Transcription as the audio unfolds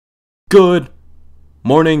Good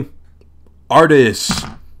morning, artists.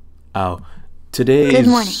 Oh, today's... Good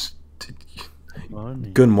morning.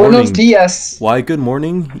 Good morning. Buenos dias. Why good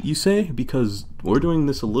morning, you say? Because we're doing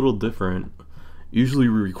this a little different. Usually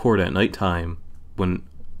we record at nighttime when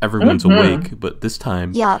everyone's awake, but this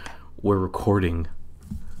time we're recording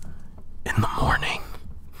in the morning.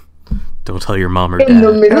 Don't tell your mom or dad. In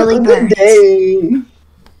the middle Early of birds. the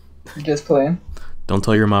day. Just playing. Don't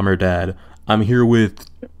tell your mom or dad. I'm here with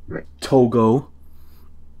Togo,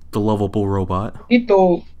 the lovable robot.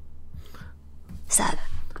 Ito. Sub.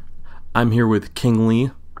 I'm here with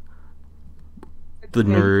Kingly, the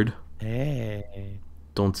nerd. Hey.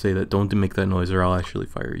 Don't say that. Don't make that noise or I'll actually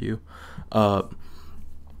fire you. And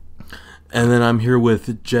then I'm here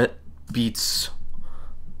with Jet Beats.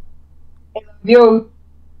 Yo.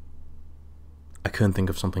 I couldn't think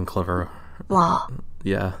of something clever. Wow.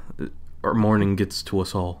 Yeah. Our morning gets to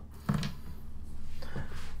us all.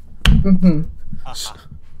 And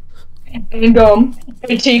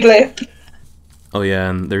hey Chicle. Oh yeah,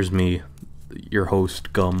 and there's me, your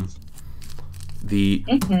host, Gum. The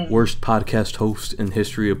worst podcast host in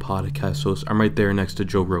history of podcast hosts. I'm right there next to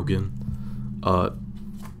Joe Rogan. I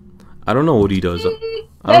don't know what he does.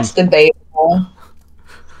 That's debatable.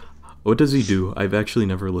 What does he do? I've actually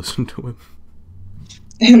never listened to him.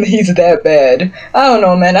 And he's that bad. I don't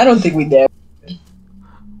know, man. I don't think we that.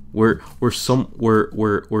 We're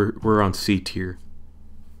on C tier.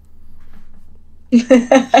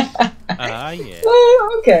 Yeah.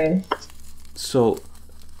 Oh, okay. So,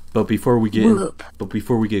 but before we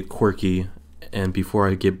get quirky, and before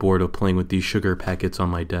I get bored of playing with these sugar packets on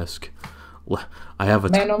my desk, I have a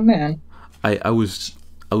Man, oh man. I was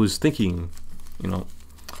thinking,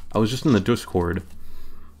 I was just in the Discord,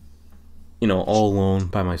 all alone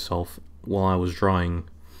by myself while I was drawing,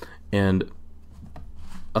 and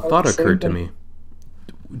a thought occurred to me.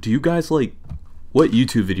 Do you guys what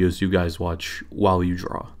YouTube videos do you guys watch while you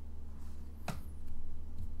draw?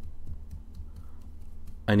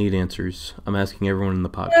 I need answers. I'm asking everyone in the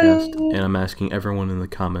podcast, and I'm asking everyone in the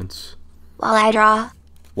comments. While I draw.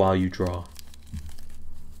 While you draw.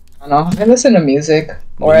 I don't know. I listen to music.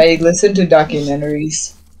 Or I listen to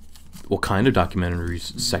documentaries. What kind of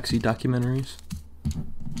documentaries? Sexy documentaries?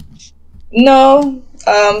 No.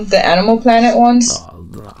 The Animal Planet ones.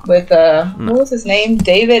 With, what was his name?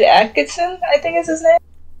 David Atkinson, I think is his name.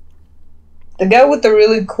 The guy with the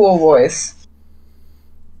really cool voice.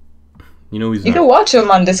 You can watch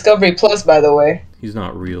him on Discovery Plus, by the way. He's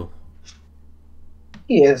not real.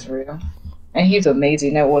 He is real. And he's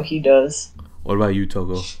amazing at what he does. What about you,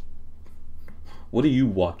 Togo? What do you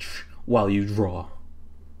watch while you draw?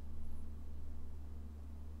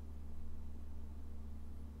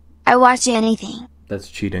 I watch anything. That's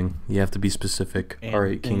cheating. You have to be specific.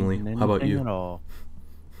 Alright, Kingly, how about you? At all.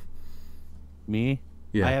 Me?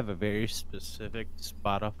 Yeah. I have a very specific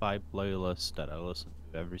Spotify playlist that I listen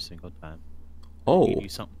to every single time. Oh,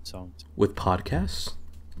 80-something songs. with podcasts?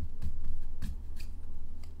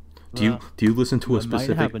 Do you listen to a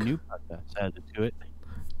specific? I might have a new podcast added to it.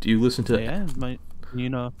 Do you listen to? Yeah,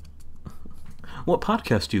 What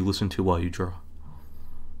podcast do you listen to while you draw?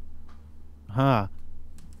 Huh.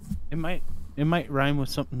 It might rhyme with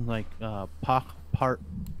something like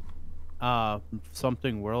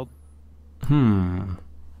something world.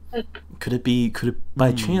 Could it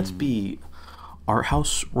by chance be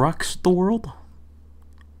Arthouse Rocks The World?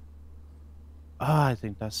 I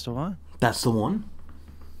think that's the one. That's the one?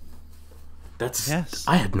 Yes.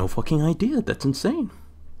 I had no fucking idea. That's insane.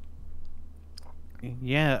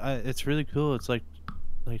 Yeah, it's really cool. It's like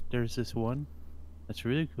there's this one that's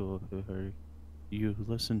really cool where you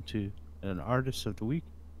listen to an artist of the week,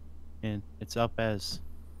 and it's up as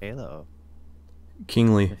Halo.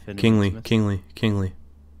 Kingly.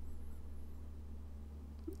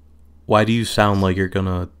 Why do you sound like you're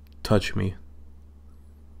gonna touch me?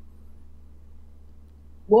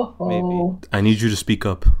 Whoa. Maybe. I need you to speak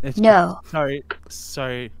up. No.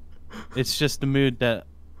 Sorry. It's just the mood that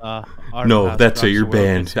No, that's it. You're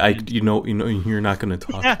banned. banned. You're not gonna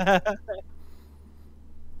talk.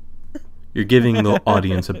 You're giving the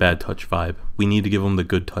audience a bad touch vibe. We need to give them the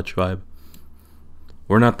good touch vibe.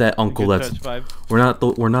 We're not that uncle we're not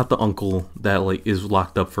the uncle that is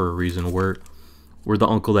locked up for a reason. We're the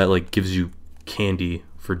uncle that gives you candy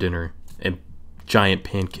for dinner and giant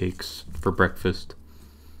pancakes for breakfast.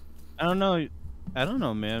 I don't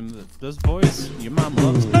know, man. Those boys, your mom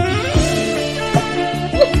loves them. Yeah.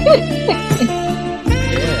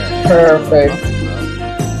 Perfect.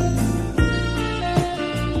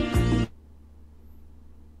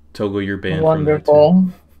 Togo, you're banned. Wonderful.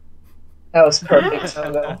 That was perfect,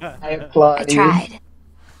 Togo. I applaud I you. tried.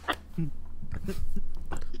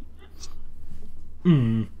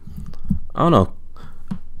 I don't know.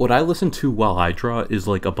 What I listen to while I draw is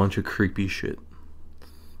like a bunch of creepy shit.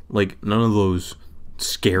 Like none of those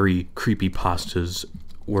scary creepy pastas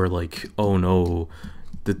where like, oh no,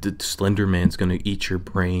 the Slender Man's gonna eat your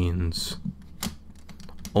brains.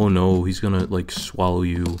 Oh no, he's gonna like swallow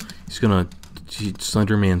you.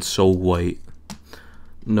 Slender Man's so white.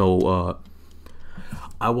 No,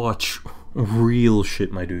 I watch real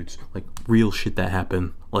shit, my dudes. Like real shit that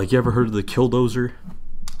happened. Like, you ever heard of the Killdozer?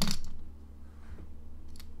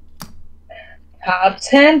 Top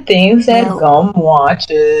 10 things that Gum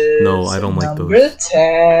watches. No, I don't like those. Number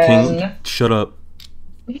 10. King, shut up.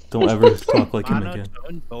 Don't ever talk like him again.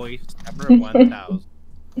 Voice number 1000.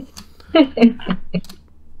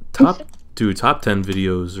 Top 10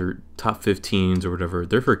 videos or top 15s or whatever,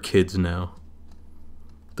 they're for kids now.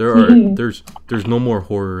 There's no more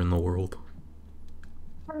horror in the world.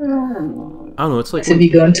 I don't know, it's like to be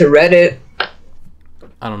going to Reddit.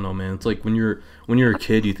 I don't know, man. It's like when you're a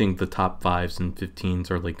kid, you think the top 5s and 15s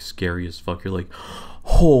are like scary as fuck. You're like,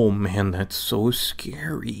 oh man, that's so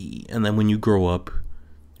scary. And then when you grow up,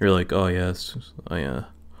 you're like, oh yes, oh yeah.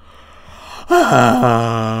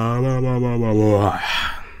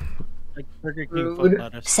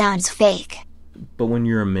 Sounds fake. But when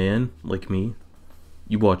you're a man like me,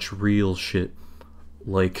 you watch real shit,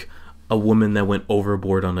 like a woman that went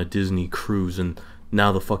overboard on a Disney cruise and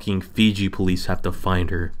now the fucking Fiji police have to find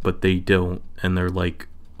her, but they don't, and they're like,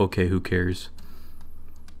 okay, who cares?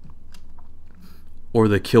 Or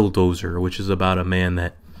the Killdozer, which is about a man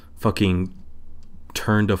that fucking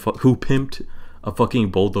who pimped a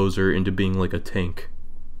fucking bulldozer into being like a tank.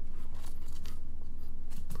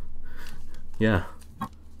 Yeah.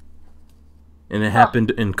 And it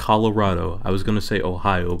happened in Colorado. I was gonna say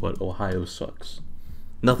Ohio, but Ohio sucks.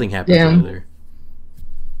 Nothing happens over there.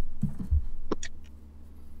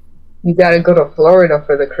 You gotta go to Florida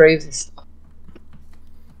for the crazy stuff.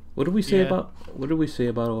 What did we say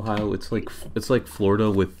about Ohio? It's like Florida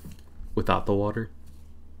without the water.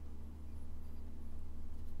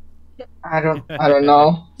 I don't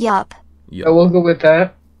know. Yup. I will go with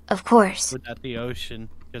that. Of course. Without the ocean,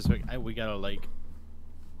 because we got a lake.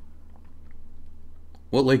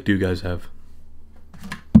 What lake do you guys have?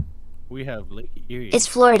 We have Lake Erie. It's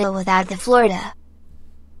Florida without the Florida.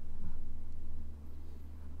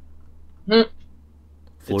 Florida's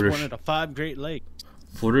It's one of the 5 Great Lakes.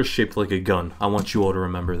 Florida's shaped like a gun. I want you all to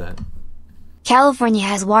remember that. California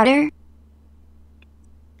has water?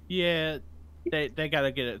 Yeah, they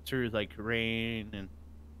gotta get it through like rain and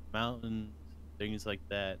mountains, things like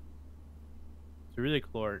that. It's really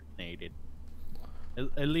chlorinated.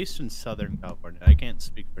 At least in Southern California. I can't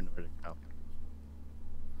speak for Northern California.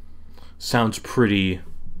 Sounds pretty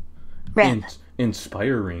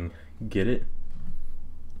inspiring. Get it?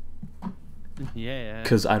 Yeah.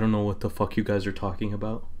 Because I don't know what the fuck you guys are talking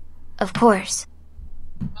about. Of course.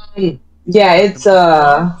 Yeah, it's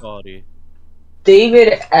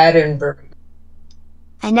David Attenborough.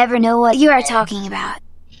 I never know what you are talking about.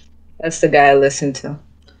 That's the guy I listen to.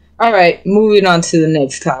 Alright, moving on to the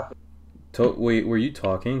next topic. Wait, were you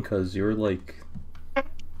talking? Because you're like...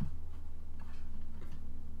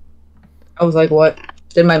 I was like, what?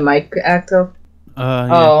 Did my mic act up? Yeah.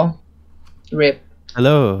 Oh. Rip.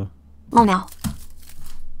 Hello. Oh no.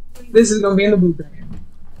 This is gonna be in the blueprint.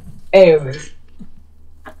 Anyways.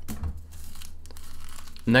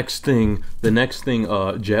 The next thing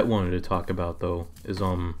Jet wanted to talk about though is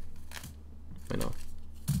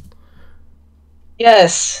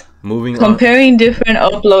Yes. Moving Comparing different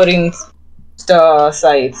uploading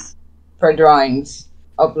sites for drawings.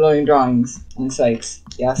 Uploading drawings and sites.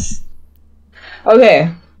 Yes.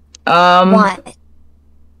 Okay. What?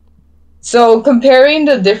 So comparing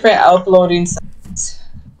the different uploading sites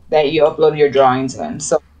that you upload your drawings on.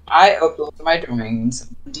 So I upload my drawings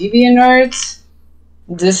on DeviantArt,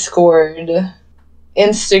 Discord,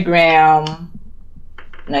 Instagram,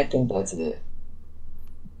 and I think that's it.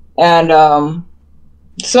 And I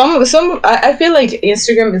feel like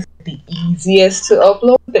Instagram is the easiest to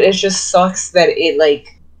upload, but it just sucks that it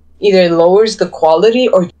like either lowers the quality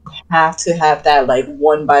or you have to have that like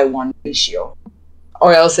 1:1 ratio,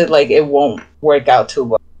 or else it won't work out too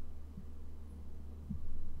well,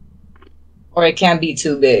 or it can't be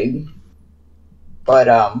too big. But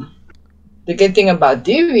the good thing about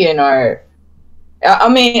DeviantArt, I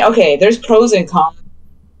mean, okay, there's pros and cons.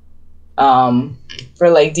 For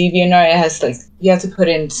like DeviantArt, it has like you have to put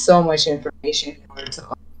in so much information in order to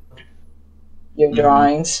upload your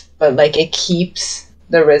drawings, but like it keeps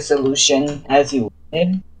the resolution as you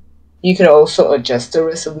wanted. You could also adjust the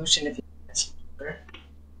resolution if you want.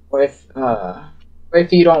 or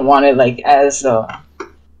if you don't want it like as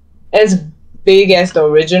big as the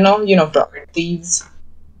original, you know, for art thieves.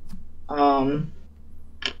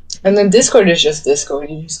 And then Discord is just Discord.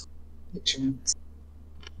 You just pictures.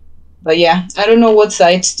 But yeah, I don't know what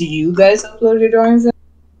sites do you guys upload your drawings in?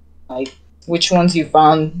 Like, which ones you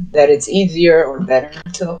found that it's easier or better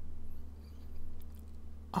to?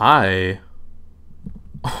 I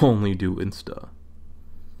only do Insta.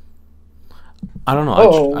 I don't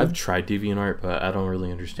know. I've tried DeviantArt, but I don't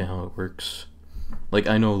really understand how it works. Like,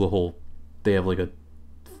 I know they have like a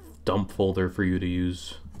dump folder for you to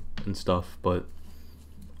use and stuff, but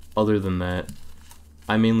other than that,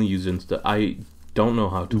 I mainly use Insta. I don't know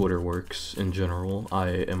how Twitter works in general. I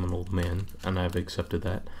am an old man, and I've accepted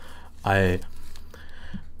that.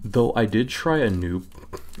 Though I did try a new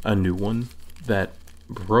one that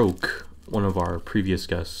broke one of our previous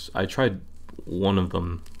guests. I tried one of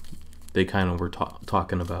them. They kind of were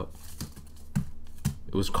talking about.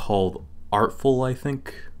 It was called Artful, I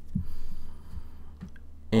think.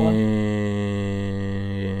 And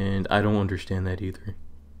I don't understand that either.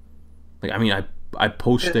 Like, I mean, I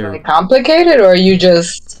post there. Is it complicated, or you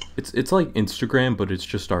just? It's like Instagram, but it's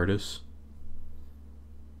just artists.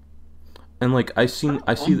 And like I see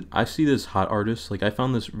this hot artist. Like, I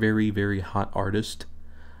found this very, very hot artist.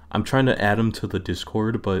 I'm trying to add him to the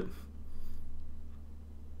Discord, but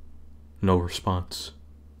no response.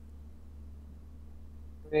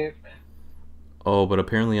 Weird. Oh, but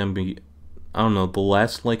apparently I don't know, the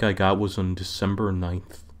last like I got was on December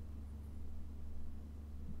 9th.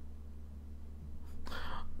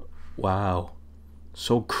 Wow.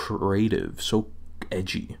 So creative, so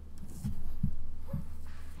edgy.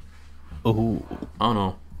 Oh, I don't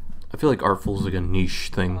know. I feel like Artful is like a niche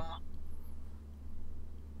thing.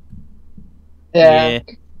 Yeah.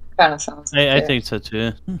 Kind of sounds like I think so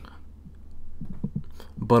too.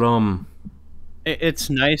 But it's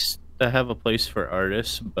nice to have a place for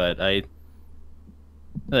artists, but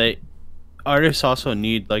artists also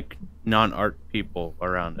need like non-art people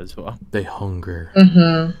around as well. they hunger.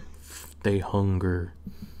 Mm-hmm. They hunger.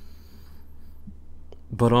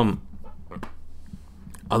 But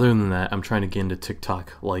other than that, I'm trying to get into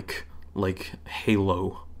TikTok like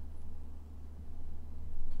Halo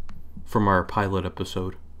from our pilot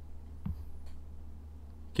episode.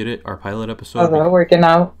 Get it? Our pilot episode? Oh, they're working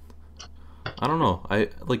out. I don't know. I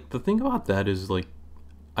like the thing about that is like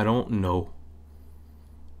I don't know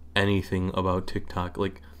anything about TikTok.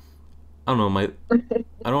 Like, I don't know,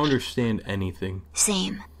 I don't understand anything.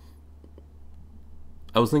 Same.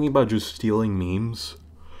 I was thinking about just stealing memes.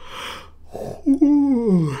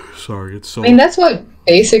 Sorry, it's so. I mean, that's what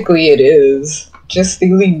basically it is. Just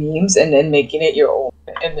stealing memes and then making it your own,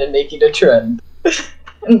 and then making a trend.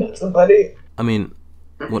 And that's about it. I mean,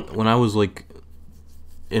 when I was like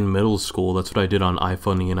in middle school, that's what I did on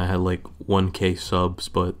iFunny, and I had like 1K subs,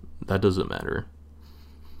 but that doesn't matter.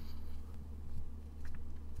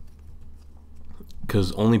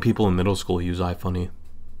 Because only people in middle school use iFunny.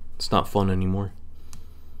 It's not fun anymore.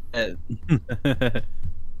 You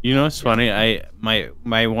know what's funny?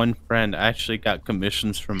 My one friend actually got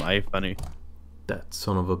commissions from iFunny. That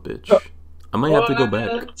son of a bitch. I might have to go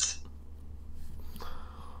back.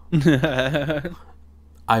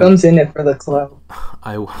 Comes in it for the clout.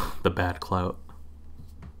 The bad clout.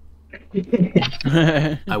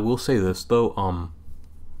 I will say this though.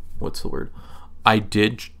 What's the word? I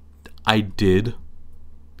did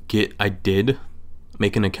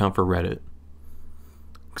make an account for Reddit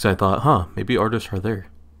because I thought, maybe artists are there,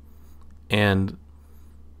 and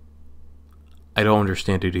I don't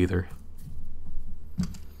understand it either.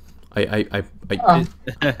 I'm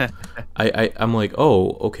like,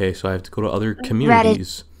 oh, okay, so I have to go to other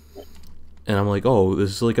communities. Reddit. And I'm like, oh,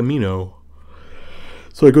 this is like Amino.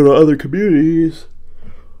 So I go to other communities.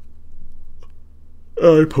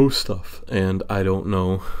 I post stuff, and I don't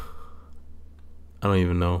know. I don't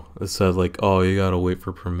even know. It said like, oh, you gotta wait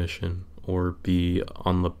for permission or be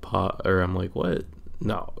on the pot. Or I'm like, what?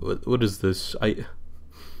 No, what is this?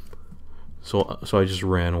 So I just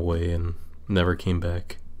ran away and never came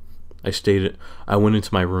back. I went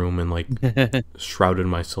into my room and like shrouded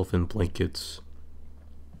myself in blankets.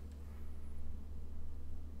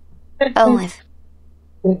 Olive.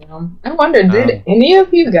 I wonder, did any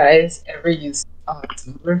of you guys ever use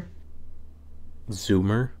Zoomer?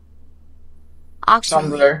 Zoomer?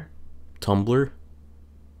 Actually. Tumblr?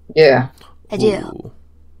 Yeah. I do.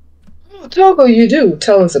 Oh, Togo, you do.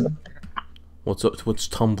 Tell us about that. What's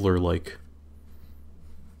Tumblr like?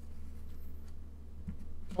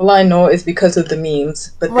 All I know is because of the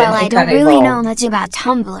memes, but well, then I don't really know much about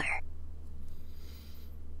Tumblr.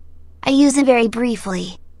 I use it very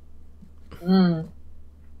briefly. Mm.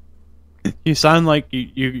 You sound like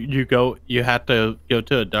you had to go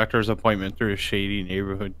to a doctor's appointment through a shady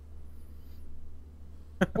neighborhood.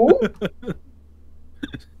 Ooh.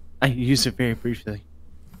 I use it very briefly.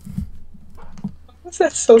 What's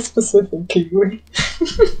that so specific, Kiwi?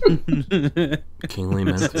 Kingly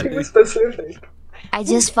meant Too it. specific. I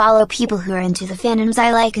just follow people who are into the fandoms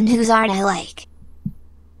I like and whose art I like.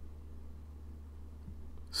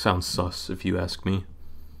 Sounds sus, if you ask me.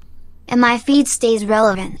 And my feed stays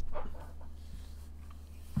relevant.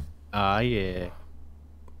 Ah, yeah.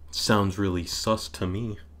 Sounds really sus to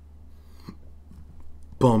me.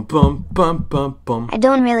 Bum bum bum bum bum. I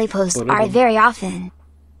don't really post art very often.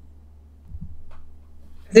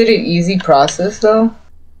 Is it an easy process though?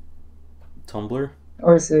 Tumblr?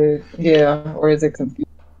 Or is it confusing?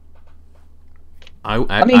 I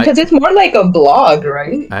mean, because it's more like a blog,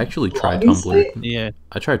 right? I actually tried Obviously. Tumblr. Yeah.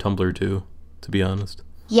 I tried Tumblr too, to be honest.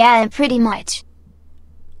 Yeah, pretty much.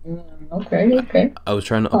 Okay. I was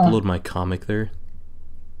trying to upload my comic there.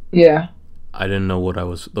 Yeah. I didn't know what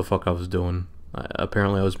the fuck I was doing.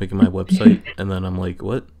 Apparently I was making my website, and then I'm like,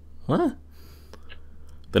 what?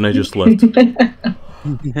 Then I just left. Then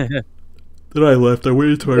I left. I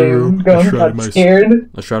went into my room.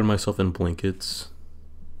 I shrouded myself in blankets.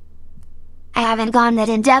 I haven't gone that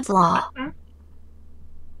in-depth law.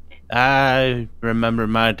 I remember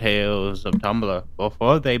my tales of Tumblr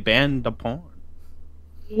before they banned the porn.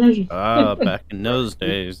 Back in those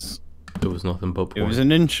days. It was nothing but porn. It was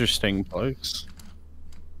an interesting place.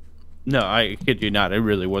 No, I kid you not. It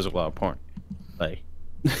really was a lot of porn. Like,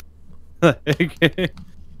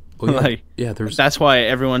 that's why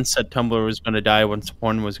everyone said Tumblr was going to die once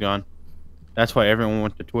porn was gone. That's why everyone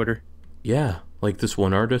went to Twitter. Yeah, like this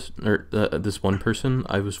one artist or this one person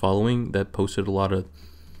I was following that posted a lot of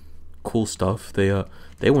cool stuff. They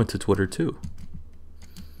went to Twitter too.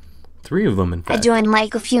 3 of them, in fact. I joined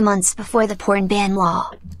like a few months before the porn ban law.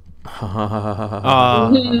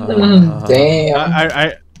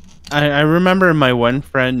 Damn. I remember my one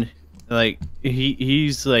friend, like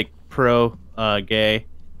he's like pro gay,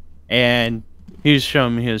 and he's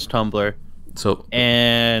showing me his Tumblr.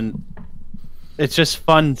 And it's just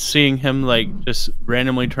fun seeing him like just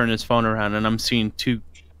randomly turn his phone around, and I'm seeing two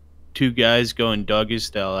guys going doggy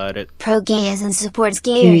style at it. Pro gayism supports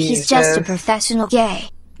gay, or he's just a professional gay.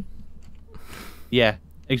 Yeah,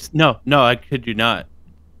 no, I kid you not.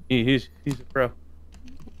 He's a pro.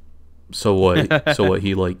 So what? So what?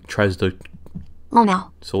 He like tries to. Oh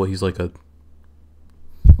no. So what? He's like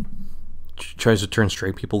tries to turn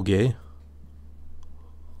straight people gay.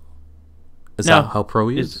 Is that how pro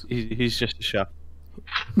he is? He's just a chef.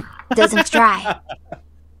 Doesn't try.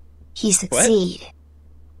 He succeed. What?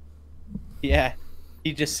 Yeah,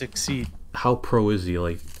 he just succeed. How pro is he?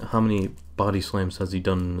 Like, how many body slams has he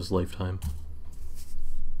done in his lifetime?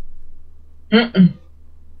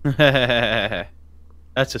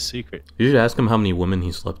 That's a secret. You should ask him how many women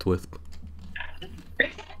he slept with.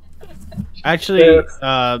 Actually,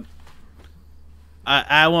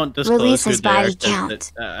 I won't disclose Release who his they are, body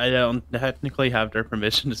count. I don't technically have their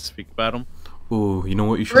permission to speak about them. Ooh, you know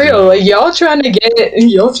what you should Real, do? like, y'all trying to get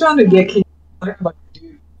King talking about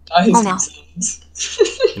dude. Oh no.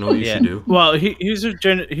 You know what you should do? Well, he's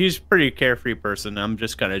a pretty carefree person. I'm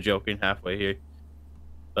just kind of joking halfway here,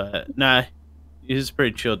 but nah, he's a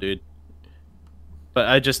pretty chill dude. But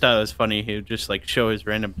I just thought it was funny. He would just like show his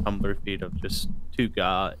random Tumblr feed of just two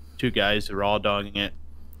guys raw dogging it.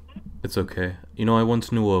 It's okay. You know, I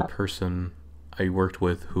once knew a person I worked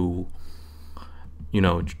with who, you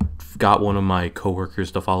know, got one of my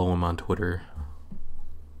coworkers to follow him on Twitter.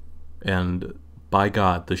 And by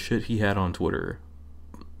God, the shit he had on Twitter.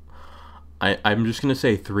 I'm just gonna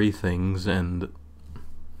say 3 things, and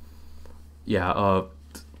yeah,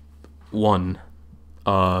 1,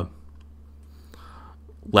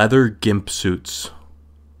 leather gimp suits.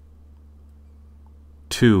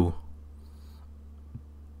 2,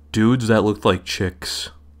 dudes that looked like chicks.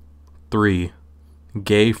 3,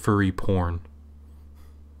 gay furry porn.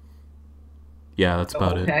 Yeah, that's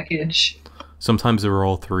about it. Package. Sometimes they were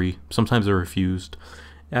all 3. Sometimes they refused.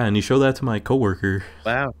 Yeah, and he showed that to my coworker.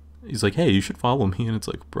 Wow. He's like, hey, you should follow me. And it's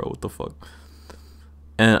like, bro, what the fuck?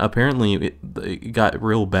 And apparently it got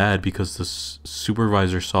real bad because the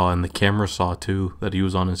supervisor saw, and the camera saw too, that he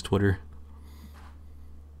was on his Twitter.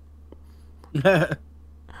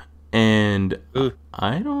 And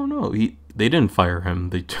I don't know. They didn't fire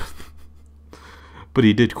him. But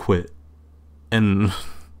he did quit. And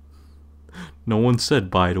no one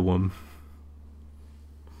said bye to him.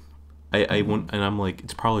 I went, and I'm like,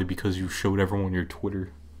 it's probably because you showed everyone your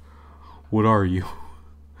Twitter. What are you?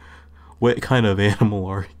 What kind of animal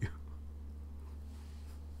are you?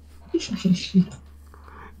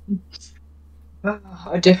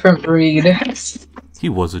 A different breed. He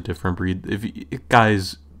was a different breed.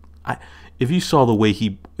 Guys, if you saw what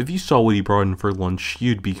he brought in for lunch,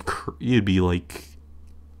 you'd be like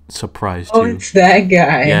surprised too. Oh, it's that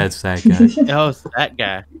guy. Yeah, it's that guy. Oh, it's that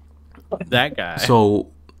guy. That guy. So,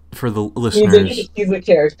 for the listeners, he's a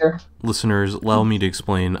character. Listeners, allow me to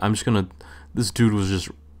explain. This dude was just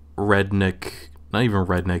redneck. Not even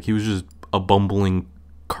redneck. He was just a bumbling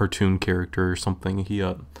cartoon character or something.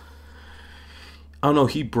 I don't know.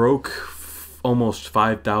 He broke almost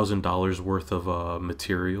 $5,000 worth of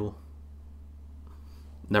material.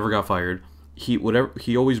 Never got fired. He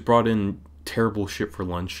always brought in terrible shit for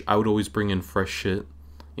lunch. I would always bring in fresh shit.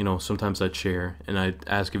 You know, sometimes I'd share, and I'd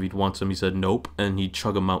ask if he'd want some. He said nope, and he'd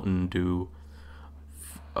chug a Mountain Dew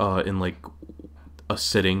in like a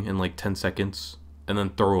sitting in like 10 seconds, and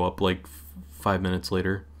then throw up like 5 minutes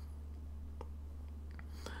later.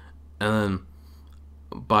 And then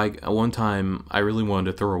by one time, I really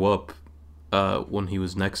wanted to throw up when he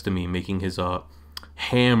was next to me making his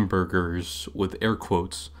hamburgers with air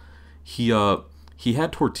quotes. He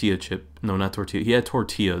had tortilla chip. No, not tortilla. He had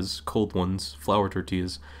tortillas, cold ones, flour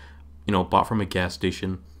tortillas, you know, bought from a gas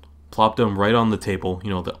station. Plopped them right on the table,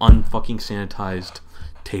 you know, the unfucking sanitized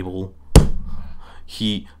table.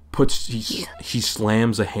 He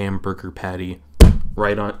slams a hamburger patty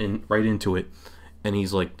right into it, and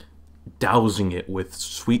he's like dousing it with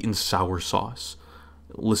sweet and sour sauce.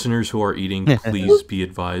 Listeners who are eating, please be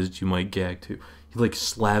advised, you might gag too. He like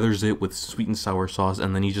slathers it with sweet and sour sauce,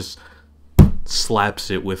 and then he just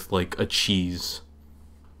slaps it with like a cheese,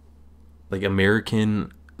 like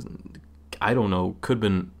American, I don't know,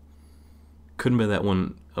 couldn't be that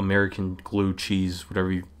one American glue cheese,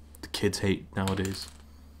 whatever the kids hate nowadays.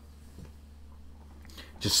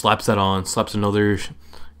 Just slaps that on, slaps another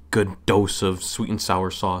good dose of sweet and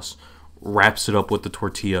sour sauce, wraps it up with the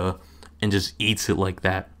tortilla, and just eats it like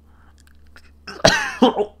that.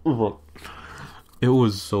 It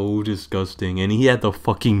was so disgusting, and he had the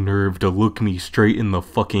fucking nerve to look me straight in the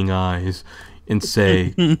fucking eyes and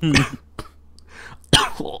say,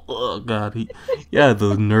 oh god, he had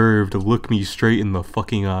the nerve to look me straight in the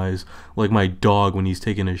fucking eyes, like my dog when he's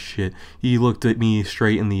taking a shit. He looked at me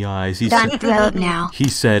straight in the eyes. Don't throw up now. He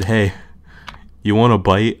said, hey, you want a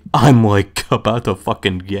bite? I'm like about to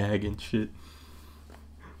fucking gag and shit.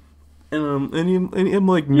 And I'm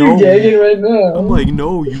like, no. You're gagging right now. I'm like,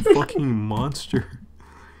 no, you fucking monster.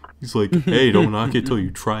 He's like, hey, don't knock it till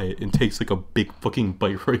you try it. And takes like a big fucking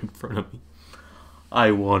bite right in front of me.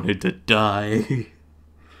 I wanted to die.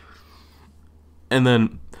 And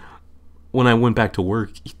then when I went back to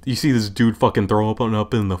work, you see this dude fucking throw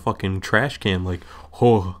up in the fucking trash can, like,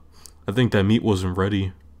 oh, I think that meat wasn't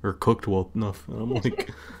ready or cooked well enough.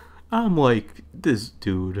 And I'm like, this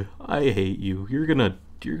dude, I hate you. You're gonna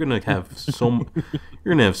have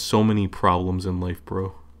so many problems in life,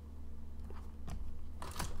 bro.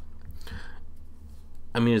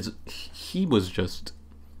 I mean, he was just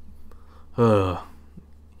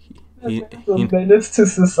he menace to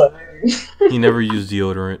society. He never used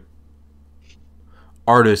deodorant.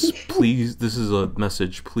 Artists, please, this is a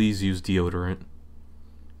message, please use deodorant.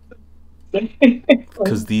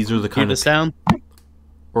 Because these are the kind of sound,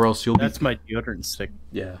 or else that's my deodorant stick.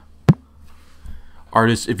 Yeah.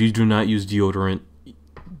 Artists, if you do not use deodorant,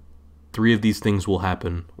 3 of these things will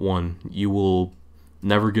happen. 1, you will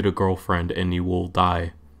never get a girlfriend and you will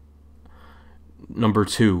die. Number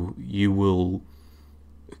 2, you will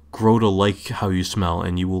grow to like how you smell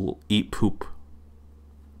and you will eat poop.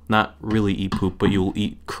 Not really eat poop, but you will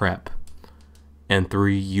eat crap. And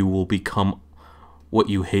 3, you will become what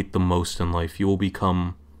you hate the most in life. You will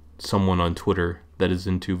become someone on Twitter that is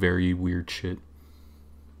into very weird shit.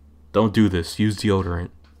 Don't do this. Use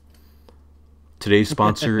deodorant. Today's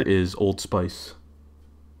sponsor is Old Spice.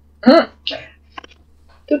 I'm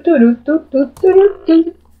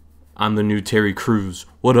the new Terry Crews.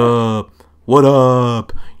 What up? What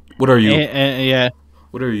up? What are you? Yeah.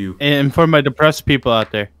 What are you? And for my depressed people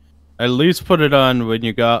out there, at least put it on when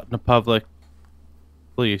you go out in the public.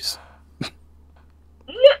 Please.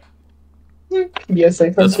 Yes, I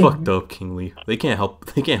That's fucked up, Kingly. They can't help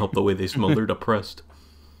the way they smell. They're depressed.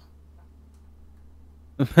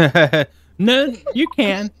 No, you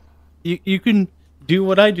can. You can do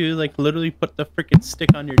what I do, like literally put the freaking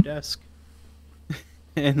stick on your desk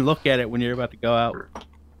and look at it when you're about to go out.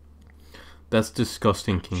 That's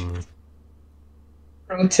disgusting, Kingly.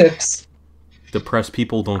 Pro tips. Depressed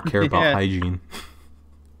people don't care about hygiene.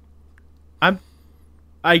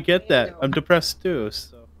 I get that. I'm depressed too,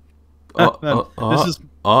 so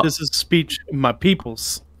this is speech of my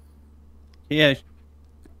peoples. Yeah.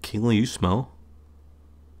 Kayla, you smell?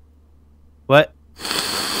 What?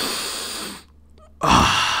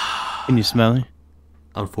 Can you smell me?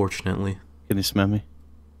 Unfortunately. Can you smell me?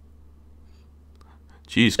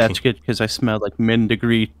 Jeez, that's good because I smell like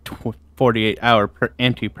min-degree 48-hour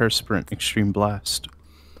antiperspirant extreme blast.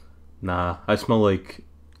 Nah, I smell like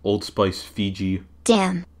Old Spice Fiji.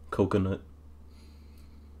 Damn. Coconut.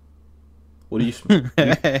 What do you smell?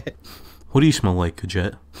 What do you smell like,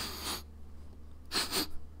 Jet?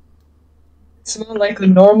 Smell like a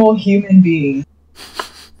normal human being.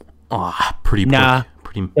 Ah, pretty. Nah,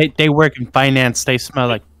 pretty. They work in finance. They smell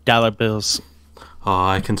like dollar bills. Oh,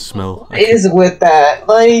 I can smell. What is with that?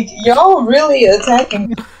 Like, y'all really attacking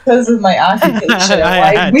me because of my occupation.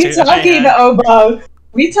 Like,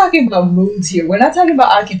 we talking about moods here. We're not talking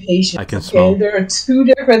about occupation. I can smell. There are two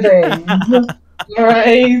different things.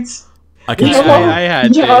 Alright? I can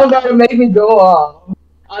smell. Y'all gotta make me go off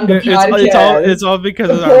on the podcast. It's all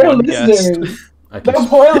because of our one guest. The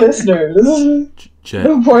poor listeners.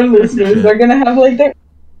 The poor listeners are gonna have, like, their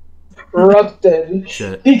corrupted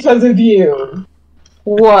because of you.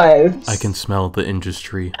 What? I can smell the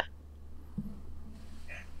industry.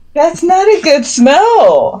 That's not a good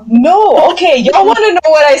smell. No, okay, y'all want to know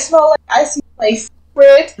what I smell like? I smell like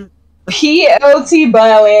Secret, PLT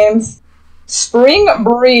Balance, Spring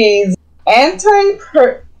Breeze,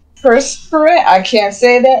 Antiperspirant, I can't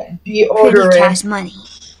say that, deodorant. Cash money.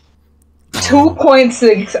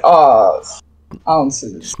 2.6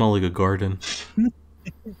 ounces. You smell like a garden.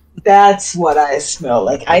 That's what I smell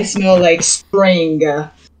like. I smell like spring.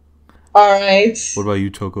 Alright. What about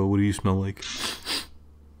you, Toko? What do you smell like?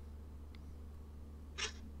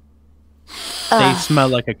 They smell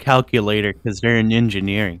like a calculator because they're in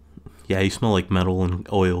engineering. Yeah, you smell like metal and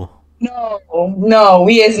oil. No,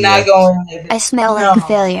 we is not going like this. I smell like a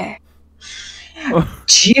failure.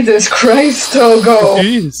 Jesus Christ, Togo.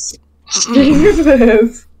 Jeez.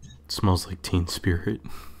 Jesus. It smells like Teen Spirit.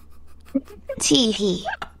 Tee.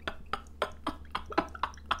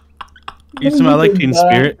 You smell like Teen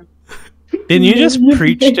Spirit? Didn't you just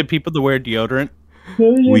preach to people to wear deodorant?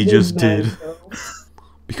 We just did.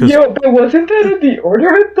 Because but wasn't that a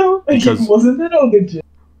deodorant though? Wasn't that all legit?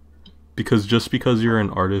 Because just because you're an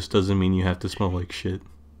artist doesn't mean you have to smell like shit.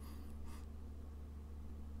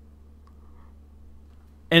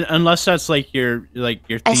 And unless that's like your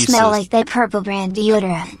thesis. I smell like that purple brand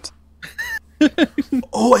deodorant.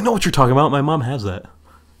 Oh, I know what you're talking about. My mom has that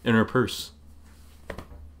in her purse.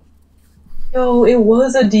 Yo, it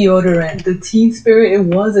was a deodorant. The Teen Spirit, it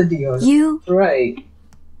was a deodorant. You? Right.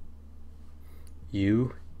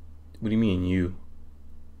 You? What do you mean, you?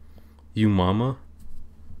 You mama?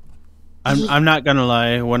 I'm not gonna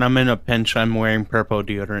lie. When I'm in a pinch, I'm wearing purple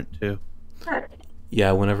deodorant too.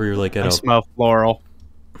 Yeah, whenever you're like at I smell floral.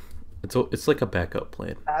 It's like a backup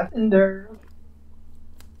plan. Lavender.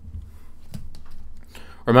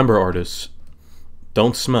 Remember, artists,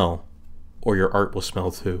 don't smell, or your art will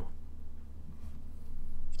smell too.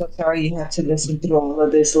 So sorry you have to listen through all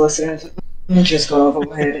of this, listeners. I'm just gonna go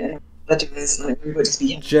ahead and let everybody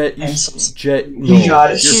be. Jet, you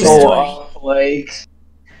got it so off,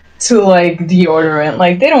 to deodorant.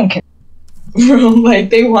 Like, they don't care.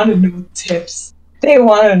 Like, they want to know tips. They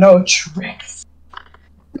want to know tricks.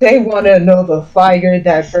 They want to know the fire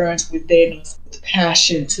that burns within us with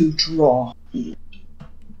passion to draw.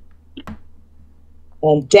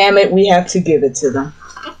 And damn it, we have to give it to them.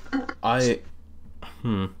 By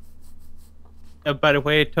the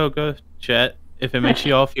way, Togo, Jet, if it makes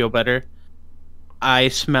you all feel better, I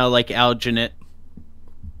smell like alginate.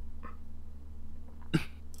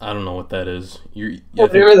 I don't know what that is.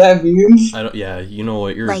 Whatever that means. I don't. Yeah, you know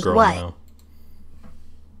what? You're like a girl what? now.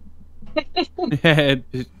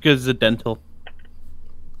 Because the dental.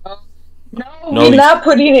 No, we're not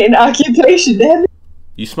putting it in occupation, damn it.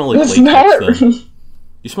 You smell like latex. Then.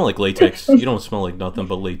 You smell like latex. You don't smell like nothing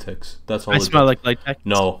but latex. That's all. I smell like latex.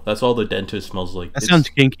 No, that's all the dentist smells like. That sounds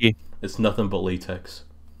kinky. It's nothing but latex.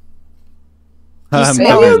 Are any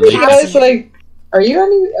of you guys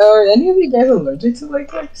any of you guys allergic to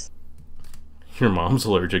latex? Your mom's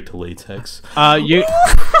allergic to latex. You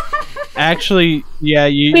actually, yeah,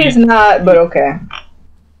 you. It's not, but okay.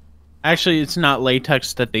 Actually, it's not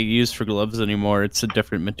latex that they use for gloves anymore. It's a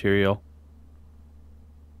different material.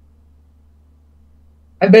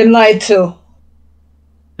 I've been lied to.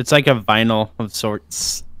 It's like a vinyl of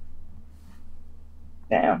sorts.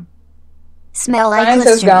 Damn. Smell like Science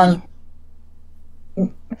has Listerine.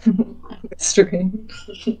 Listerine.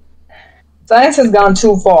 Science has gone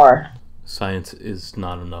too far. Science is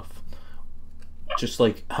not enough. Just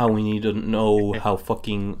like how we need to know how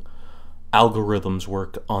fucking algorithms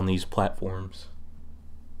work on these platforms.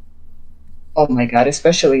 Oh my god,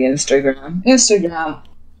 especially Instagram. Instagram,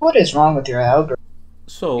 what is wrong with your algorithm?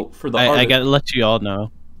 So for the I gotta let you all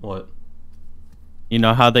know. What? You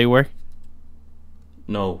know how they work?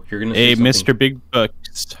 No, you're gonna say Hey, something. Mr. Big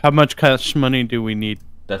Bucks, how much cash money do we need?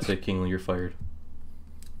 That's it, Kingsley. You're fired.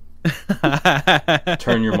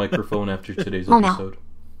 Turn your microphone after today's Oh, no. episode.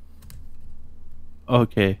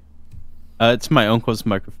 Okay. It's my uncle's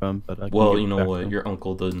microphone, but I can Well, give you it know back what? to him. Your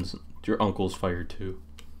uncle doesn't. Your uncle's fired too.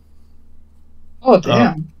 Oh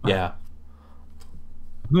damn. Yeah.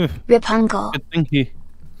 Ooh, Rip Uncle. good thing he.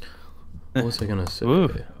 What was I gonna say? Ooh,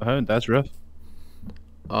 that's rough.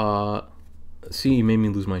 See, you made me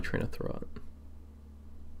lose my train of thought.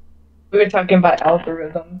 We were talking about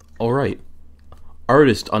algorithms. All right.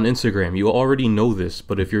 Artist on Instagram, you already know this,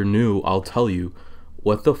 but if you're new, I'll tell you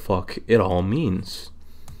what the fuck it all means.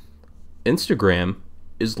 Instagram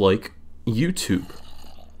is like YouTube.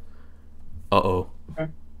 Uh-oh. Okay.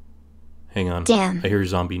 Hang on. Damn. I hear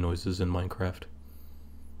zombie noises in Minecraft.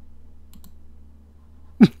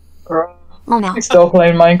 Bro, Oh no. he's still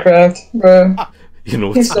playing Minecraft, bro. You know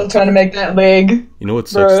He's what's still trying to make that leg. You know what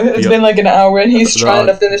sucks? Bro, it's been like an hour and he's trying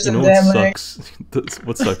to finish the you know damn what leg. sucks?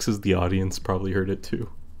 What sucks is the audience probably heard it too.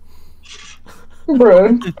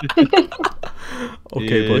 Bro.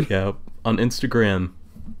 Okay, Yeah. but yeah, on Instagram,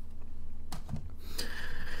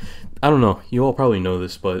 I don't know. You all probably know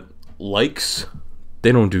this, but likes,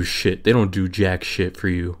 they don't do shit. They don't do jack shit for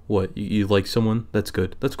you. What? You like someone? That's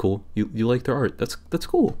good. That's cool. You like their art. That's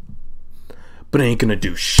cool. But it ain't gonna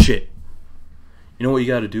do shit. You know what you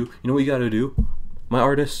gotta do? You know what you gotta do? My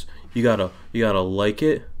artists, you gotta like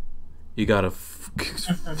it. You gotta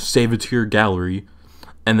save it to your gallery,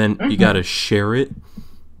 and then you gotta share it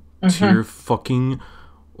to your fucking,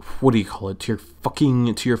 what do you call it? To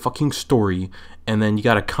your fucking story, and then you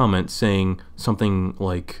gotta comment saying something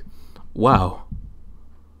like, "Wow,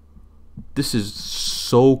 this is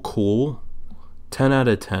so cool. 10 out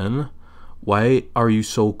of 10. Why are you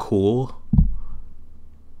so cool?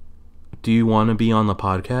 Do you want to be on the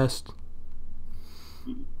podcast?"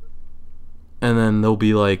 And then they'll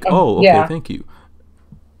be like, "Oh, okay, yeah. thank you."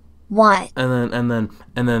 What? And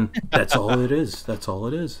then that's all it is. That's all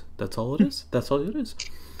it is. That's all it is. That's all it is.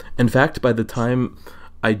 In fact, by the time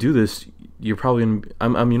I do this, you're probably gonna.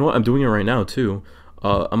 I'm. You know what? I'm doing it right now too.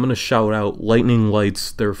 I'm gonna shout out lightning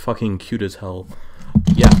lights. They're fucking cute as hell.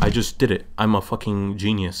 Yeah, I just did it. I'm a fucking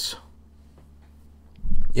genius.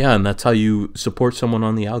 Yeah, and that's how you support someone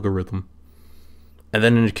on the algorithm. And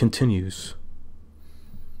then it continues.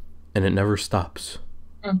 And it never stops.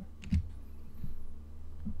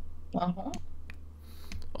 Uh-huh.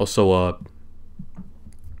 Also, what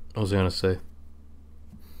was I gonna say?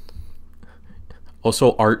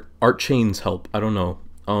 Also, art chains help. I don't know.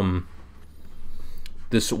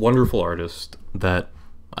 This wonderful artist that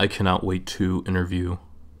I cannot wait to interview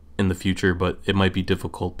in the future, but it might be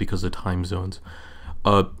difficult because of time zones.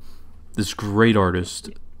 This great artist,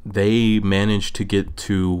 they managed to get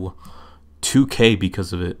to 2K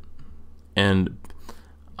because of it, and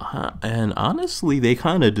honestly, they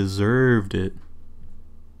kind of deserved it.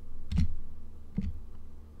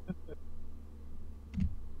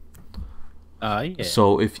 Yeah.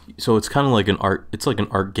 So it's kind of like an art. It's like an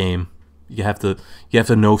art game. You have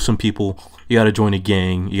to know some people. You got to join a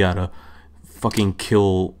gang. You got to fucking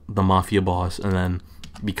kill the mafia boss and then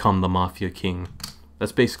become the mafia king.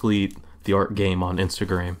 That's basically the art game on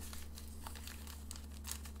Instagram.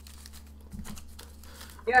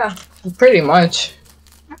 Yeah, pretty much.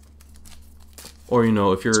 Or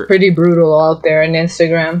if you're Pretty brutal out there on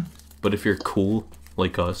Instagram. But if you're cool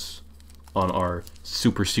like us on our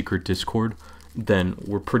super secret Discord, then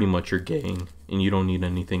we're pretty much your gang and you don't need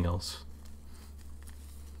anything else.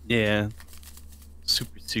 Yeah.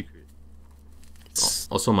 Super secret.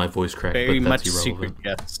 Also, my voice cracked, Very but much that's irrelevant.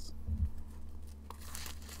 secret, yes.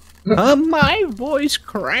 My voice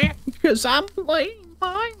cracked because I'm playing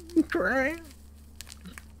Minecraft.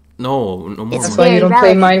 No more. That's It's why you don't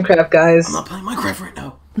play relevant. Minecraft, guys. I'm not playing Minecraft right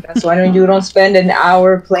now. That's why you don't spend an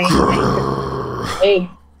hour playing Minecraft. Hey,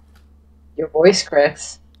 your voice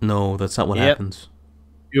cracks. No, that's not what Yep. happens.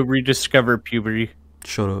 You'll rediscover puberty.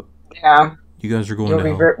 Shut up. Yeah, You guys are going you'll to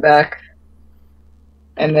hell. revert back.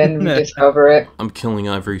 And then rediscover it. I'm killing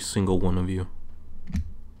every single one of you.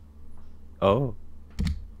 Oh.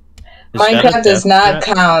 Minecraft does not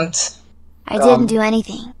count. I didn't do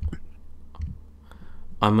anything.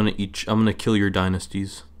 I'm gonna kill your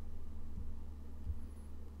dynasties.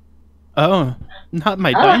 Oh, not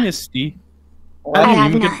my Ah. dynasty. What? I I didn't have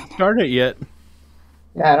even none. get started yet.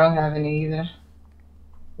 Yeah, I don't have any either.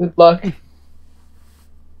 Good luck.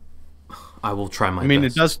 I will try my I mean,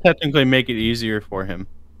 best. it does technically make it easier for him.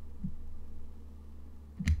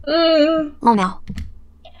 Oh no.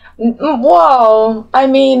 Well, I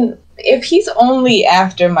mean, if he's only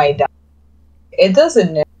after my dad, it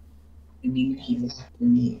doesn't necessarily mean he's after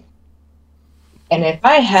me. And if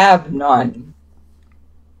I have none,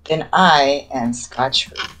 then I am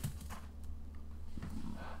scotch-free.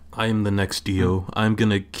 I am the next Dio. I'm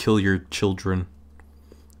gonna kill your children,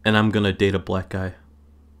 and I'm gonna date a black guy.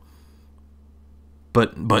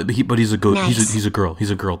 But he's a go. Nice. He's a girl.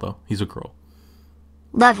 He's a girl though. He's a girl.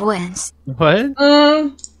 Love wins. What?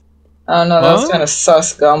 I don't know. That was kind of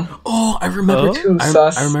sus, Gum. Oh, I remember. Too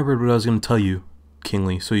sus. I remembered what I was gonna tell you,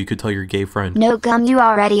 Kingly, so you could tell your gay friend. No, Gum, you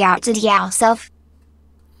already outed yourself.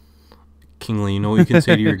 Kingly, you know what you can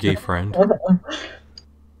say to your gay friend?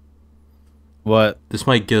 What? This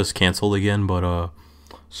might get us canceled again, but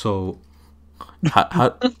so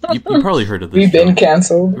how you probably heard of this. We've been joke.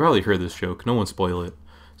 canceled. You probably heard this joke. No one spoil it.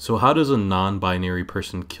 So how does a non-binary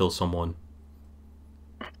person kill someone?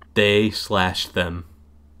 They/them.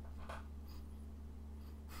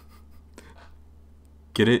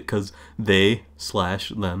 Get it? Because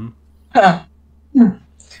they/them. Huh.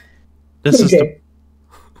 This is Okay.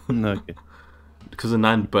 the. Okay. Because a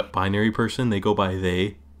non-binary person, they go by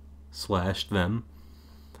they/them.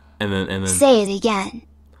 And then Say it again.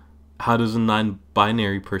 how does a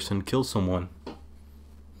non-binary person kill someone?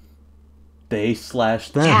 They/them.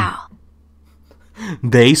 Cow.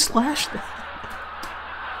 They/them.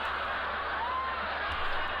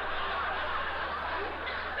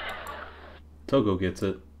 Togo gets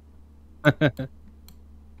it.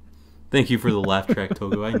 Thank you for the laugh track,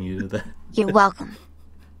 Togo. I needed that. You're welcome.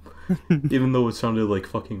 Even though it sounded like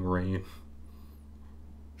fucking rain.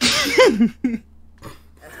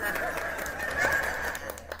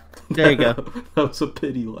 There you go. That was a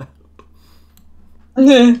pity laugh.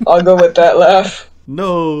 I'll go with that laugh.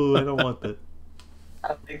 No, I don't want that.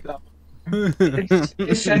 I think that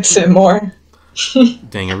it fits it more.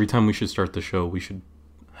 Dang, every time we should start the show, we should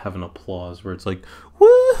have an applause where it's like,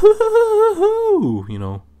 woo-hoo-hoo-hoo-hoo, you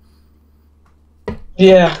know?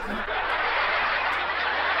 Yeah.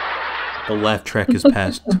 The laugh track is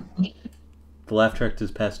past. The laugh track is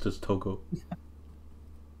past us, Togo.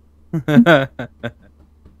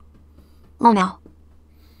 Oh no.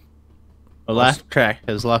 The laugh track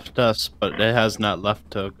has left us, but it has not left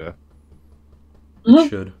Togo. It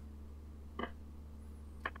should.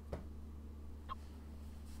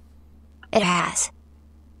 It has.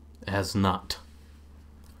 It has not.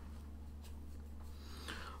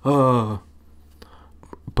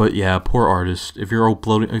 But yeah, poor artist. If you're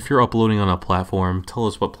uploading on a platform, tell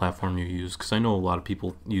us what platform you use, because I know a lot of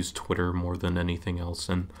people use Twitter more than anything else,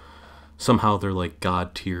 and somehow they're like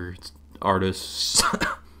god tier artists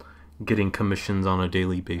getting commissions on a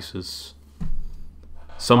daily basis.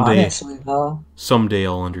 Honestly, though. Someday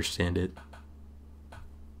I'll understand it,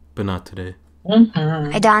 but not today.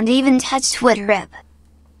 I don't even touch Twitter, Rip.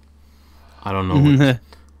 I don't know.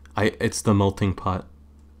 It's the melting pot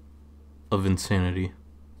of insanity.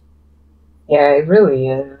 Yeah, it really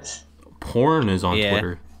is. Porn is on Yeah.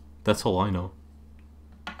 Twitter. That's all I know.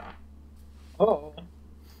 Oh.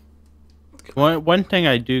 One thing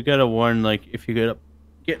I do gotta warn, like, if you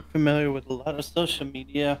get familiar with a lot of social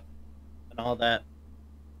media and all that,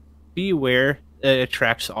 beware that it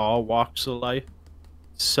attracts all walks of life.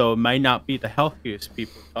 So it might not be the healthiest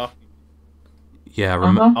people talking Yeah,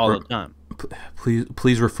 all the time.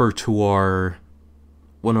 please refer to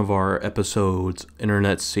one of our episodes,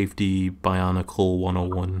 Internet Safety Bionicle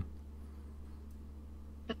 101,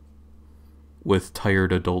 with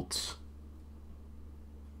tired adults.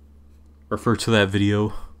 Refer to that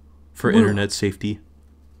video for internet safety.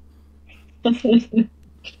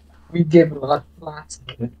 We give lots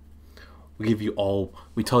of it. We give you all.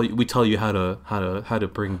 We tell you how to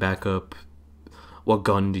bring back up, what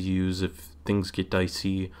gun to use if things get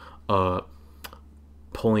dicey.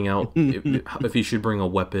 Pulling out if you should bring a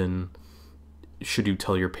weapon. Should you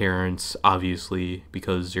tell your parents? Obviously,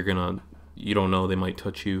 because you don't know, they might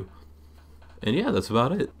touch you. And yeah, that's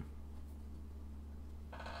about it.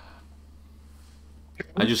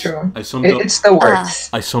 True. I summed up. It's the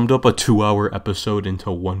worst. I summed up a 2-hour episode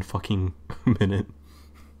into 1 fucking minute.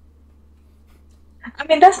 I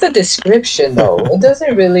mean, that's the description, though. It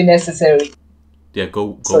doesn't really necessarily. Yeah,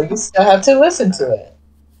 go. So you still have to listen to it.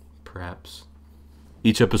 Perhaps.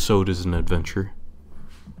 Each episode is an adventure.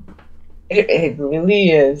 It really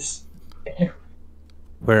is.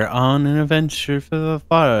 We're on an adventure for the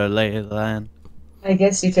Fatherland. I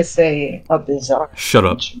guess you could say a bizarre. Shut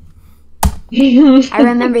up. I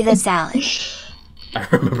remember the salad. I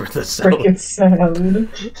remember the salad. Freaking salad.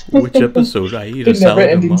 Which episode I eat a The salad?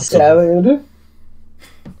 never-ending salad.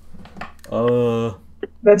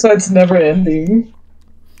 That's why it's never ending.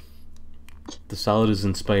 The salad is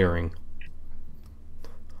inspiring.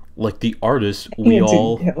 Like the artist we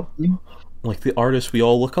all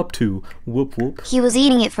look up to. Whoop whoop. He was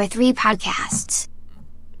eating it for 3 podcasts.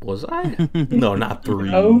 Was I? No, not 3.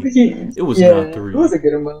 No, it was not 3. It was a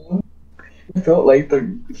good amount. It felt like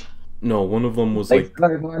the. No, one of them was like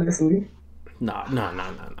honestly. Nah.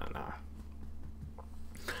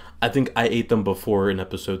 I think I ate them before an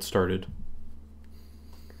episode started.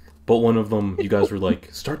 But one of them, you guys were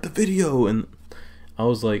like, start the video, and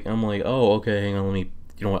I'm like, oh, okay, hang on, let me,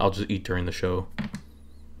 you know what, I'll just eat during the show.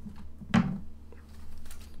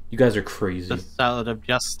 You guys are crazy. The salad of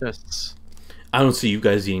justice. I don't see you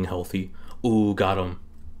guys eating healthy. Ooh, got him.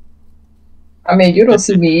 I mean, you don't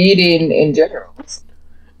see me eating in general.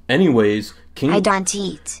 Anyways, I don't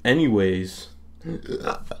eat. Anyways,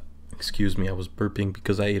 excuse me, I was burping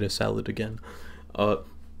because I ate a salad again.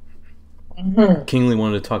 Kingsley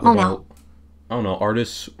wanted to talk about, I don't know,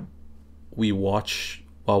 artists we watch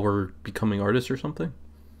while we're becoming artists or something?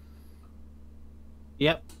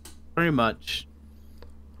 Yep, pretty much.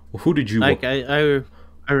 Well, who did you like? I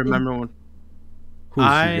remember when. Who's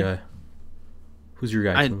your guy? Who's your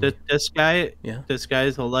guy? This guy. Yeah. This guy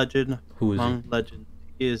is a legend. Who is among legends?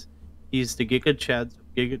 He's the Giga Chads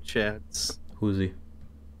of Giga Chads. Who is he?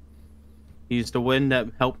 He's the one that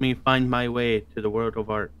helped me find my way to the world of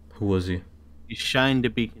art. Who was he? He shined a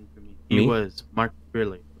beacon for me. He was Mark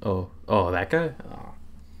Crilly. Oh, that guy? Oh.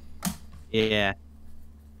 Yeah.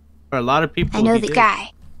 For a lot of people, I know the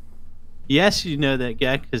guy. Yes, you know that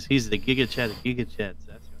guy because he's the Giga Chad of Giga Chads.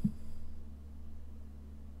 That's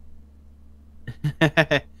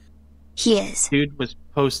right. He is. Dude was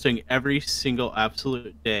posting every single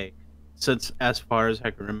absolute day since as far as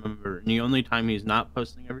I can remember. And the only time he's not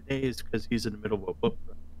posting every day is because he's in the middle of a book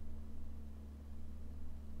run.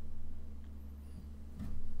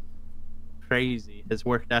 Crazy. His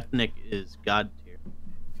work ethic is god tier.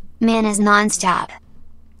 Man is nonstop.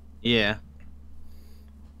 Yeah.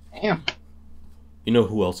 Damn. You know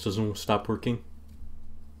who else doesn't stop working?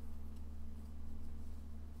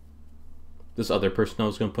 This other person I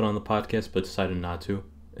was going to put on the podcast but decided not to.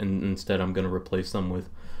 And instead I'm going to replace them with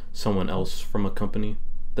someone else from a company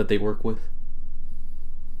that they work with.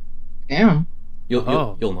 Damn. You'll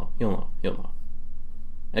know.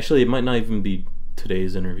 Actually, it might not even be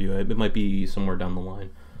today's interview. It might be somewhere down the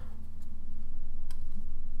line.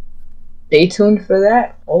 Stay tuned for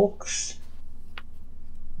that, folks.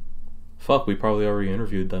 Fuck, we probably already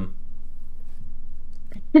interviewed them.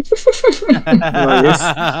 But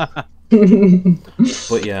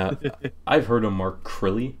yeah, I've heard of Mark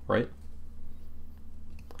Crilly, right?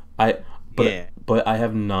 But I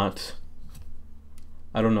have not.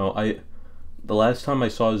 I don't know. The last time I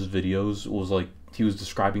saw his videos was like he was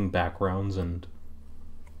describing backgrounds and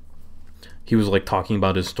he was like talking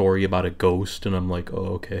about his story about a ghost, and I'm like,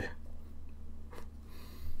 oh, okay.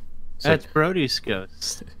 That's like, Brody's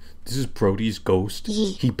ghost. This is Brody's ghost.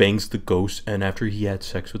 He bangs the ghost, and after he had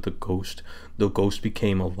sex with the ghost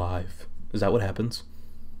became alive. Is that what happens?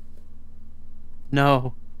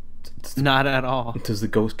 No, not at all. Does the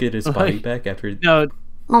ghost get his body back after? No.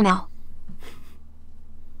 Oh no.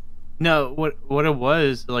 No, what it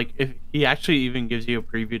was, like, if he actually even gives you a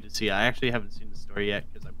preview to see. I actually haven't seen the story yet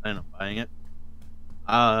because I plan on buying it.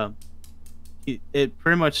 It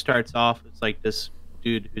pretty much starts off, it's like this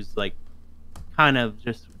dude who's like kind of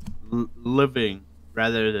just living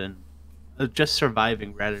rather than just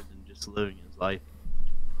surviving rather than just living his life.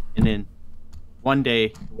 And then one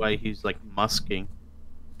day while he's like musking,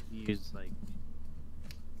 he's like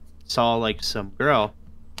saw like some girl,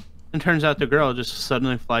 and turns out the girl just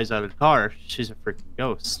suddenly flies out of the car. She's a freaking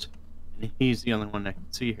ghost, and he's the only one that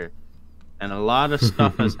can see her. And a lot of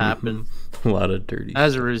stuff has happened. A lot of dirty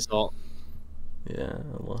as stuff. A result. Yeah,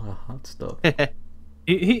 a lot of hot stuff.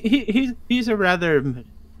 He's a rather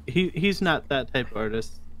he's not that type of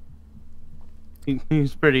artist.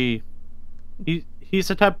 He's pretty. He's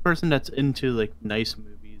the type of person that's into like nice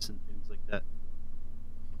movies and things like that.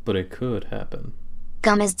 But it could happen.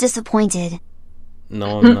 Gum is disappointed.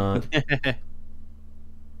 No, I'm not.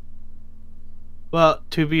 Well,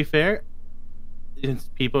 to be fair,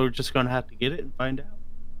 people are just gonna have to get it and find out.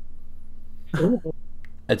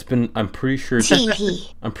 It's been. I'm pretty sure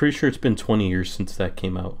it's been 20 years since that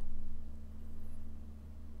came out.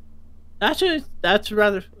 Actually, that's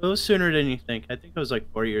rather. It was sooner than you think. I think it was like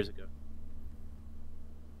 4 years ago.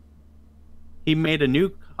 He made a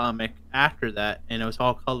new comic after that, and it was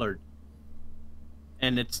all colored.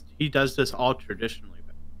 And he does this all traditionally.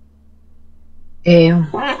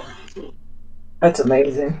 Damn, that's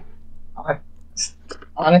amazing.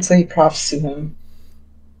 Honestly, props to him.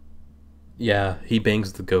 Yeah, he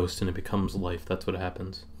bangs the ghost and it becomes life. That's what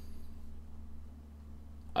happens.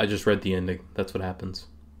 I just read the ending. That's what happens.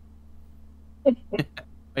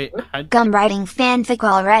 Wait, Gum writing fanfic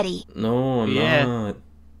already. No, I'm not.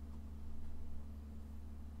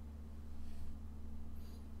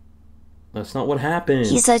 That's not what happened.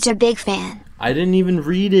 He's such a big fan. I didn't even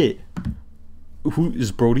read it. Who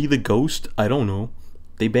is Brody the ghost? I don't know.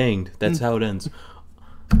 They banged. That's how it ends.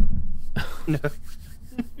 No.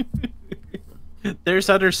 There's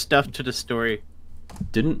other stuff to the story.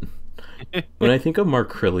 Didn't when I think of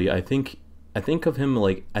Mark Crilly, I think of him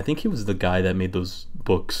like I think he was the guy that made those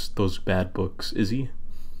books, those bad books. Is he?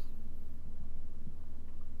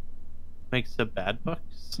 Makes the bad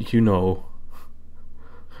books? You know,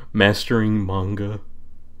 mastering manga.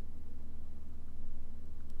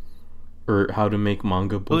 Or how to make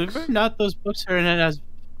manga books. Believe it or not, those books are in it as.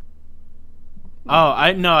 Oh,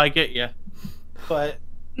 I know, I get you, but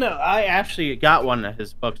no, I actually got one of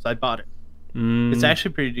his books. I bought it. It's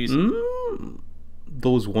actually pretty decent.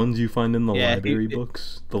 Those ones you find in the library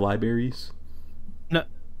books, the libraries. No,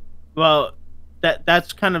 well,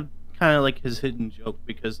 that's kind of like his hidden joke,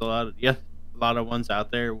 because a lot of ones out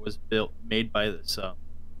there was made by this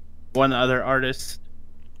one other artist.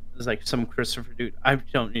 It's like some Christopher dude. I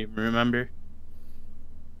don't even remember.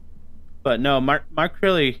 But no, Mark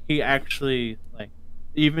Crilly, he actually, like,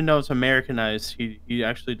 even though it's Americanized, he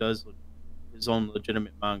actually does his own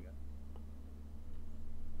legitimate manga.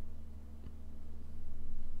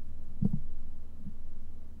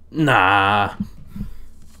 Nah.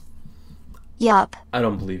 Yup. I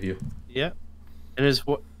don't believe you. Yeah. And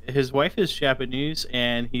his wife is Japanese,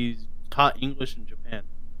 and he's taught English in Japan.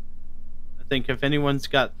 I think if anyone's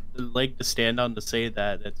got the leg to stand on to say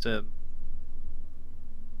that, it's him.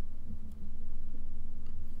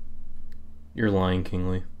 You're lying,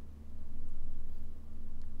 Kingly.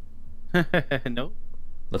 Nope.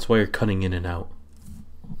 That's why you're cutting in and out.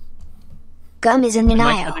 Gum is in Am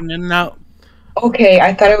I denial. cutting in and out? Okay,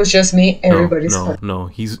 I thought it was just me. Everybody's No.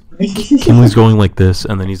 Kingly's going like this,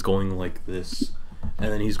 and then he's going like this,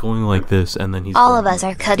 and then he's going like this, and then he's. All of us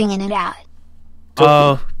are cutting in and out.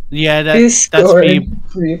 Oh, yeah, that's me.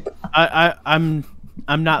 Creep. I'm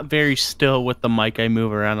not very still with the mic. I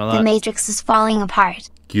move around a lot. The Matrix is falling apart.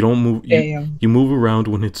 You don't move. Damn. You move around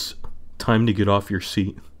when it's time to get off your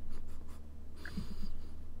seat.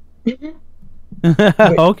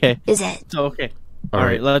 Okay. Is it? So, okay. All All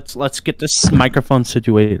right. Let's get this microphone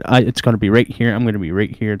situated. It's gonna be right here. I'm gonna be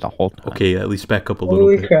right here the whole time. Okay, at least back up a little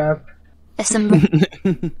Holy bit. crap. Assemble.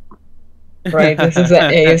 Right, this is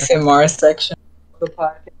an ASMR section of the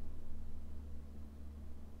podcast.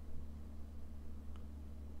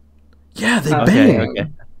 Yeah, they Okay, bang. okay.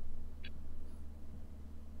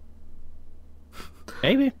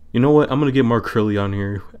 Maybe. You know what? I'm gonna get Mark Crilly on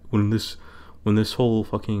here when this whole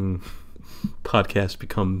fucking podcast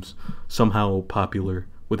becomes somehow popular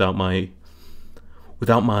without my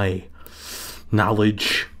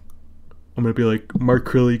knowledge. I'm gonna be like, Mark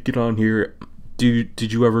Crilly, get on here.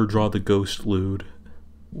 Did you ever draw the ghost lewd?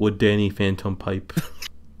 Would Danny Phantom pipe?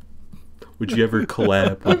 Would you ever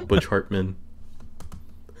collab with Butch Hartman?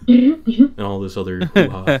 And all this other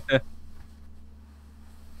hoo-ha.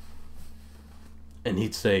 And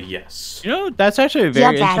he'd say yes. You know, that's actually a very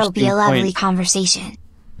Yup, interesting that'll be a lovely point. conversation.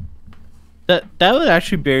 That would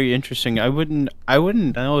actually be very interesting. I wouldn't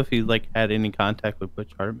know if he like had any contact with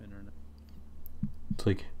Butch Hartman or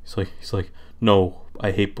not. He's like, no,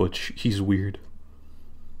 I hate Butch. He's weird.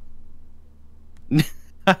 I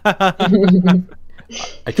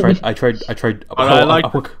tried.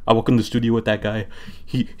 I walk in the studio with that guy.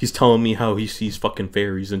 He's telling me how he sees fucking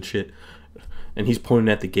fairies and shit, and he's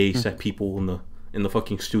pointing at the gays at people in the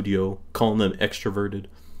fucking studio, calling them extroverted.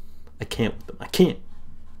 I can't with them. I can't.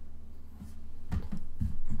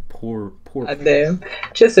 Poor. God damn.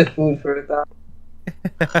 Just a food for thought.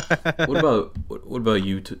 What about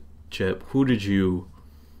you, Chip? Who did you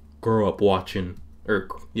grow up watching? Who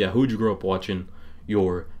did you grow up watching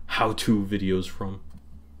your how-to videos from?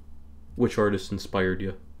 Which artist inspired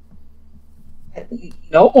you?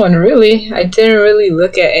 No one really. I didn't really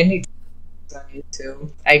look at any on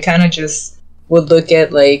YouTube. I kind of just would look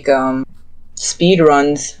at like speed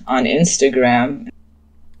runs on Instagram.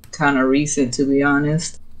 Kind of recent, to be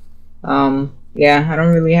honest. Yeah, I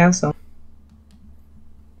don't really have some.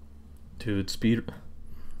 Dude,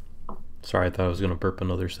 Sorry, I thought I was gonna burp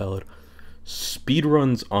another salad.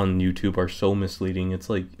 Speedruns on YouTube are so misleading. It's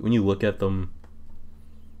like, when you look at them,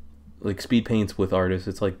 like speed paints with artists,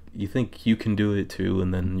 it's like you think you can do it too,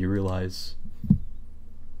 and then you realize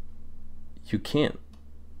you can't.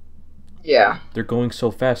 Yeah. They're going so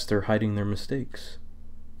fast, they're hiding their mistakes.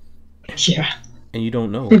 Yeah. And you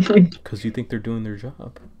don't know because you think they're doing their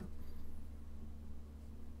job.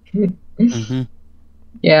 Mm-hmm.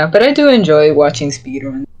 Yeah, but I do enjoy watching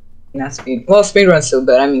speedruns. Not speed. Well, speedruns too,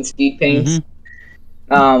 but I mean speed paints.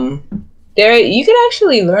 There you can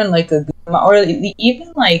actually learn like a good amount, or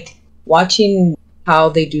even like watching how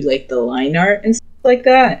they do like the line art and stuff like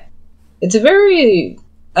that. It's very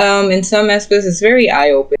in some aspects it's very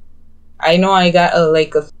eye opening. I know I got a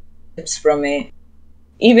few tips from it,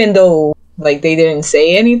 even though like they didn't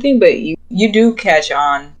say anything, but you do catch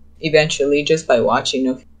on eventually just by watching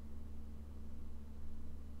them.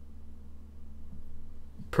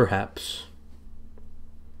 Perhaps.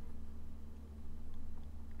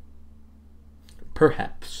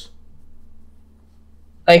 Perhaps.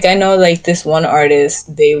 Like I know like this one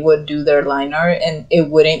artist, they would do their line art and it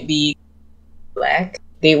wouldn't be black.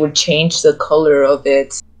 They would change the color of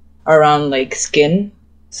it around like skin.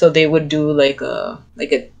 So they would do like a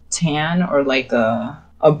tan or like a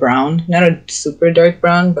brown, not a super dark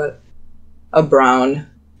brown, but a brown.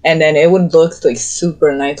 And then it would look like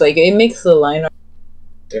super nice. Like it makes the line art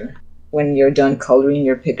better when you're done coloring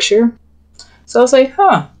your picture. So I was like,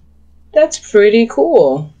 huh, that's pretty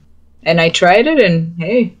cool. And I tried it and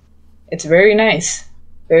hey, it's very nice.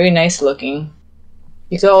 Very nice looking.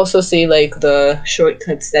 You can also see like the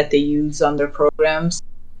shortcuts that they use on their programs.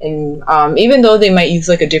 And even though they might use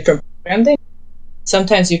like a different program,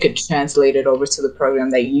 sometimes you could translate it over to the program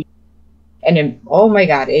that you use. And then, oh my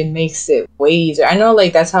god, it makes it way easier. I know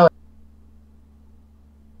like that's how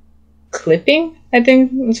clipping, I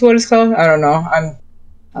think is what it's called. I don't know.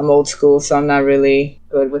 I'm old school, so I'm not really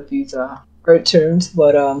good with these art terms,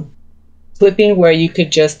 but clipping where you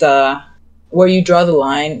could just where you draw the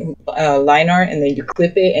line art and then you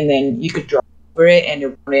clip it and then you could draw over it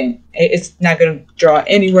and it's not going to draw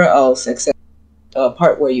anywhere else except the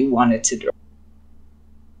part where you want it to draw.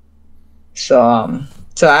 So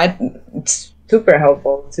it's super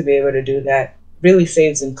helpful to be able to do that. Really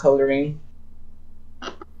saves in coloring.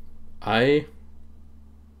 I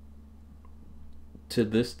to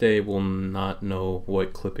this day will not know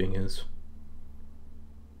what clipping is.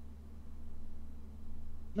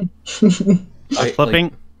 Clipping?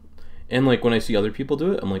 Like, and like when I see other people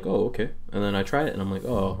do it, I'm like, oh, okay. And then I try it and I'm like,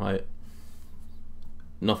 oh,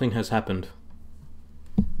 nothing has happened.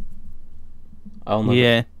 I'll never,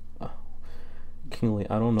 yeah. Kingly,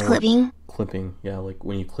 I don't know. Clipping, yeah, like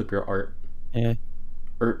when you clip your art. Yeah.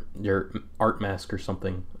 or your art mask or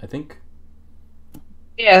something, I think.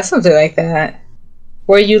 Yeah, something like that.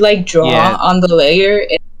 Where you like draw on the layer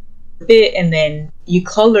and bit, and then you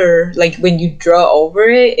color. Like when you draw over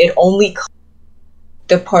it, it only colors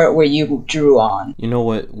the part where you drew on. You know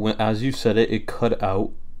what? When, as you said it, it cut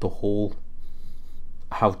out the whole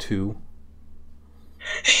how-to.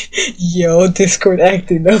 Yo, Discord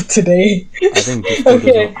acting up today. I think Discord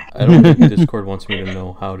doesn't. I don't think Discord wants me to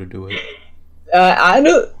know how to do it. I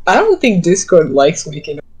don't think Discord likes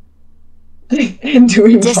waking up and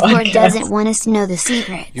doing Discord podcasts. doesn't want us to know the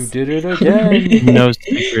secrets. You did it again. No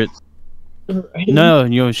secrets. Right. No,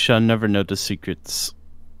 you shall never know the secrets.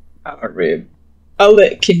 Alright. I'll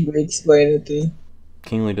let Kingsley explain it then.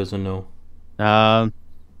 Kingsley doesn't know. Well,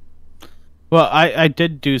 I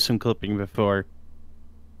did do some clipping before.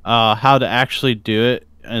 How to actually do it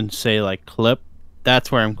and say like clip,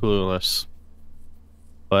 that's where I'm clueless.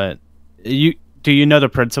 But do you know the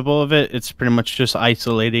principle of it? It's pretty much just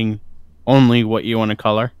isolating only what you want to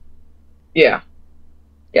color. Yeah.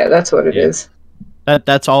 Yeah, that's what it is.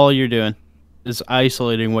 That's all you're doing, is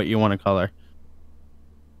isolating what you want to color.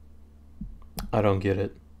 I don't get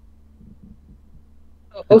it.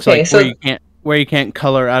 It's Okay, like so where you can't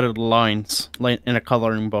color out of the lines, like in a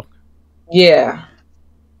coloring book. yeah.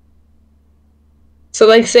 So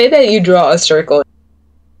like say that you draw a circle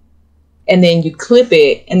and then you clip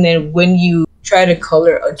it, and then when you try to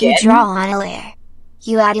color again, You draw on a layer.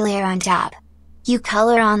 You add a layer on top. You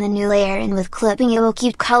color on the new layer, and with clipping it will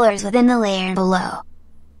keep colors within the layer below.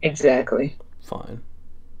 exactly. Fine.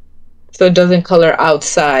 So it doesn't color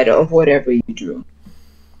outside of whatever you drew.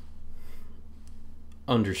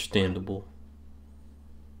 Understandable.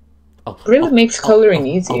 Really makes coloring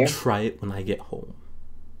easier. I'll try it when I get home.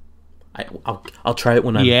 I'll try it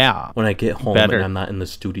when I get home and I'm not in the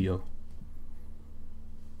studio.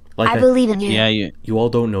 Like I believe in you. Yeah, you all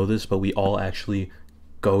don't know this, but we all actually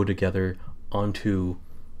go together onto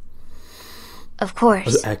Of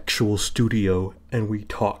course. an actual studio and we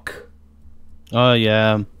talk. Oh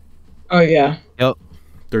yeah. Oh yeah. Yep.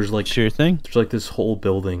 There's like Sure thing. There's like this whole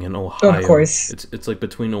building in Ohio. Of course. It's like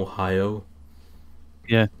between Ohio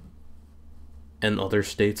Yeah. and other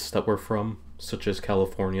states that we're from. Such as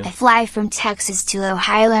California. I fly from Texas to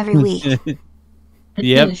Ohio every week.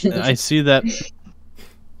 Yep, I see that.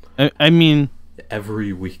 I mean,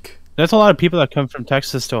 every week. That's a lot of people that come from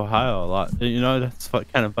Texas to Ohio a lot. You know, that's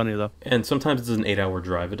kind of funny, though. And sometimes it's an 8-hour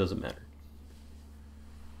drive. It doesn't matter.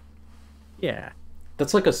 Yeah.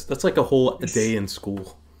 That's like a whole day in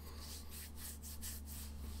school.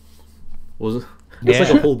 That's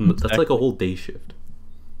like a whole day shift.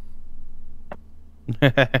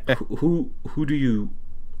 Who do you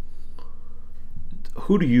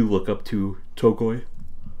look up to, Togoi?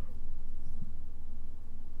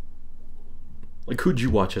 Like, who'd you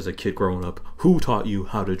watch as a kid growing up? Who taught you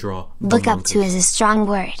how to draw? Look up to is a strong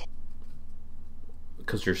word.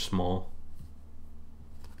 Because you're small.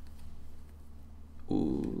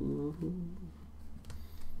 Ooh.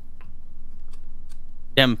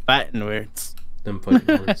 Them fighting words.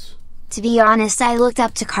 To be honest, I looked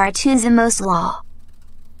up to cartoons and most law.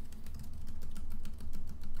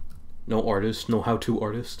 No artist, no how-to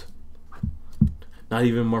artist. Not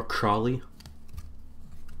even Mark Crilly.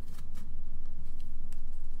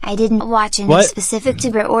 I didn't watch any specific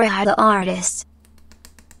tuber or how the artist.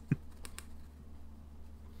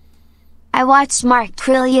 I watched Mark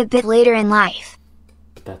Crilly a bit later in life.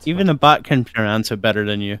 Even a bot can pronounce it better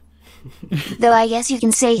than you. Though I guess you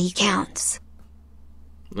can say he counts.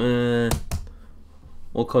 We'll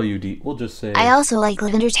call you D. We'll just say... I also like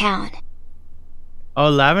Lavandertown.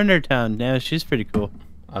 Oh, Lavandertown. Yeah, she's pretty cool.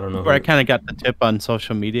 I don't know. Where I kind of got the tip on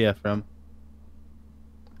social media from.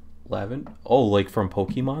 Oh, like from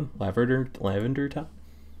Pokemon? Lavandertown?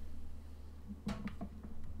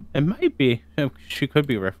 It might be. She could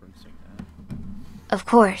be referencing that. Of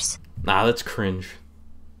course. Nah, that's cringe.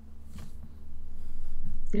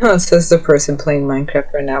 No, says the person playing Minecraft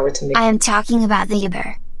for an hour to make. I am talking about the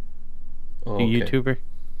YouTuber. Oh, the YouTuber?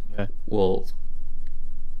 Yeah. Well,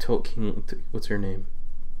 what's her name?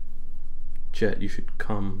 Jet, you should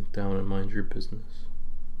calm down and mind your business.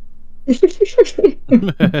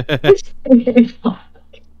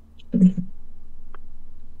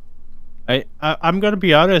 I'm gonna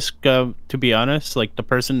be honest. To be honest, like the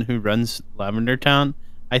person who runs Lavandertown,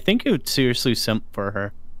 I think it would seriously simp for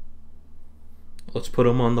her. Let's put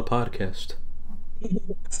him on the podcast.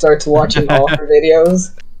 Starts watching all her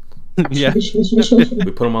videos. Yeah.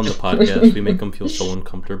 We put him on the podcast. We make him feel so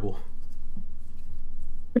uncomfortable.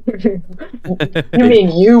 You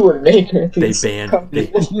mean you would make her feel They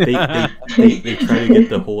try to get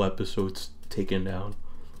the whole episodes taken down.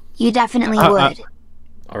 You definitely would.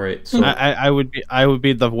 All right, so I would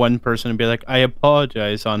be the one person to be like, I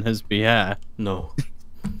apologize on his behalf. No.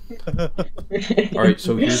 All right,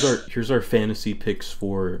 so here's our fantasy picks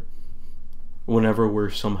for whenever we're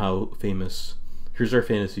somehow famous. Here's our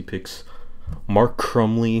fantasy picks: Mark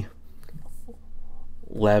Crilly,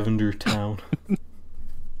 Lavandertown,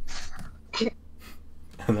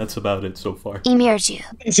 and that's about it so far. Emirchu.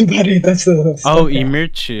 That's about it. That's the list. Oh,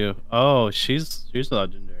 Emirchu. Oh, she's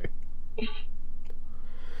legendary.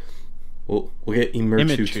 We'll get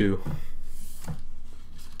Emirchu too.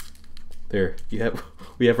 There,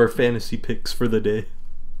 we have our fantasy picks for the day.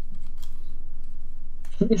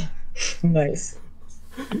 Nice.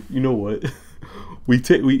 You know what?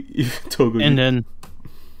 Togo. And then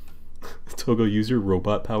Togo, use your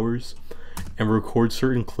robot powers and record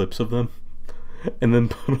certain clips of them, and then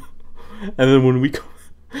when we go,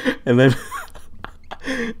 and then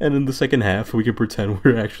in the second half we can pretend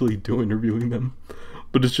we're actually interviewing them,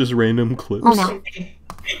 but it's just random clips. Oh no.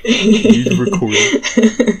 You record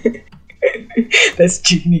it. That's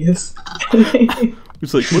genius.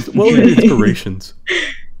 It's like, what were your inspirations?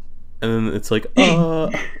 And then it's like, I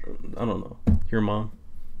don't know. Your mom.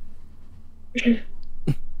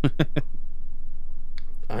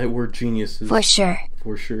 We're geniuses. For sure.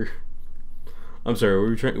 For sure. I'm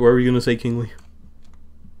sorry, what were you gonna say, Kingly?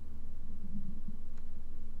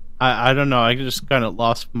 I don't know. I just kind of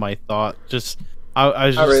lost my thought. I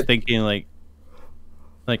was just thinking like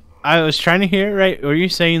I was trying to hear it right. Were you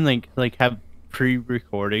saying like have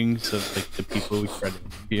pre-recordings of like the people we try to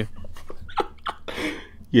interview?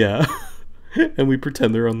 Yeah. And we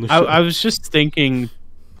pretend they're on the show. I was just thinking.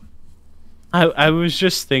 I was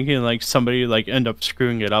just thinking like somebody like end up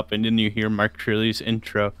screwing it up, and then you hear Mark Crilly's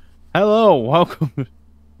intro. Hello, welcome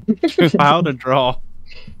to How to Draw.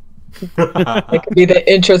 It could be the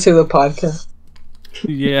intro to the podcast.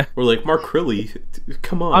 Yeah. We're like, Mark Crilly,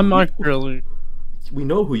 come on. I'm Mark Crilly. We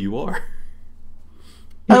know who you are.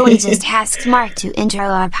 Oh, we just asked Mark to intro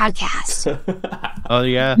our podcast. Oh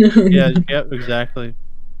yeah, yeah, exactly.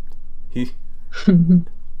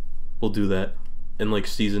 We'll do that in like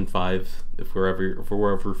season 5 if we're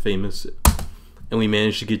ever famous and we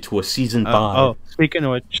managed to get to a season 5. Oh, speaking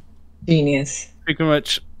of which, Genius.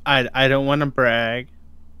 I don't want to brag,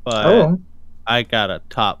 but I got a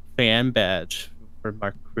top fan badge for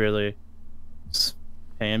Mark Crilly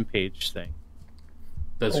fan page thing.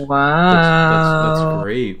 That's wow. That's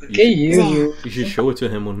great. Look at you. You should show it to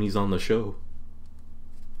him when he's on the show.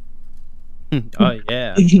 Oh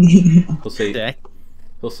yeah. He'll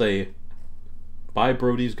say, "Bye,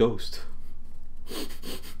 Brody's ghost."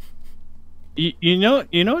 You know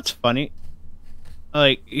what's funny?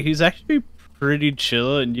 Like, he's actually pretty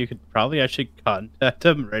chill, and you could probably actually contact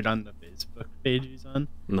him right on the Facebook page he's on.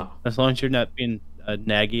 No, as long as you're not being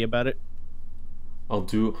naggy about it. We'll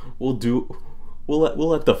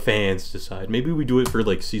let the fans decide. Maybe we do it for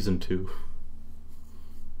like season 2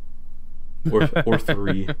 or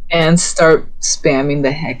 3, and start spamming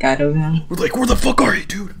the heck out of him. We're like, "Where the fuck are you,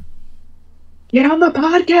 dude? Get on the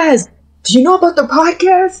podcast! Do you know about the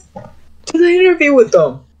podcast? Do the interview with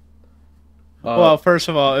them." Well, first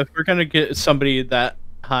of all, if we're gonna get somebody that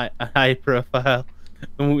high profile,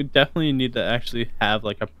 then we definitely need to actually have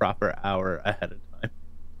like a proper hour ahead of time.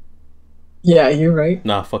 Yeah, you're right.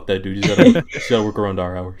 Nah, fuck that dude. He's gotta work around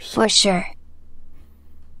our hours. For sure.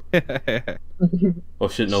 Oh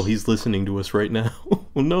shit, no, he's listening to us right now.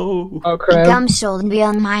 Oh no. Oh crap. Gum shouldn't be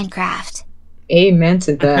on Minecraft. Amen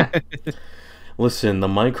to that. Listen, the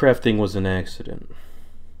Minecraft thing was an accident.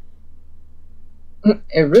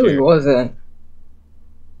 It really wasn't.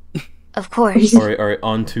 Of course. Alright,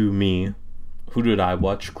 on to me. Who did I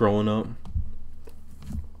watch growing up?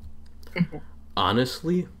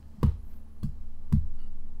 Honestly,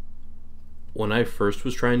 when I first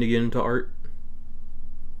was trying to get into art,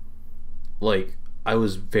 like, I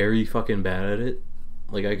was very fucking bad at it.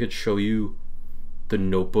 Like, I could show you the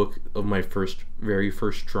notebook of my very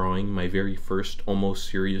first drawing, my very first almost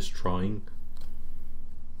serious drawing.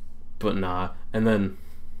 But nah. And then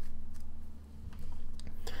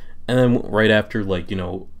right after, like, you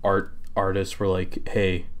know, artists were like,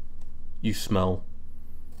 "Hey, you smell."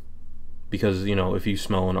 Because, you know, if you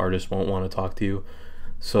smell, an artist won't want to talk to you.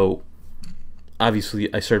 So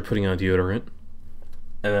obviously I started putting on deodorant,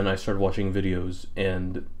 and then I started watching videos,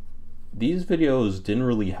 and these videos didn't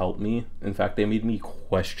really help me. In fact, they made me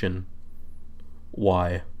question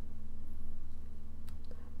why.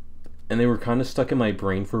 And they were kind of stuck in my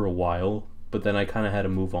brain for a while, but then I kind of had to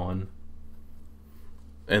move on.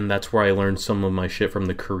 And that's where I learned some of my shit from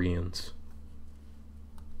the Koreans.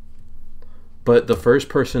 But the first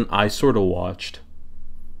person I sort of watched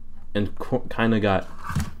and kind of got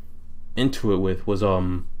into it with was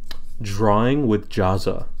Drawing with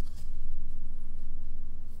Jazza.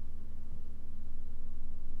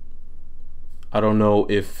 I don't know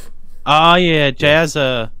if... Oh yeah,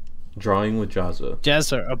 Jazza. Drawing with Jazza.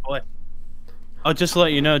 Jazza, oh boy. I'll just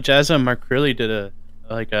let you know, Jazza and Mark Crilly did a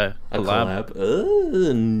collab.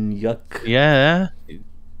 Yuck. Yeah.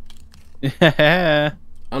 I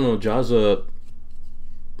don't know, Jazza...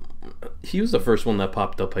 He was the first one that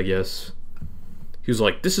popped up, I guess. He was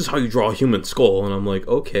like, "This is how you draw a human skull." And I'm like,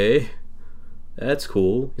 "Okay, that's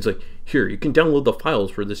cool." He's like, "Here, you can download the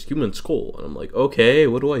files for this human skull." And I'm like, "Okay,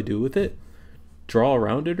 what do I do with it? Draw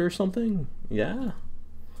around it or something?" Yeah.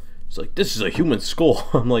 He's like, "This is a human skull."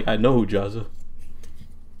 I'm like, "I know, Jazza."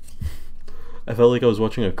 I felt like I was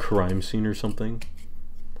watching a crime scene or something.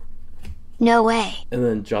 No way. And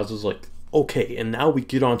then Jazza's like, "Okay, and now we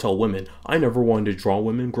get on to women. I never wanted to draw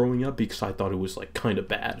women growing up because I thought it was like kind of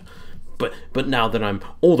bad. But now that I'm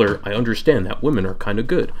older, I understand that women are kind of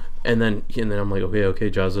good." And then I'm like,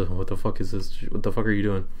 okay, Jazza, what the fuck is this? What the fuck are you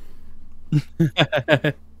doing?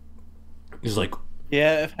 He's like,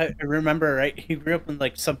 yeah, if I remember right, he grew up in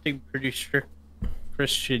like something pretty strict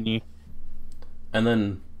Christian-y. And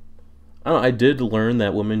then I don't know, I did learn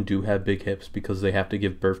that women do have big hips because they have to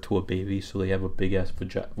give birth to a baby, so they have a big ass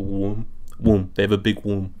womb. They have a big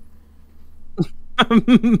womb.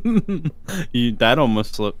 That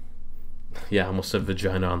almost slipped. Yeah, I almost said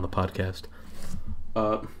vagina on the podcast.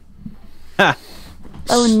 Oh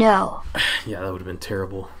no. Yeah, that would have been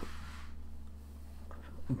terrible.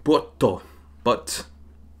 But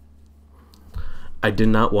I did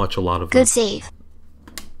not watch a lot of them. Good save.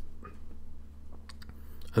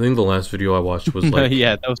 I think the last video I watched was like...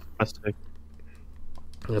 Yeah, that was fantastic.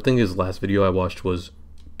 I think his last video I watched was,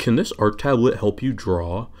 "Can this art tablet help you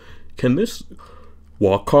draw? Can this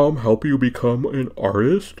Wacom help you become an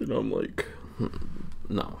artist?" And I'm like,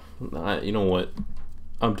 no. You know what?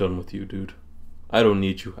 I'm done with you, dude. I don't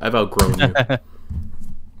need you. I've outgrown you.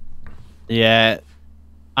 Yeah.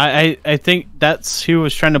 I think that's he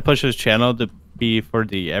was trying to push his channel to be for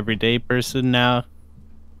the everyday person now.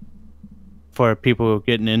 For people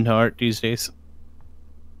getting into art these days.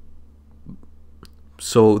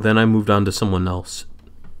 So then I moved on to someone else.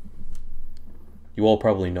 You all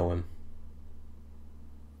probably know him.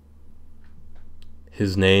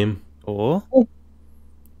 His name? Oh?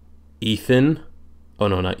 Ethan. Oh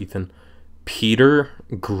no, not Ethan. Peter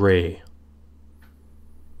Gray.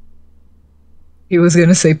 He was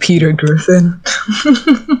gonna say Peter Griffin.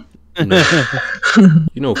 No.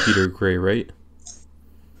 You know Peter Gray, right?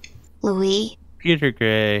 Louis. Peter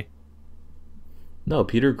Gray. No,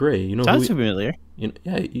 Peter Gray. You know Sounds who familiar. you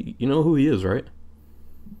know who he is, right?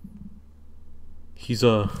 He's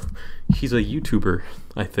a YouTuber,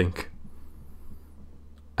 I think.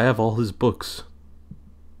 I have all his books.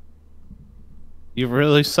 You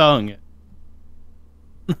really sung it.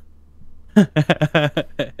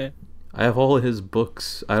 I have all of his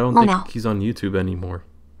books. I don't think he's on YouTube anymore.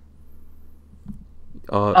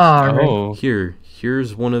 Oh.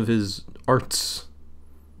 Here's one of his arts.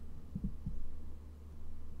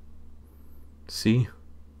 See?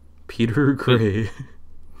 Peter Gray.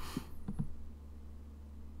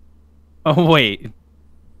 Oh, wait.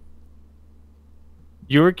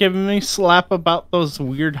 You were giving me slap about those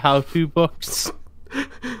weird how-to books?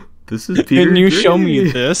 This is Peter Can you Gray. show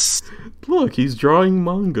me this? Look, he's drawing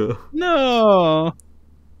manga. No.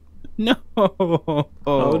 No.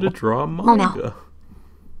 How to draw manga.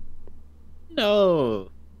 No.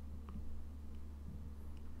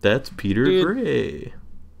 That's Peter Dude. Gray.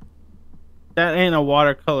 That ain't a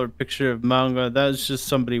watercolor picture of manga. That's just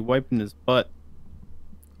somebody wiping his butt.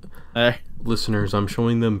 Listeners, I'm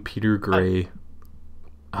showing them Peter Gray.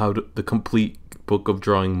 The complete book of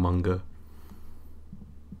drawing manga.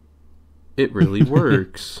 It really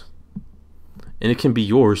works. And it can be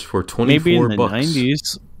yours for 24 Maybe in the bucks.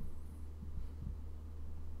 90s.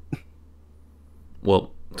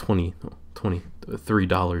 Well,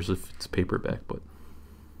 $23 if it's paperback, but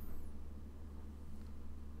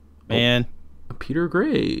Man, Peter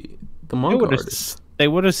Gray, the manga artist. They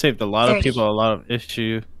would have saved a lot of 30. people a lot of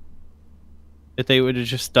issue if they would have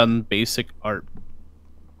just done basic art.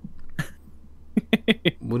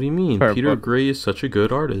 What do you mean? Per Peter book. Gray is such a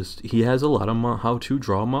good artist. He has a lot of how to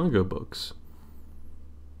draw manga books.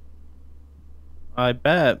 I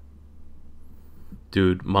bet.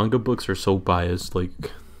 Dude, manga books are so biased. Like,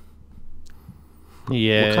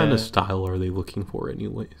 Yeah. what kind of style are they looking for,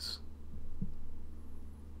 anyways?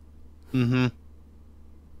 Mm-hmm.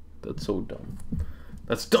 That's so dumb.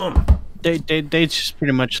 That's dumb. They just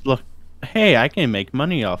pretty much look. Hey, I can make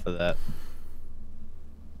money off of that.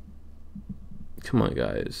 Come on,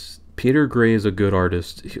 guys. Peter Gray is a good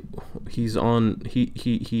artist. He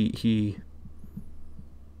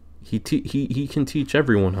can teach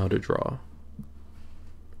everyone how to draw.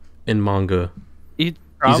 In manga. He's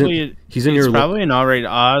probably he's in probably an alright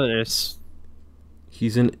artist.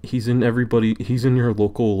 He's in your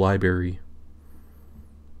local library.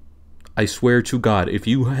 I swear to God, if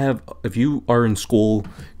you are in school,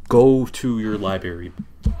 go to your library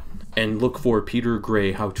and look for Peter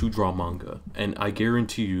Gray how to draw manga, and I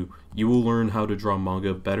guarantee you will learn how to draw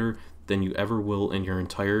manga better than you ever will in your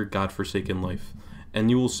entire godforsaken life. And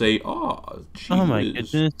you will say, "Oh, geez, Oh my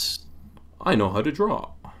goodness. I know how to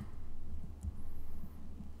draw."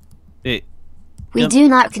 It, We do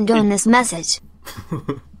not condone this message.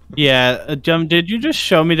 yeah, did you just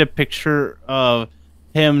show me the picture of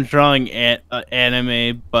him drawing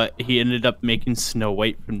anime, but he ended up making Snow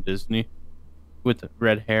White from Disney with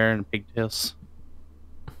red hair and pigtails?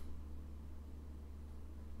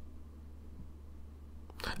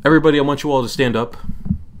 Everybody, I want you all to stand up.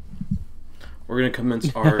 We're gonna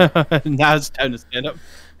commence our. Now it's time to stand up.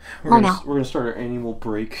 We're gonna start our annual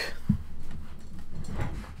break.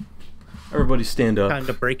 Everybody, stand up. Time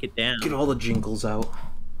to break it down. Get all the jingles out.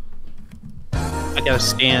 I gotta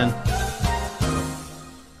stand.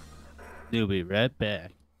 We'll be right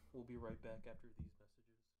back. We'll be right back after these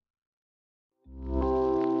messages.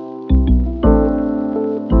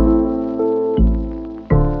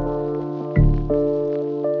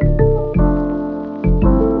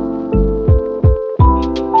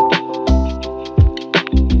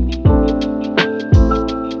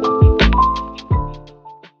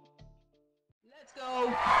 Let's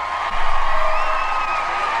go.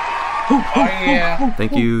 Oh yeah.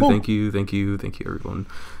 Thank you, everyone.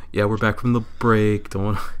 Yeah, we're back from the break.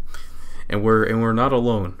 And we're not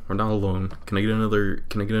alone. We're not alone. Can I get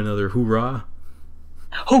another hoorah?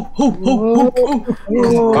 Ho ho ho ho ho.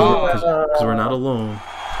 Because we're not alone.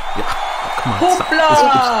 Yeah. Come on,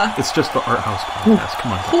 stop. It's just the Arthouse podcast.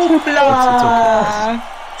 Come on.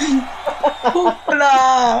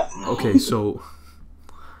 It's okay. Okay, so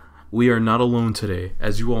we are not alone today.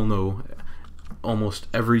 As you all know, almost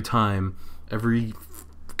every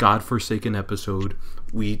godforsaken episode,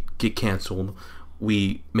 we get canceled,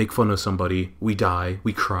 we make fun of somebody, we die,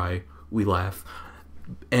 we cry, we laugh,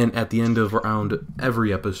 and at the end of around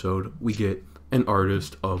every episode, we get an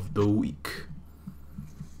artist of the week.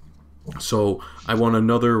 So I want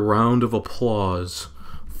another round of applause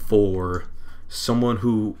for someone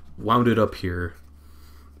who wound it up here,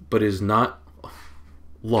 but is not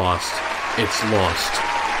lost. It's lost.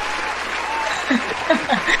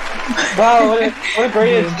 Wow, what a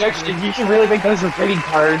great introduction. You should really make those with greeting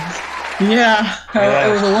cards. Yeah,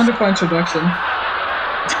 it was a wonderful introduction.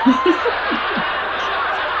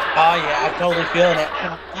 Oh yeah, I'm totally feeling it.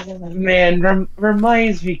 Man,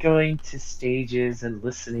 reminds me going to stages and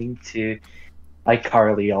listening to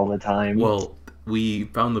iCarly all the time. Well, we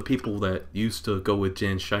found the people that used to go with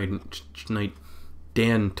Dan Schneid.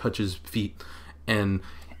 Dan Touches Feet, and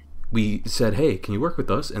we said, hey, can you work with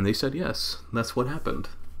us? And they said yes. That's what happened.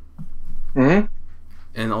 Mm-hmm.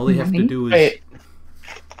 And all they have to do is... Wait.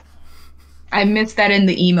 I missed that in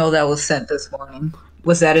the email that was sent this morning.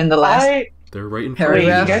 Was that in the last... They're right in Wait, front you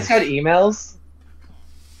of guys had emails?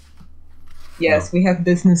 Yes, we have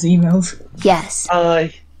business emails. Yes.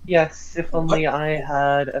 Yes, if only I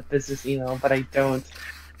had a business email, but I don't.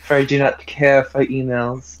 For I do not care for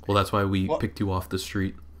emails. Well, that's why we picked you off the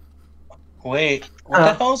street. Wait, what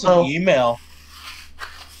the hell's an email?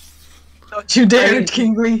 Don't you dare,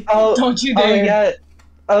 Kingly. Don't you dare.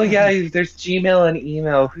 Oh yeah, there's Gmail and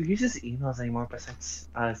email. Who uses emails anymore besides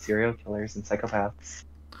serial killers and psychopaths?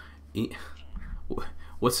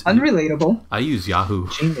 What's unrelatable? I use Yahoo.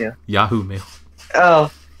 Gmail. Yahoo Mail.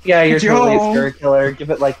 Oh, yeah, you're totally a serial killer. Give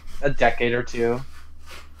it like a decade or two.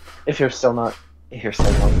 If you're still not by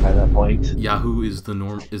that point. Yahoo is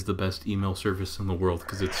the best email service in the world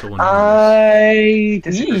because it's so anonymous. I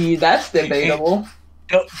disagree. That's debatable.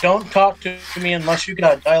 Don't talk to me unless you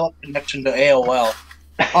got a dial-up connection to AOL.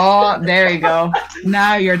 Oh, there you go.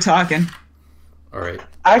 Now you're talking. All right.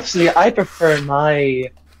 Actually, I prefer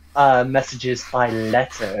my messages by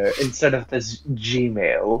letter instead of this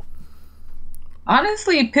Gmail.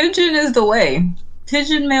 Honestly, pigeon is the way.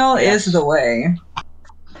 Pigeon mail is the way.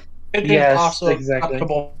 Pigeon also exactly.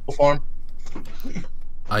 Acceptable form.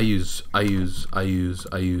 I use.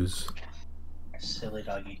 Silly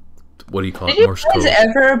doggy. What do you call Did it? Morse you guys code.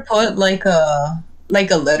 ever put like a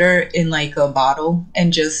letter in like a bottle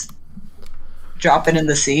and just drop it in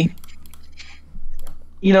the sea?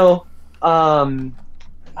 You know,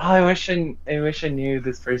 I wish I knew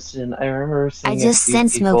this person. I remember seeing I just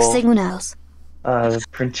sent smoke signals.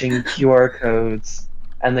 Printing QR codes,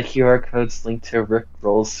 and the QR codes linked to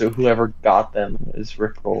Rickrolls, so whoever got them is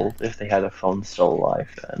Rickrolled if they had a phone still alive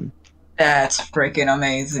then. That's freaking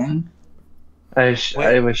amazing. I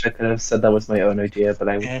wish I could have said that was my own idea, but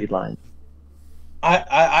I would be lying.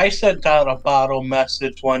 I sent out a bottle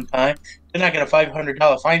message one time, then I got a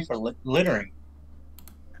 $500 fine for littering.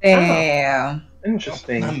 Damn.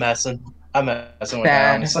 Interesting. I'm messing with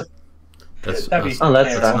that, honestly. That's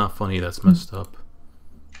not funny. That's messed up.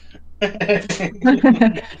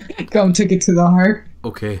 Come took it to the heart.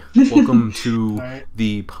 Okay, welcome to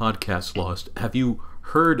the podcast Lost. Have you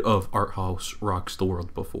heard of Arthouse Rocks The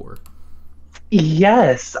World before?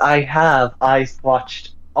 Yes, I have. I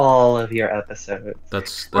watched all of your episodes.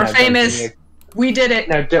 We're famous. We did it.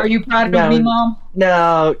 No, are you proud of me, Mom?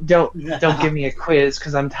 No, don't give me a quiz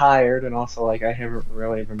because I'm tired, and also like I haven't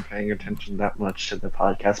really been paying attention that much to the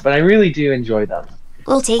podcast, but I really do enjoy them.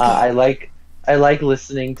 We'll take it. I like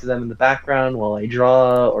listening to them in the background while I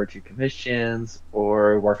draw or do commissions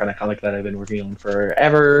or work on a comic that I've been working on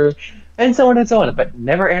forever, and so on and so on. But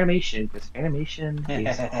never animation because animation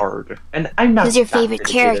is hard, and I'm not. Who's your favorite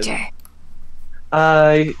character?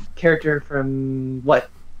 Character from what?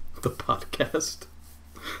 The podcast.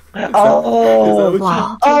 Oh,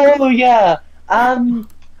 wow. Oh yeah.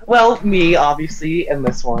 Well, me obviously in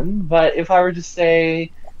this one, but if I were to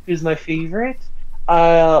say who's my favorite,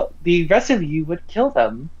 the rest of you would kill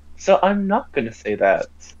them. So I'm not gonna say that.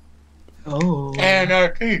 Oh.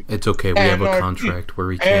 Anarchy. It's okay. We have a contract where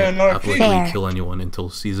we can't publicly kill anyone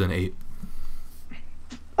until season 8.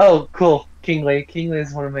 Oh, cool. Kingly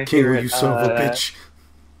is one of my favorite. You son of a bitch.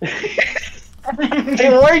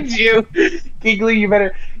 I warned you, Kingly. You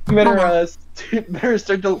better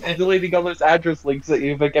start deleting all those address links that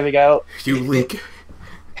you've been giving out. You leak.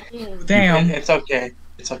 Damn. It's okay.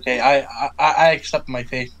 It's okay. I accept my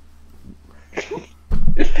fate.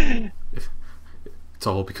 It's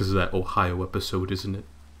all because of that Ohio episode, isn't it?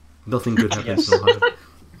 Nothing good happens in Ohio.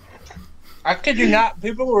 I kid you not.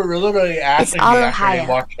 People were literally asking me after they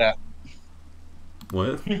watched that.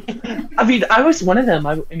 What? I mean, I was one of them.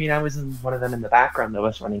 I mean, I was one of them in the background that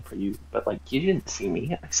was running for you, but like, you didn't see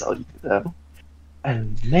me. I saw you though.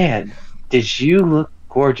 And man, did you look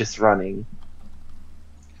gorgeous running.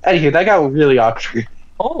 Anywho, that got really awkward.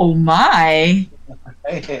 Oh my.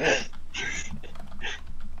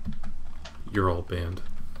 You're all banned.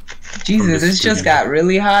 Jesus, this just got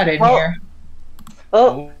really hot in here.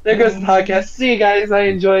 Oh, there goes the podcast. See you guys. I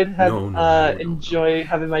enjoyed No. enjoy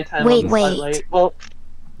having my time Wait, on the wait. spotlight. Well,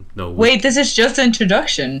 No. Wait, this is just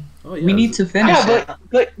introduction. Oh, yeah. We need to finish it.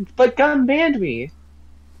 yeah, but Gun banned me.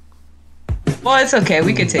 Well, it's okay.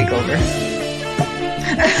 We can take over.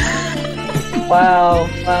 Wow,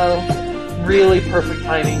 really perfect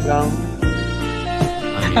timing, Gum.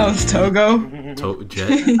 I mean, How's Togo?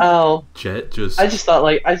 Jet. Oh, Jet just. I just thought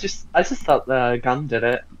Gum did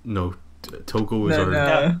it. No. Togo is our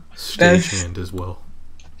No. stagehand as well.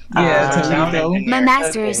 Yeah, sound Togo. engineer. My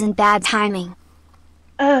master Okay. is in bad timing.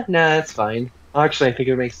 Nah, it's fine. Actually, I think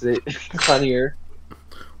it makes it funnier.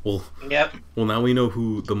 Well, Yep. well, now we know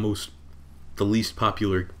who the least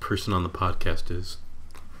popular person on the podcast is.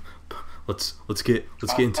 Let's get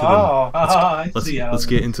into let's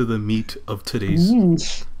get into the meat of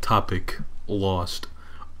today's topic. Lost.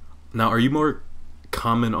 Now, are you more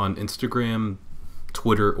common on Instagram,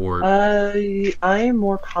 Twitter, or? I am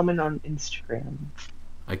more common on Instagram.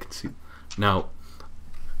 I can see. Now,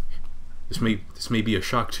 this may be a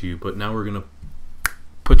shock to you, but now we're gonna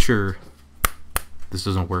put your. This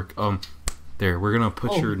doesn't work. There, we're gonna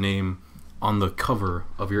put your name on the cover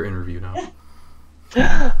of your interview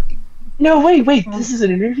now. No, wait, this is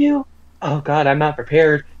an interview? Oh god, I'm not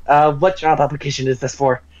prepared. What job application is this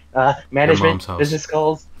for? mom's Management, house. business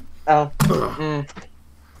calls? Oh,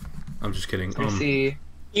 I'm just kidding. let's see.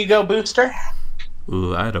 Ego booster.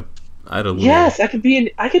 Ooh, I had a little. Yes, I could be an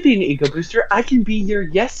ego booster. I can be your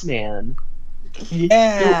yes man.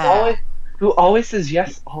 Yeah. Who always says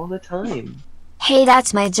yes all the time. Hey,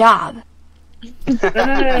 that's my job. No,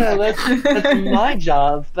 that's my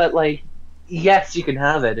job, but like, yes, you can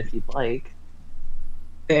have it if you'd like.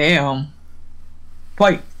 Damn.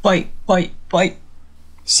 Fight.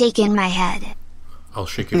 Shaking my head. I'll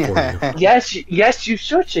shake it for you. Yes, you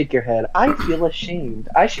should shake your head. I feel ashamed.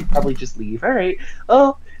 I should probably just leave. All right.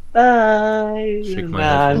 Oh, bye. Shake my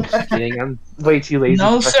Nah, head. I'm just kidding. I'm way too lazy.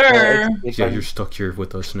 No, to press sir. play. Yeah, you're stuck here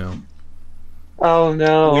with us now. Oh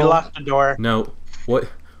no. We locked the door. Now,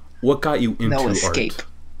 what got you into No art? escape.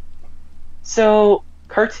 So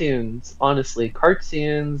cartoons, honestly,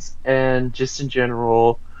 cartoons, and just in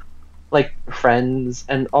general, like friends,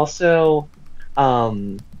 and also,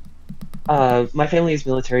 my family is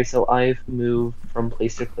military, so I've moved from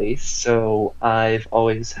place to place. So I've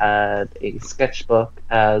always had a sketchbook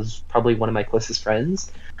as probably one of my closest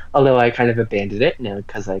friends. Although I kind of abandoned it now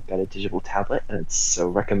because I got a digital tablet and it's so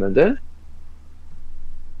recommended.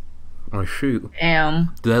 Oh shoot!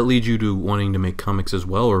 Damn. Did that lead you to wanting to make comics as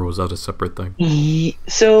well, or was that a separate thing?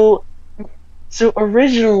 So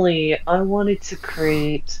originally I wanted to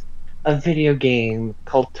create a video game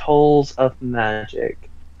called Tolls of Magic.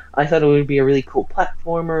 I thought it would be a really cool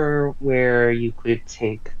platformer where you could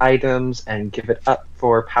take items and give it up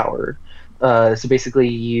for power. So basically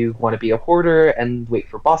you want to be a hoarder and wait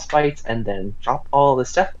for boss fights and then drop all the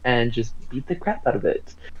stuff and just beat the crap out of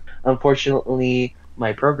it. Unfortunately,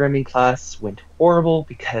 my programming class went horrible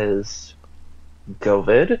because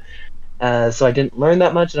COVID. So I didn't learn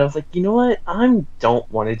that much, and I was like, you know what? I don't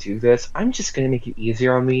want to do this. I'm just going to make it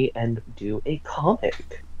easier on me and do a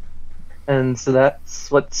comic. And so that's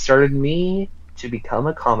what started me to become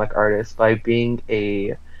a comic artist by being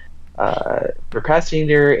a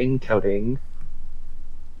procrastinator in coding.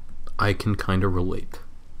 I can kind of relate.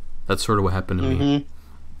 That's sort of what happened to me.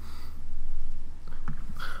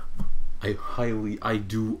 I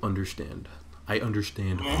do understand. I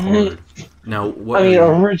understand hard. Now, what? I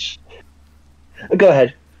mean, go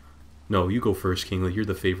ahead. No, you go first, Kingsley. You're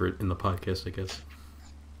the favorite in the podcast, I guess.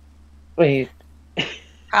 Wait.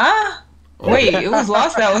 Ah? Oh. Wait, it was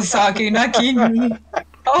Lost that was talking, not King.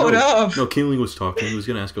 Hold up. No, Kingsley was talking. He was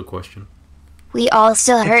gonna ask a question. We all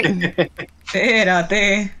still hurting.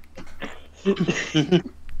 Espérate.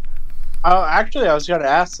 Oh, actually, I was gonna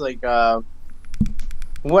ask, like,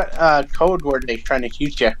 what code were they trying to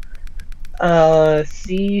teach you?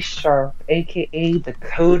 C#, aka the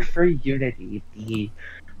code for Unity,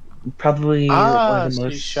 probably one of the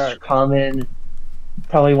most common,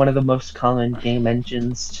 probably one of the most common game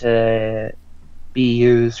engines to be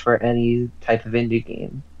used for any type of indie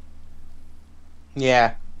game.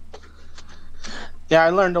 Yeah. Yeah, I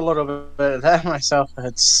learned a little bit of that myself.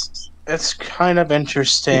 It's kind of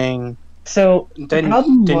interesting. So Then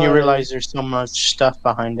you realize there's so much stuff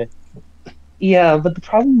behind it. Yeah, but the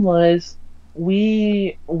problem was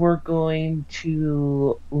we were going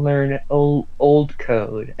to learn old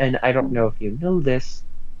code, and I don't know if you know this,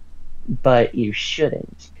 but you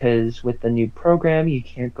shouldn't, because with the new program, you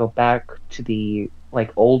can't go back to the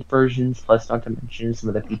old versions. Plus, not to mention some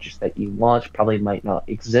of the features that you launched probably might not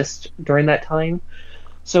exist during that time.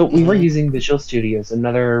 So we were using Visual Studios,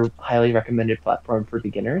 another highly recommended platform for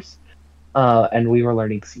beginners, and we were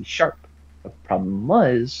learning C#. The problem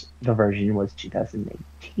was the version was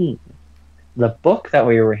 2019. The book that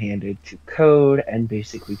we were handed to code and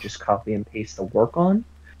basically just copy and paste the work on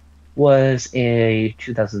was a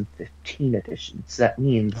 2015 edition. So that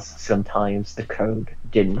means sometimes the code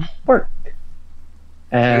didn't work.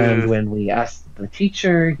 And when we asked the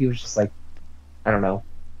teacher, he was just like, I don't know.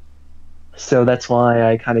 So that's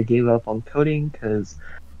why I kind of gave up on coding, because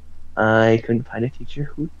I couldn't find a teacher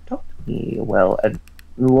who taught me well. And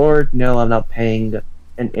Lord, no, I'm not paying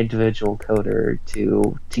an individual coder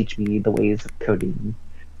to teach me the ways of coding.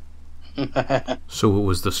 So it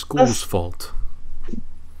was the school's fault?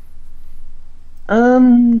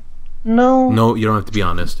 No. No, you don't have to be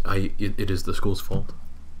honest. It is the school's fault.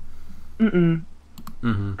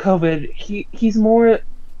 COVID. He's more.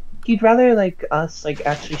 He'd rather us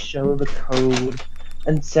actually show the code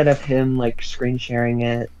instead of him screen sharing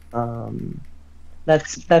it.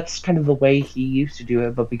 That's kind of the way he used to do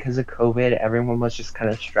it, but because of COVID, everyone was just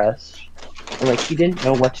kind of stressed. And, he didn't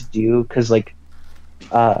know what to do, because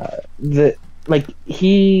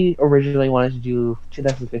he originally wanted to do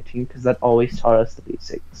 2015 because that always taught us the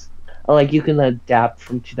basics. You can adapt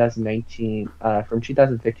from 2015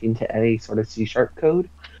 to any sort of C# code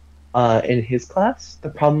in his class. The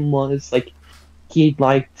problem was he'd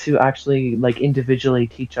like to actually individually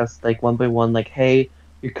teach us one by one, hey,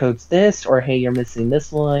 your code's this, or hey, you're missing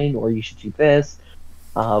this line, or you should do this.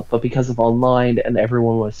 But because of online and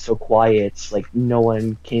everyone was so quiet, no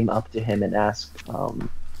one came up to him and asked,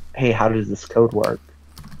 hey, how does this code work?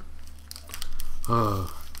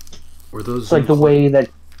 Were those the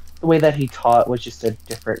way that he taught was just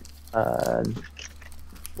different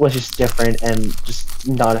and just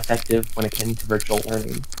not effective when it came to virtual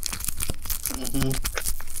learning.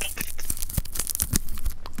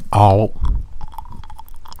 Oh.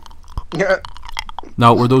 Yeah.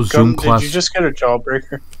 Now, were those Zoom classes? Did you just get a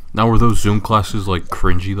jawbreaker? Now, were those Zoom classes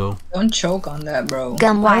cringy though? Don't choke on that, bro.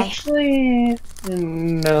 Gum, why? Actually,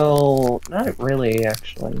 no, not really.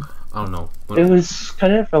 Actually, I don't know. It was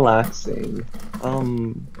kind of relaxing.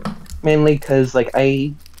 Mainly because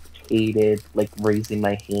I hated raising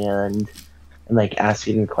my hand and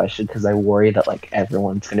asking a question, because I worry that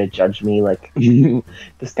everyone's gonna judge me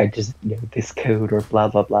this guy doesn't know this code or blah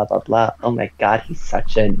blah blah blah blah. Oh my god, he's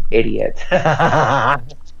such an idiot. I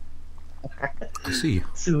see.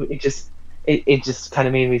 So it just kind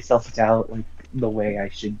of made me self-doubt the way I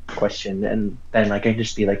should question, and then I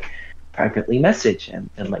just be privately message and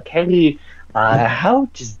hey, how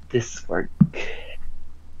does this work? ...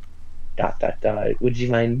 Would you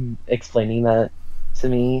mind explaining that to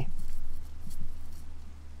me?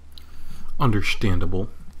 Understandable.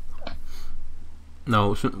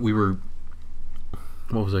 No, we were...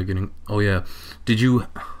 What was I getting? Oh yeah. Did you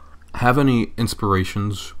have any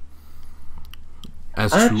inspirations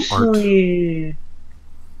as to art? Actually,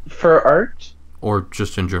 for art? Or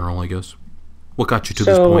just in general, I guess. What got you to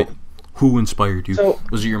this point? Who inspired you?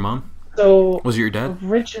 Was it your mom? Was it your dad?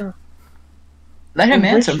 Let him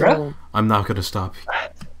answer, bro. I'm not gonna stop.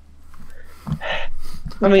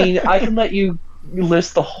 I mean, I can let you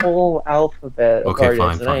list the whole alphabet of artists,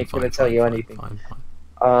 fine, and I ain't gonna tell you anything.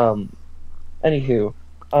 Anywho,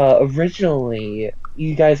 originally,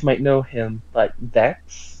 you guys might know him, but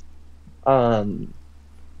Vex,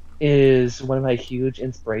 is one of my huge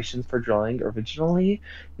inspirations for drawing originally.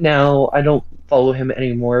 Now, I don't follow him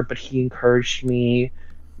anymore, but he encouraged me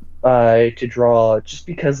to draw, just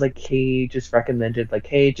because he just recommended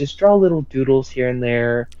hey, just draw little doodles here and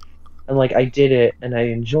there, and I did it and I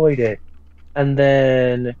enjoyed it. And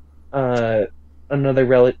then another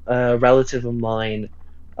relative of mine,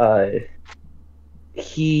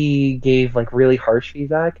 he gave like really harsh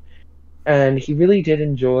feedback, and he really did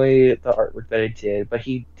enjoy the artwork that I did, but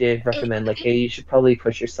he did recommend like, hey, you should probably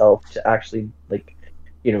push yourself to actually like,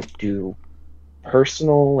 you know, do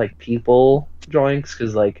personal like people drawings,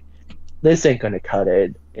 because like this ain't gonna cut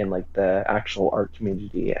it in like the actual art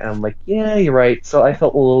community. And I'm like, yeah, you're right. So I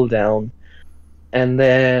felt a little down, and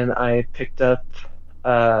then I picked up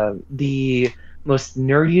the most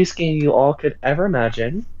nerdiest game you all could ever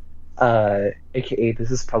imagine, aka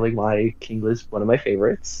this is probably why King was one of my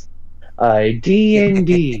favorites.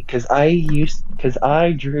 D&D, because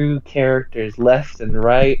I drew characters left and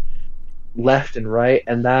right,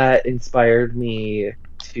 and that inspired me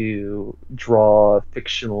to draw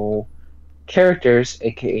fictional characters,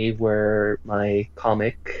 aka where my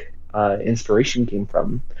comic inspiration came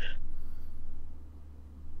from.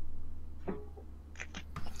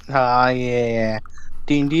 Ah, yeah.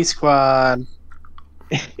 D&D Squad.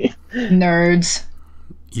 Nerds.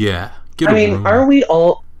 Yeah. Get I a mean, room. aren't we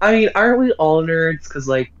all nerds? Because,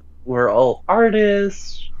 like, we're all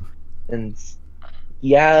artists, and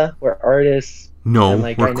yeah, we're artists. No, and,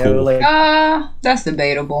 like, we're I know, cool. like, That's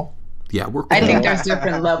debatable. Yeah, we're cool. I think there's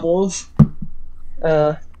different levels.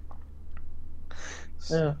 yeah.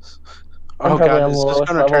 Oh probably god, on is the this lowest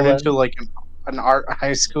gonna turn level into like an art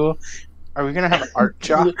high school? Are we gonna have art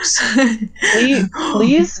jocks?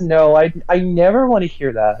 Please, no. I never want to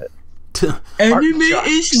hear that. Anime jocks.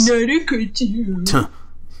 is not a cartoon.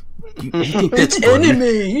 You think that's It's funny?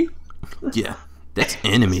 anime. Yeah, that's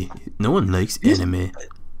anime. No one likes anime.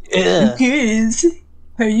 Yeah. Who cares?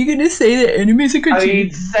 How are you gonna say that anime is a I cartoon?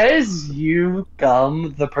 mean, says you,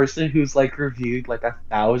 Gum, the person who's like reviewed like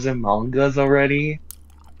 1,000 mangas already.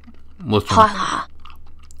 Listen, Haha.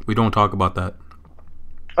 we don't talk about that.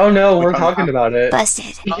 Oh no, we're talking about it.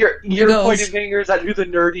 Busted. You're Goes. pointing fingers at who the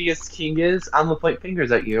nerdiest king is. I'm gonna point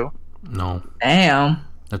fingers at you. No, Damn.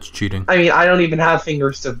 that's cheating. I mean, I don't even have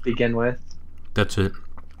fingers to begin with. That's it.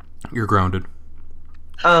 You're grounded.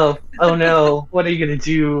 Oh no. What are you gonna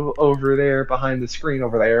do over there behind the screen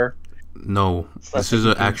over there? No, It's this like is an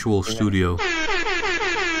you can- actual studio.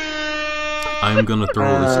 I'm gonna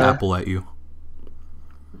throw this apple at you.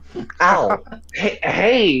 Ow.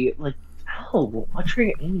 Hey, like, ow. Watch where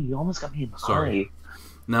you're aiming. You almost got me in the Sorry. eye.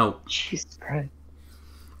 Now, Jesus Christ.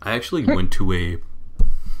 I actually went to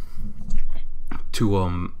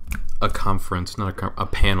a conference, not a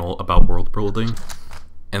panel about world building,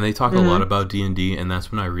 and they talk a lot about D&D, and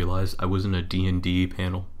that's when I realized I was in a D&D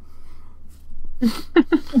panel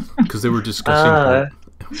because they were discussing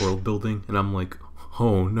world building, and I'm like,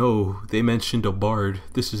 oh no, they mentioned a bard.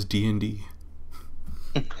 This is D&D.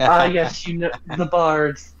 Yes, you know, the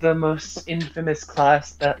bards, the most infamous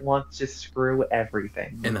class that wants to screw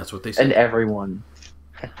everything. And that's what they said. And everyone.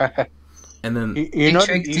 And then You know the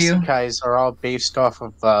tricked you. isekais are all based off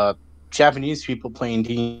of Japanese people playing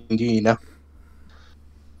D&D, you know?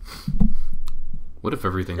 what if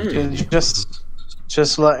everything's D&D?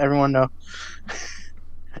 Just let everyone know.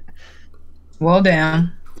 Well,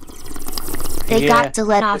 damn. They Yeah. got to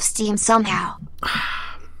let off steam somehow.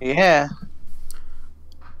 Yeah.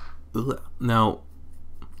 Now,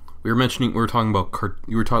 we were talking about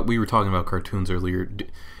cartoons earlier.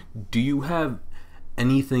 Do you have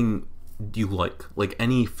anything you like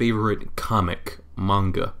any favorite comic,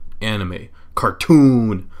 manga, anime,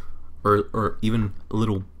 cartoon, or even a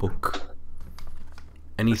little book?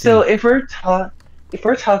 Anything? So if we're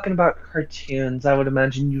talking about cartoons, I would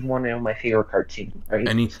imagine you'd want to know my favorite cartoon, right?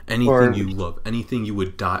 anything or- you love, anything you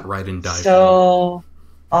would write and die for. So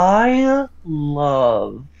I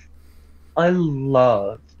love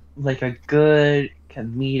like a good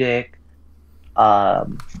comedic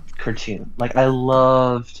cartoon. Like I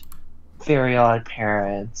loved Very Odd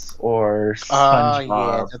Parents or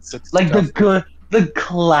SpongeBob. Yeah, that's Like tough. the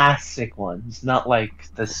classic ones, not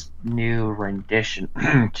like this new rendition.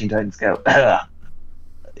 Teen Titans Go. I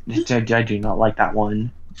do not like that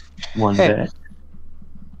one bit.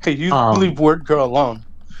 Hey, you Um, leave Word Girl alone.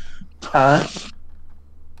 Huh?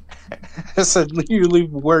 I said, you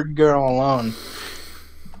leave Word Girl alone.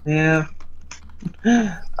 Yeah.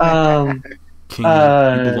 King,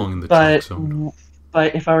 you belong in the but chalk zone.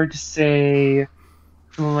 but if I were to say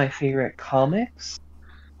some of my favorite comics,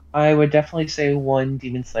 I would definitely say one,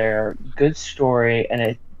 Demon Slayer. Good story, and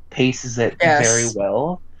it paces it Yes. very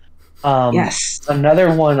well. Yes.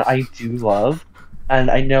 Another one I do love, and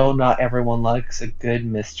I know not everyone likes a good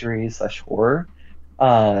mystery/horror,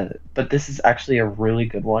 but this is actually a really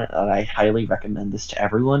good one, and I highly recommend this to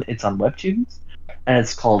everyone. It's on Webtoons, and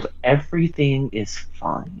it's called Everything is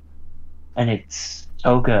Fine. And it's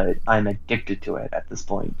so good. I'm addicted to it at this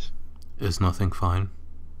point. Is nothing fine?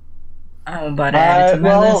 I'm about to add it to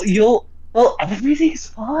my list. Everything's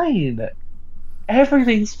fine.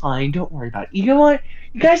 Everything's fine. Don't worry about it. You know what?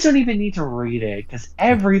 You guys don't even need to read it because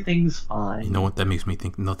everything's fine. You know what? That makes me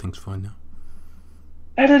think nothing's fine now.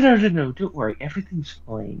 No. Don't worry. Everything's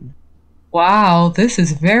fine. Wow, this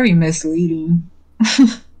is very misleading.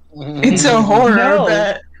 It's a horror, No.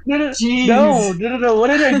 but Jeez. No. What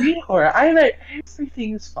did I mean, horror? I meant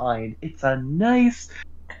everything's fine. It's a nice,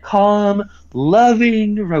 calm,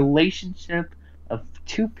 loving relationship of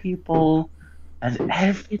two people and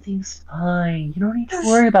everything's fine. You don't need to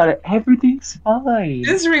worry about it. Everything's fine.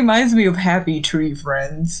 This reminds me of Happy Tree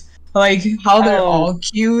Friends. Like how they're all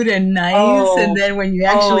cute and nice, and then when you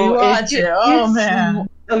actually watch it, man.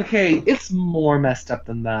 Okay, it's more messed up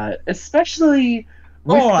than that. Especially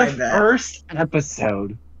with the first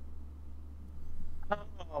episode.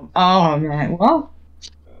 Oh man, well,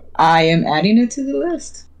 I am adding it to the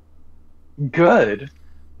list. Good.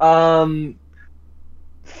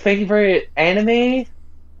 Favorite anime?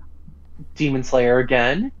 Demon Slayer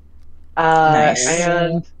again. Nice.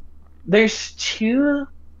 And there's two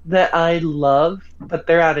that I love, but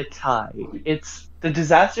they're at a tie. It's The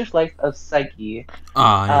Disastrous Life of Psyche.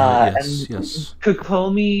 Yes.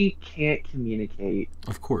 Kokomi Can't Communicate.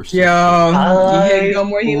 Of course. Yo, I hit him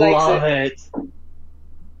where he love likes it.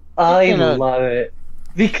 I love it.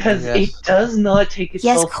 Because it does not take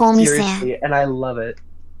itself seriously, and I love it.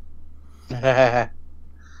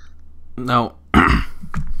 Now,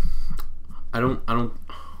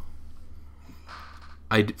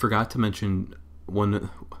 I forgot to mention one.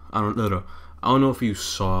 I don't know if you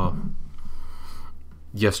saw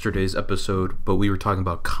yesterday's episode, but we were talking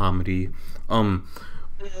about comedy.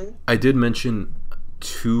 I did mention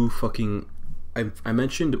two fucking. I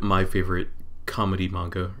mentioned my favorite comedy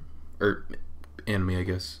manga or anime, I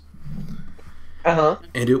guess.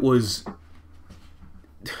 And it was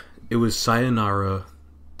Sayonara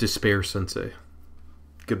Despair Sensei.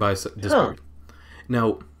 Goodbye Despair.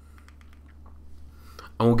 Now,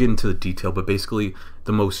 I won't get into the detail, but basically,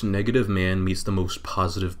 the most negative man meets the most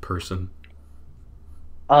positive person.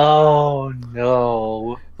 Oh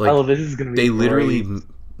no! Like, this is gonna be.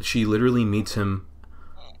 She literally meets him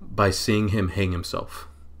by seeing him hang himself.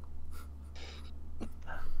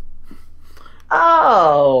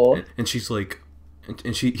 Oh. And she's like,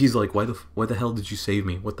 he's like, why the hell did you save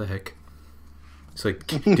me? What the heck? It's like,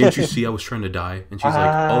 didn't you see I was trying to die? And she's like,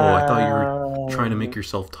 oh, I thought you were trying to make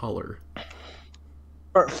yourself taller.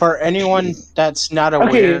 For anyone that's not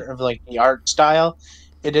aware of like the art style,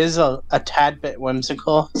 it is a tad bit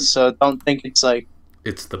whimsical, so don't think it's like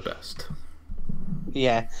it's the best.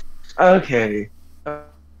 Yeah. Okay.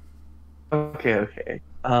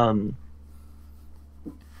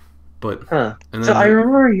 But and so I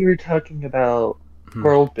remember you were talking about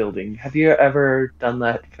world building. Have you ever done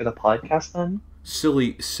that for the podcast then?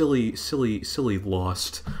 Silly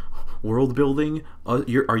lost world building. Are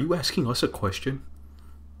you asking us a question?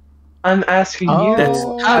 I'm asking you.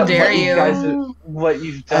 How dare you? Guys, what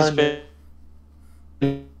you've done.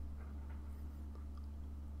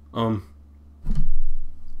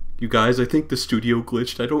 You guys, I think the studio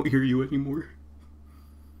glitched. I don't hear you anymore.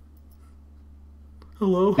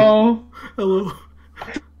 Hello? Oh. Hello?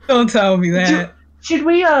 Don't tell me that. Should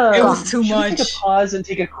we, it was too much. We take a pause and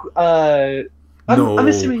take a, I'm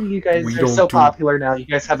assuming you guys are so popular now, you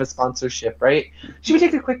guys have a sponsorship, right? Should we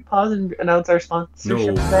take a quick pause and announce our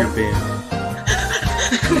sponsorship? No, you're banned.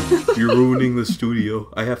 You're ruining the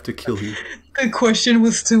studio. I have to kill you. The question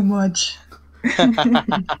was too much.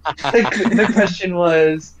 The question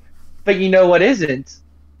was, but you know what isn't?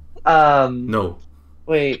 No.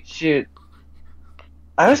 Wait, shoot.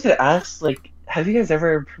 I was gonna ask, like, have you guys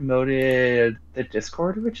ever promoted the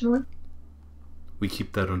Discord originally? We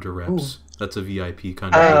keep that under wraps. Ooh. That's a VIP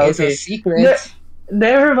kind of thing. It's a secret.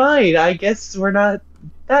 Never mind. I guess we're not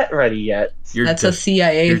that ready yet. That's a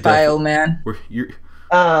CIA file, man.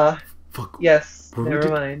 Fuck. Yes. Never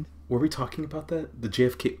mind. Were we talking about that? The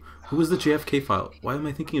JFK. Who was the JFK file? Why am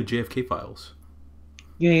I thinking of JFK files?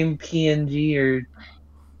 You mean PNG or?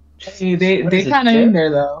 Hey, they kind of in there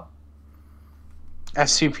though.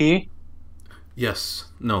 SCP. Yes.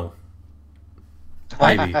 No.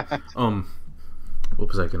 Maybe. What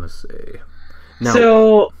was I gonna say? Now,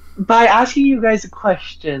 so, by asking you guys a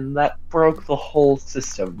question, that broke the whole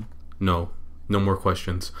system. No more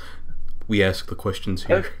questions. We ask the questions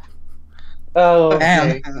here. Oh,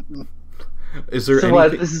 okay. Is there anything...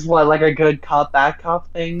 what? This is what, like a good cop, bad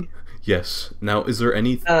cop thing? Yes. Now, is there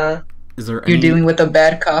any? You're dealing with a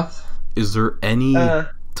bad cop. Is there any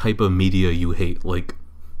type of media you hate? Like,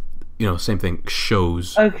 same thing.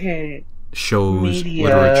 Shows. Okay. Shows, media.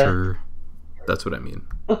 Literature. That's what I mean.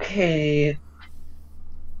 Okay.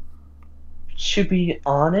 To be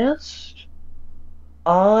honest,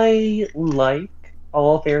 I like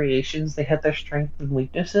all variations. They have their strengths and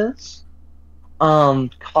weaknesses.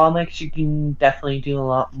 Comics, you can definitely do a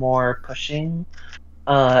lot more pushing,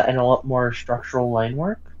 and a lot more structural line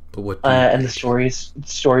work. But what? And the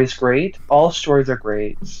story's great. All stories are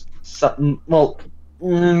great. Most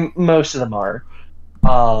of them are.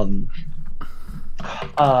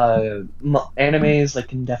 animes like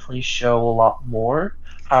can definitely show a lot more.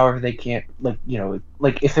 However, they can't like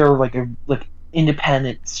if they're like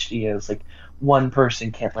independent studios, like one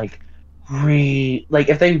person can't like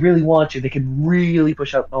if they really want to, they can really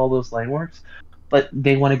push out all those line works. But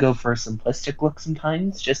they want to go for a simplistic look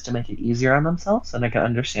sometimes, just to make it easier on themselves, and I can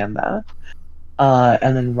understand that.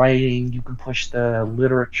 And then writing, you can push the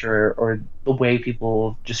literature or the way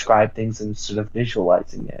people describe things instead of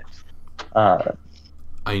visualizing it.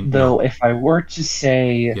 Though, if I were to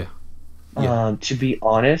say, to be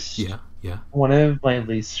honest, one of my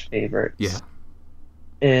least favorites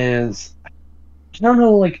is, I don't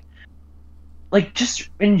know, like just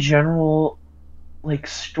in general, like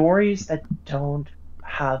stories that don't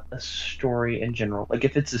have a story in general. Like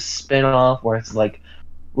if it's a spin-off where it's like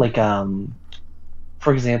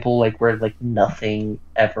for example, like where like nothing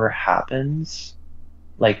ever happens.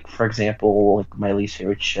 Like for example, like my least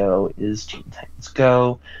favorite show is Teen Titans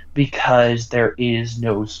Go, because there is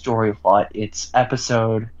no story plot. It's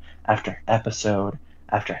episode after episode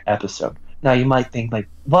after episode. Now you might think like,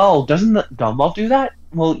 well, doesn't Gumball do that?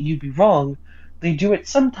 Well, you'd be wrong. They do it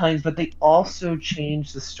sometimes, but they also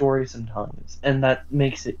change the story sometimes, and that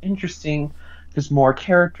makes it interesting because more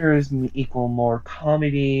characters equal more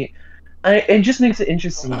comedy. It just makes it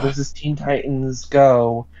interesting versus Teen Titans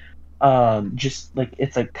Go. Just like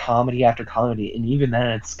it's like comedy after comedy, and even then,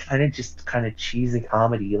 it's kind of cheesy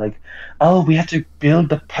comedy. Like, oh, we have to build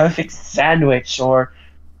the perfect sandwich, or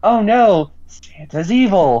oh no, Santa's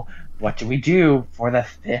evil. What do we do for the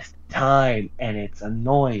 5th time? And it's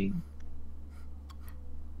annoying.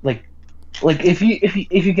 Like if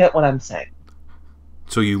you get what I'm saying.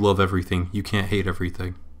 So you love everything. You can't hate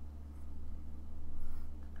everything.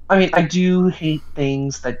 I mean, I do hate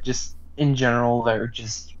things that just, in general, they're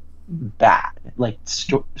just bad. Like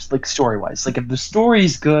story-wise. Like if the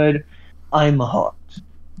story's good, I'm hooked.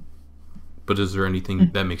 But is there anything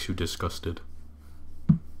that makes you disgusted?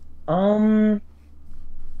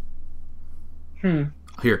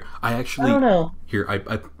 Here, I don't know. Here,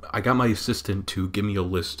 I got my assistant to give me a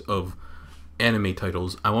list of anime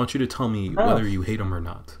titles. I want you to tell me whether you hate them or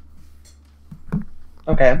not.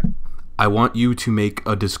 Okay. I want you to make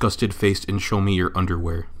a disgusted face and show me your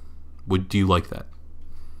underwear. Do you like that?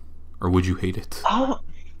 Or would you hate it? Oh.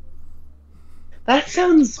 That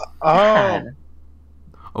sounds bad.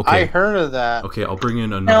 Okay. I heard of that. Okay, I'll bring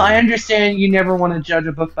in another. No, I understand you never want to judge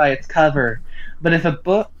a book by its cover. But if a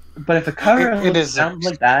cover sounds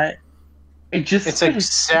like that, it's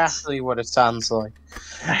exactly what it sounds like.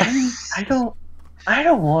 I don't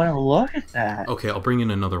want to look at that. Okay, I'll bring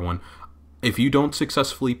in another one. If you don't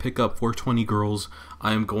successfully pick up 420 Girls,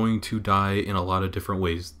 I am going to die in a lot of different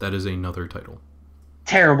ways. That is another title.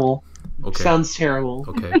 Terrible. Okay. Sounds terrible.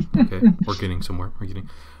 Okay. We're getting somewhere.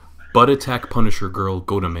 Butt Attack Punisher Girl,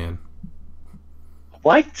 Go to Man.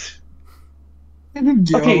 What?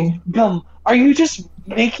 Okay, Gum, are you just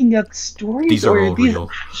making up stories? These are all real.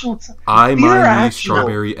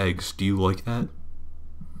 Strawberry Eggs. Do you like that?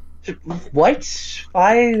 What?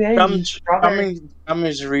 5 eggs? Gum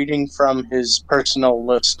is reading from his personal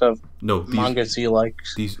list of mangas he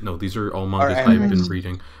likes. These are all mangas I've been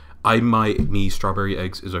reading. Strawberry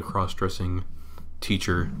Eggs is a cross-dressing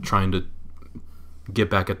teacher trying to get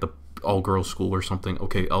back at the all-girls school or something.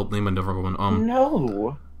 Okay, I'll name another one.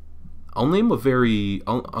 No. I'll name a very...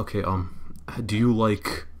 do you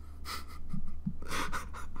like...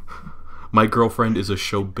 My Girlfriend is a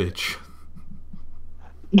Show Bitch.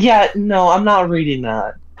 Yeah, no, I'm not reading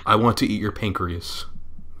that. I Want to Eat Your Pancreas.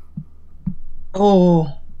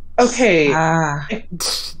 Oh. Okay.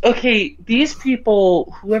 Okay, these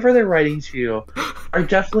people, whoever they're writing to, are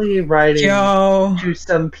definitely writing to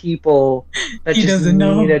some people that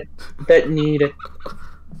need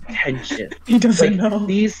attention. He doesn't know.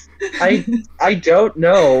 These, I don't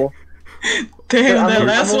know. Damn, that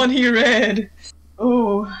last one he read.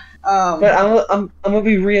 Oh. But I'm gonna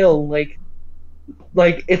be real. Like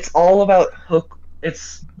it's all about hook.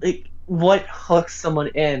 It's like what hooks someone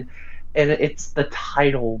in. And it's the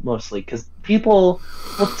title mostly, because people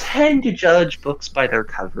will tend to judge books by their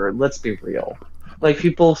cover. Let's be real. Like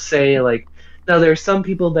people say, now there are some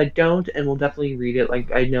people that don't and will definitely read it.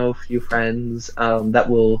 Like I know a few friends that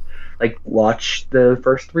will watch the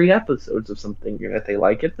first 3 episodes of something, and if they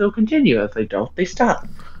like it, they'll continue. If they don't, they stop.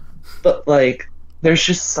 But there's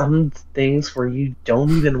just some things where you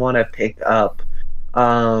don't even want to pick up.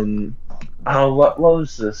 What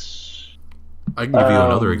was this? I can give you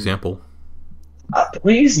another example.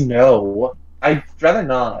 Please no. I'd rather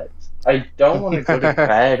not. I don't want to go to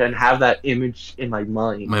bed and have that image in my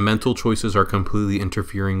mind. My mental choices are completely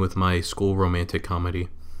interfering with my school romantic comedy.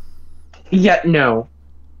 Yeah, no.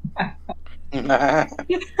 I kind of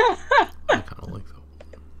like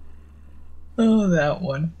that. Oh, that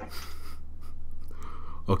one.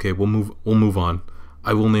 Okay, we'll move on.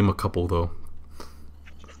 I will name a couple though.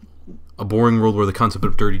 A boring world where the concept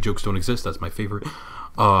of dirty jokes don't exist. That's my favorite.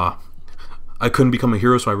 I couldn't become a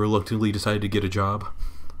hero, so I reluctantly decided to get a job.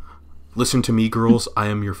 Listen to me, girls. I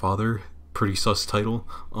am your father. Pretty sus title.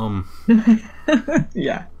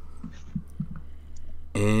 Yeah.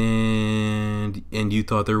 And you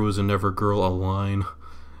thought there was a never girl, a line.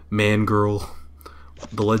 Man girl.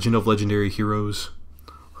 The Legend of Legendary Heroes.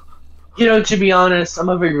 You know, to be honest, I'm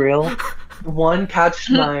gonna be real. One catched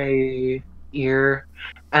my ear,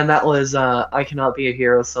 and that was I cannot be a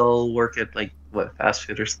hero, so I'll work at like what, fast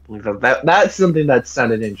food or something like that. That's something that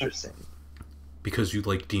sounded interesting. Because you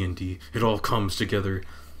like D&D, it all comes together.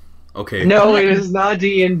 Okay. No, it is not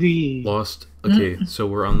D&D. Lost. Okay, so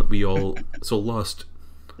so Lost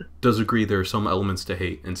does agree there are some elements to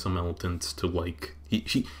hate and some elements to like.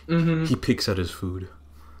 He picks at his food.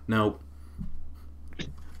 Now,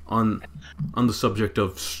 on the subject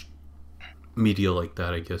of media like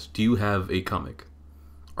that, I guess, do you have a comic?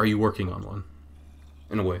 Are you working on one?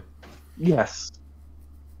 In a way. Yes.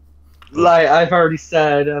 Like I've already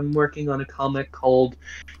said, I'm working on a comic called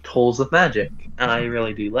Tools of Magic. I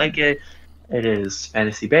really do like it. It is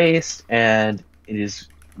fantasy based, and it is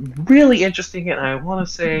really interesting, and I want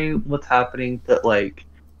to say what's happening, but like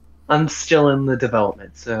I'm still in the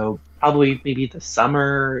development, so probably maybe this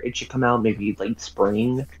summer it should come out, maybe late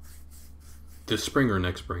spring. This spring or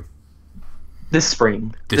next spring? This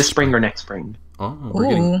spring. This spring or next spring. Oh,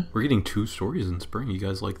 we're getting 2 stories in spring. You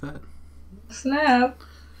guys like that? Snap.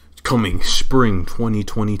 Coming spring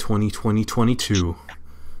 2020-2022.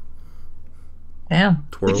 Damn.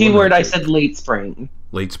 The keyword I said late spring.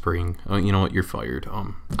 Late spring. You know what? You're fired.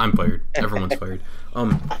 I'm fired. Everyone's fired.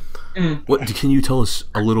 What can you tell us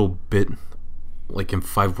a little bit, like in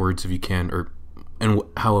 5 words if you can, and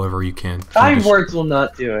however you can. 5 words will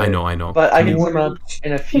not do it. I know. But I can sum up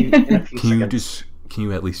in a few. Seconds. Can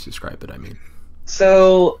you at least describe it? I mean.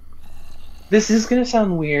 So, this is gonna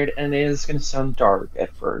sound weird and it is gonna sound dark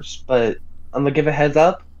at first, but I'm gonna give a heads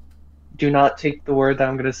up. Do not take the word that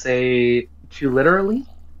I'm gonna say too literally.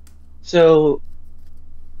 So,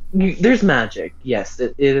 there's magic. Yes,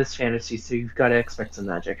 it is fantasy, so you've got to expect some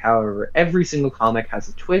magic. However, every single comic has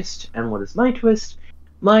a twist, and what is my twist?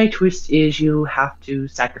 My twist is you have to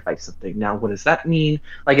sacrifice something. Now, what does that mean?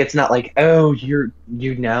 Like, it's not like, oh, you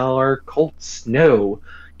now are cults. No.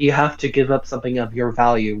 You have to give up something of your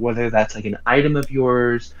value, whether that's like an item of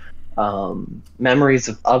yours, memories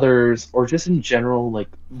of others, or just in general, like,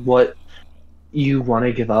 what you want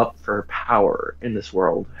to give up for power in this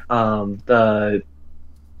world. The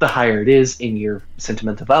higher it is in your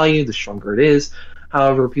sentimental value, the stronger it is.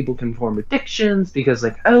 However, people can form addictions because,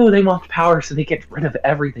 like, oh, they want power, so they get rid of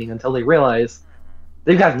everything until they realize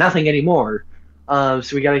they've got nothing anymore. So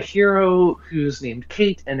we got a hero who's named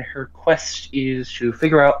Kate, and her quest is to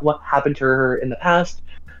figure out what happened to her in the past,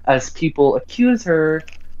 as people accuse her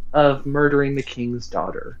of murdering the king's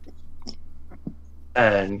daughter.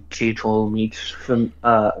 And Kate will meet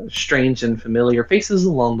strange and familiar faces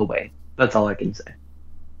along the way. That's all I can say.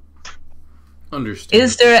 Understand.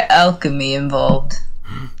 Is there alchemy involved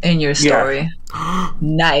in your story? Yeah.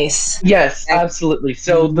 Nice. Yes, absolutely.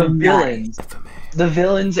 So the villains,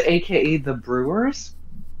 aka the brewers,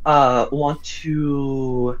 want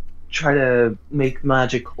to try to make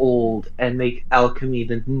magic old and make alchemy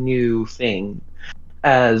the new thing.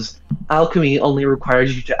 As alchemy only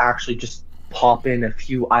requires you to actually just pop in a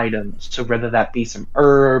few items. So whether that be some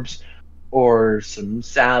herbs or some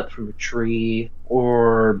sap from a tree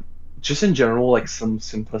or just in general, like some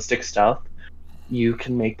simplistic stuff, you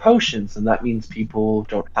can make potions, and that means people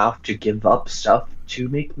don't have to give up stuff to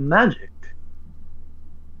make magic.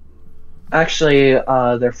 Actually,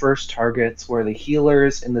 their first targets were the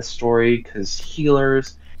healers in the story, because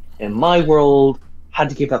healers, in my world, had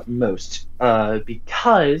to give up most.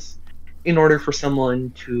 Because in order for someone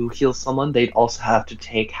to heal someone, they'd also have to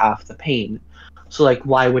take half the pain. So, like,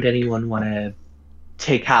 why would anyone want to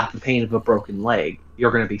take half the pain of a broken leg? You're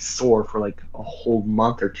going to be sore for like a whole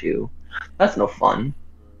month or 2. That's no fun.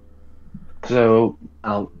 So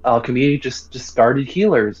alchemy just discarded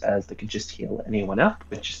healers, as they could just heal anyone up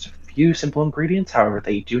with just a few simple ingredients. However,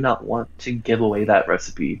 they do not want to give away that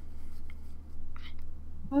recipe.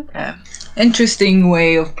 Okay. Interesting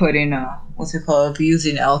way of putting what's it called, of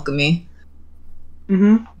using alchemy.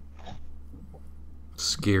 Mm-hmm.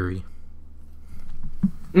 Scary.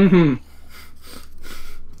 Mm-hmm.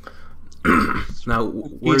 Now,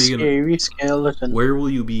 where are you gonna? Skeleton. Where will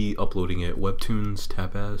you be uploading it? Webtoons,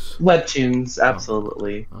 Tapas? Webtoons,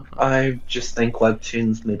 absolutely. I just think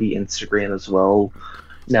Webtoons, maybe Instagram as well.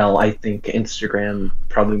 Now, I think Instagram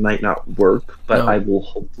probably might not work, but I will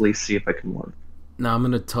hopefully see if I can work. Now, I'm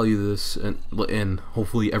gonna tell you this, and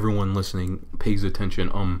hopefully everyone listening pays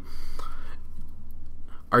attention.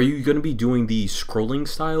 Are you gonna be doing the scrolling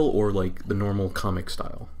style or like the normal comic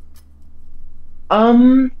style?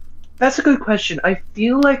 That's a good question. I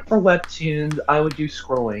feel like for Webtoons, I would do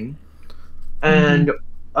scrolling, and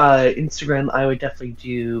Instagram, I would definitely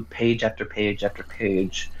do page after page after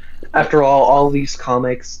page. After all these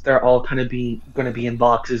comics, they're all kind of going to be in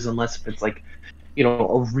boxes, unless if it's like,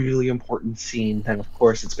 a really important scene. Then of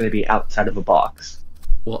course it's going to be outside of a box.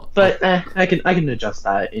 Well, but I can adjust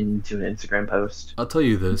that into an Instagram post. I'll tell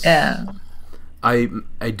you this. Yeah. I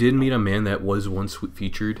did meet a man that was once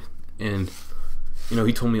featured, and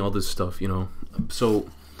he told me all this stuff. So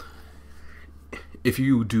if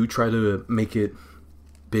you do try to make it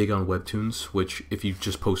big on Webtoons, which if you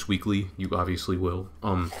just post weekly, you obviously will.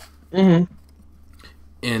 And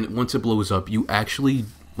once it blows up, you actually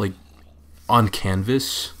like on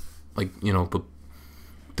Canvas, like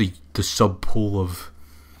the sub pool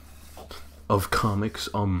of comics.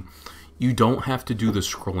 You don't have to do the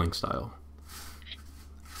scrolling style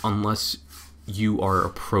unless you are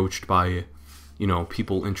approached by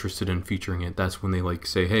people interested in featuring it. That's when they like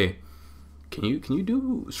say, hey, can you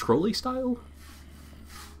do scrolly style?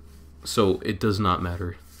 So it does not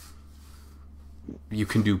matter. You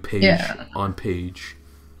can do page on page.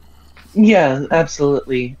 Yeah,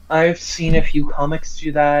 absolutely. I've seen a few comics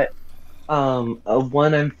do that.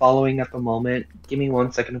 One I'm following at the moment. Give me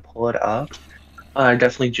 1 second to pull it up.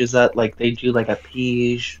 Definitely just that, like, they do like a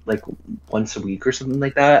page like once a week or something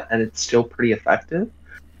like that, and it's still pretty effective.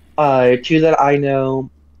 Two that I know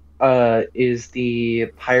is the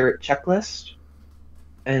Pirate Checklist,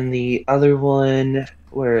 and the other one,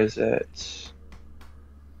 where is it?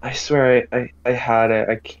 I swear I had it.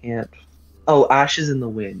 I can't. Oh, Ashes in the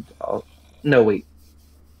Wind. Oh, no, wait.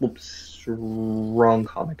 Whoops. Wrong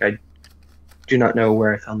comic. I do not know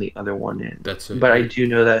where I found the other one in. That's it. But I do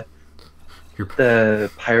know that the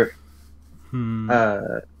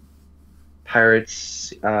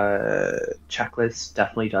Pirates Checklist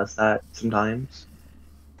definitely does that sometimes.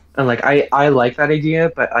 And like I like that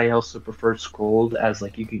idea, but I also prefer scrolled, as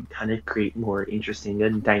like you can kind of create more interesting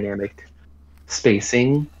and dynamic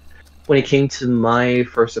spacing. When it came to my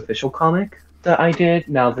first official comic that I did,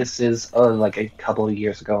 now this is like a couple of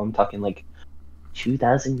years ago. I'm talking like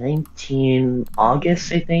 2019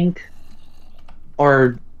 August, I think,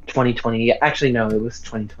 or 2020. Actually, no, it was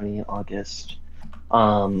 2020 August.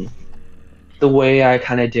 The way I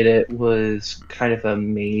kind of did it was kind of a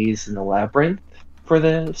maze and a labyrinth for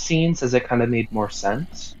the scenes, as it kind of made more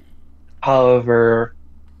sense. However,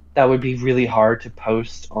 that would be really hard to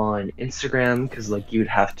post on Instagram, because like you'd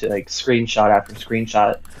have to like screenshot after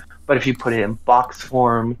screenshot. But if you put it in box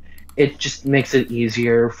form, it just makes it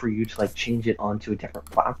easier for you to like change it onto a different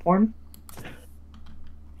platform.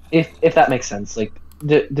 If that makes sense, like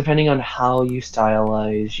depending on how you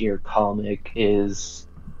stylize your comic is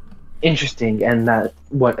interesting, and that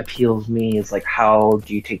what appeals me is like how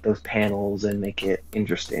do you take those panels and make it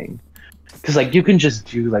interesting. Because like you can just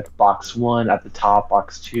do like box 1 at the top,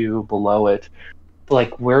 box 2 below it, but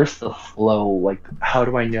like where's the flow? Like how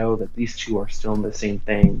do I know that these two are still in the same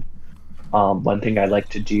thing? One thing I like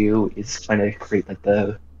to do is kind of create like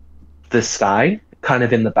the sky kind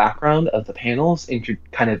of in the background of the panels,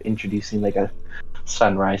 kind of introducing like a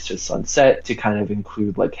sunrise to sunset to kind of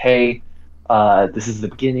include like, hey, this is the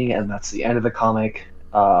beginning and that's the end of the comic,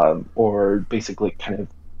 or basically kind of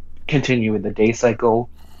continue in the day cycle.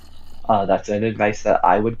 That's an advice that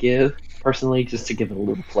I would give personally, just to give it a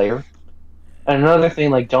little flair. And another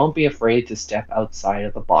thing, like, don't be afraid to step outside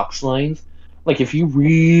of the box lines. Like, if you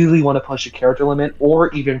really want to push a character element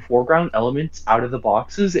or even foreground elements out of the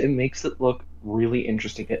boxes, it makes it look really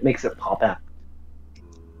interesting. It makes it pop out.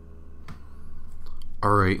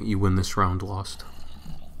 Alright, you win this round, Lost.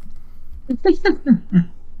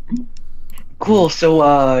 Cool,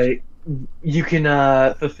 so you can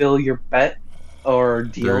fulfill your bet or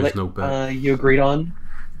deal that you agreed on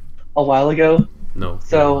a while ago. No.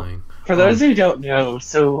 So, for those who don't know,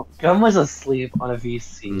 so Gum was asleep on a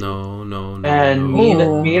VC. No. And me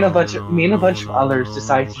and a bunch of others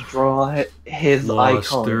decided to draw his Lost,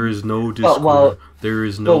 icon. there is no Discord. There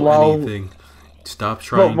is no anything. Stop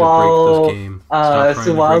trying to break this game. Stop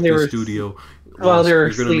trying to break the studio. While they were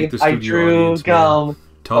asleep, I drew Gum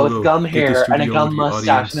with gum hair and a gum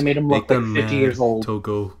mustache, and I made him look like 50 years old.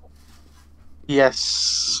 Togo.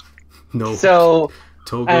 Yes. No. So,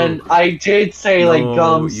 Togo. and I did say, like,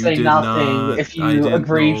 Gum, you say did nothing not. if I you didn't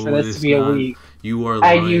agreed know for this to be a week. You are And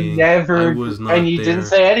lying. you never, I was not and you there. didn't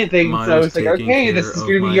say anything, I so I was was like, taking okay, care this is of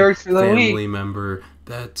going to be my yours for the family week. member.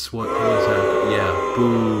 That's what was happening. Yeah,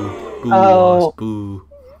 boo. Boo Oh. lost. Boo.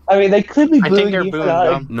 I mean, they could be I think booing they're you for booing that.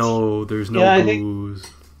 Gum. No, there's no Yeah, I think- boos.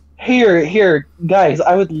 Here, guys,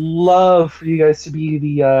 I would love for you guys to be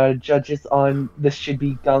the judges on This Should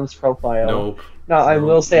Be Gum's profile. Nope. Now, I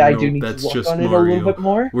will say I do need that's to work just on it a Mario. little bit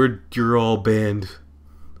more. You're all banned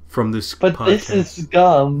from this But podcast. this is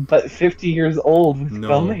Gum, but 50 years old with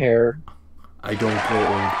Gum hair. I don't grow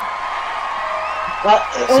old.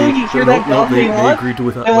 Well, you hear that, Gum? They agreed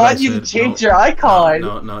with what they I want you said. to change your icon.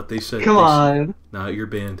 No, they said. Come on. Nah, you're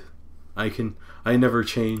banned. I never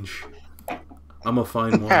change. I'm a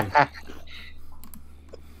fine wine.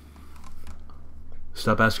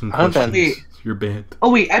 Stop asking I'm questions. banned. You're banned. Oh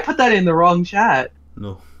wait, I put that in the wrong chat.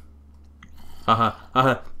 No.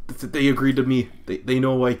 Haha. They agreed to me. They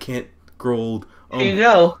know I can't grow old. Here you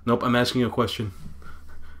go. Nope, I'm asking a question.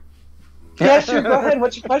 Yeah, sure, go ahead.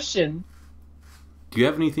 What's your question? Do you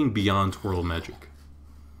have anything beyond Twirl of Magic?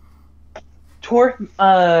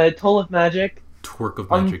 Toll of Magic. Twerk of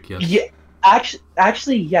Magic, yes. Yeah,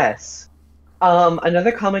 actually, yes.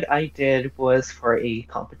 Another comic I did was for a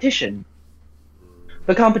competition.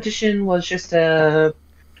 The competition was just to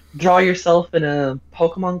draw yourself in a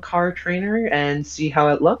Pokemon card trainer and see how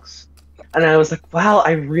it looks. And I was like, wow,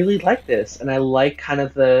 I really like this. And I like kind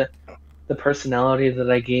of the personality that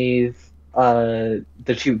I gave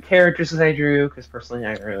the two characters that I drew, because personally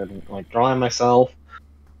I really didn't like drawing myself.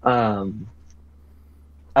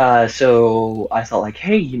 So I thought, like,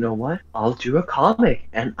 hey, you know what? I'll do a comic,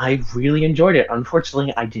 and I really enjoyed it.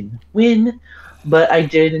 Unfortunately, I didn't win, but I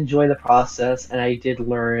did enjoy the process, and I did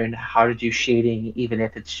learn how to do shading, even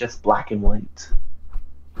if it's just black and white.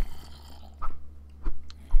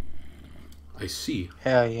 I see.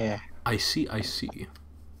 Hell yeah. I see.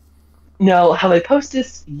 Now, how I post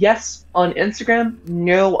this? Yes, on Instagram.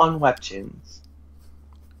 No, on Webtoons.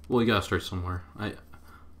 Well, you gotta start somewhere.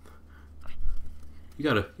 You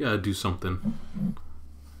gotta do something.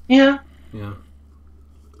 Yeah. Yeah.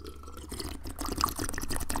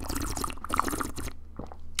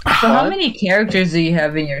 So how many characters do you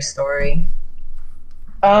have in your story?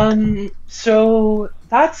 So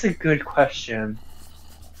that's a good question.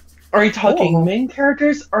 Are you talking main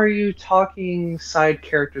characters, or are you talking side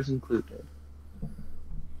characters included?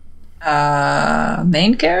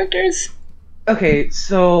 Main characters? Okay,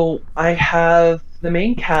 so I have the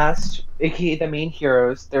main cast, aka the main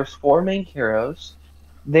heroes. There's 4 main heroes.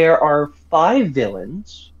 There are 5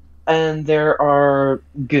 villains, and there are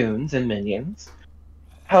goons and minions.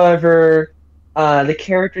 However, the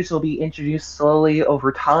characters will be introduced slowly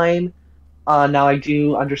over time. Now I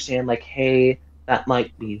do understand, like, hey, that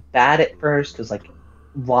might be bad at first, because, like,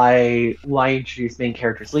 why introduce main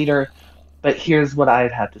characters later? But here's what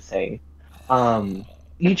I'd have to say.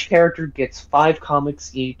 Each character gets 5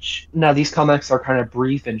 comics each. Now, these comics are kind of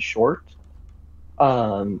brief and short,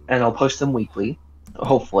 and I'll post them weekly,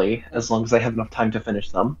 hopefully, as long as I have enough time to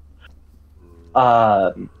finish them.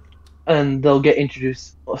 And they'll get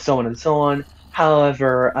introduced, so on and so on.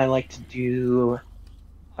 However, I like to do...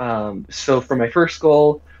 so for my first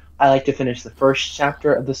goal, I like to finish the first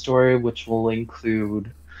chapter of the story, which will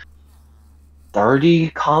include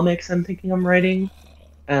 30 comics I'm thinking I'm writing.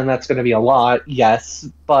 And that's going to be a lot, yes,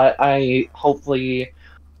 but I hopefully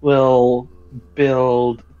will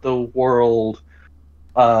build the world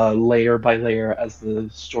layer by layer as the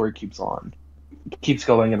story keeps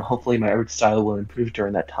going, and hopefully my art style will improve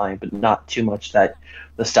during that time, but not too much that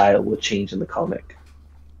the style will change in the comic.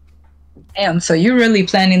 Damn, so you're really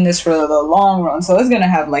planning this for the long run, so it's gonna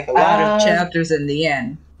have like a lot of chapters in the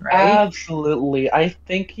end, right? Absolutely. I'm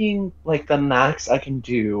thinking like the max I can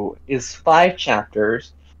do is 5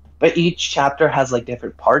 chapters, but each chapter has like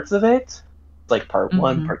different parts of it. Like part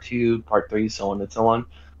 1, part 2, part 3, so on and so on.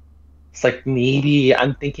 It's like maybe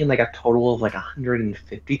I'm thinking like a total of like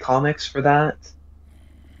 150 comics for that.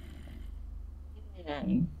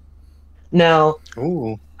 Now,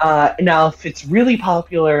 now if it's really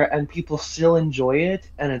popular and people still enjoy it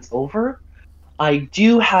and it's over, I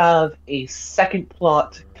do have a second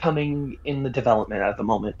plot coming in the development at the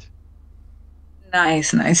moment.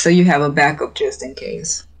 Nice. So you have a backup just in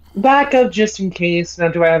case. Backup just in case. Now,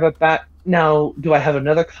 do I have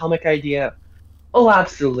another comic idea? Oh,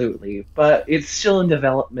 absolutely. But it's still in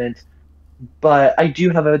development. But I do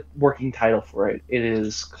have a working title for it. It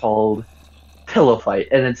is called Pillow Fight,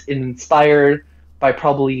 and it's inspired by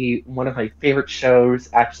probably one of my favorite shows.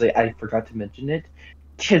 Actually, I forgot to mention it.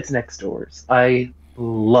 Kids Next Doors. I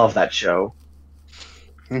love that show.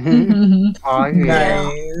 Oh, yeah.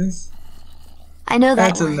 Nice. I know that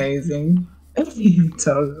That's one. amazing.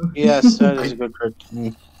 So, Yes, that is a good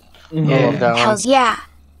cartoon. I love that one. Hells yeah.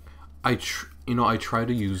 I try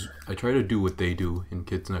to do what they do in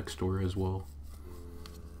Kids Next Door as well.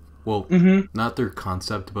 Well, not their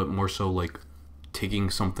concept, but more so like taking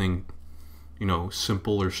something,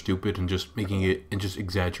 simple or stupid and just making it and just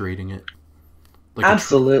exaggerating it. Like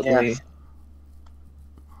Absolutely.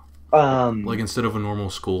 like instead of a normal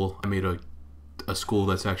school, I made a school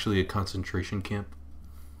that's actually a concentration camp.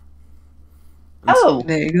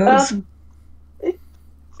 there you go.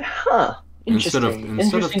 Instead of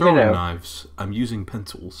Interesting throwing to know. knives, I'm using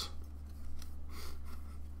pencils.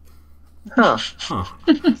 Huh. Huh.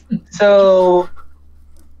 So,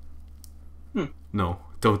 No,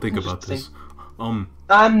 don't think about this. I'm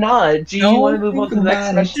not. Do you want to move on to the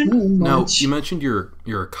next question? Now, you mentioned you're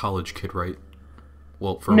a college kid, right?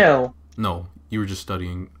 Well, No, you were just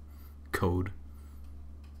studying code.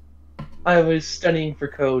 I was studying for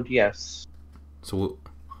code, yes. So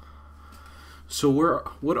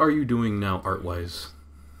what are you doing now, art-wise?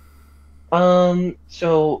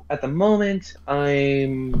 So at the moment,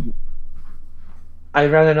 I'd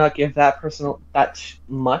rather not give that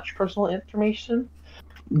much personal information,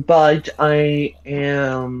 but I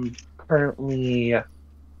am currently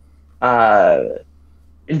in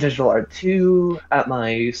digital art 2 at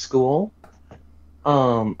my school.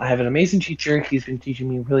 I have an amazing teacher. He's been teaching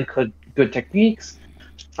me really good techniques.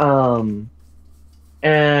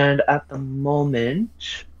 And at the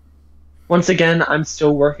moment, once again, I'm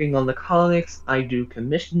still working on the comics. I do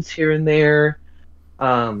commissions here and there.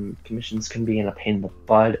 Commissions can be in a pain in the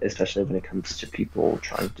butt, especially when it comes to people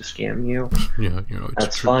trying to scam you. Yeah,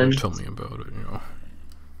 That's fun. Tell me about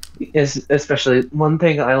it. Especially one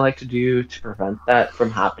thing I like to do to prevent that from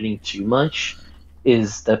happening too much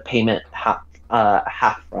is the payment half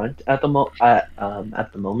front at the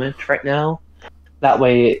moment right now. That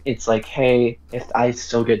way, it's like, hey, if I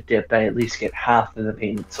still get dipped, I at least get half of the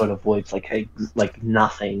payment, sort of avoids like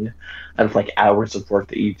nothing out of like hours of work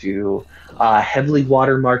that you do. Heavily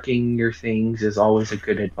watermarking your things is always a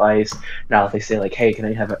good advice. Now, if they say like, hey, can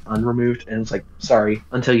I have it unremoved? And it's like, sorry,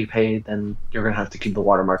 until you pay, then you're gonna have to keep the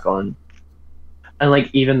watermark on. And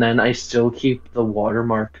like even then, I still keep the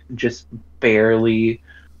watermark just barely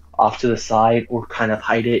off to the side, or kind of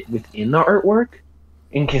hide it within the artwork,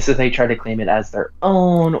 in case if they try to claim it as their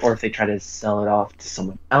own, or if they try to sell it off to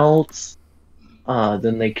someone else,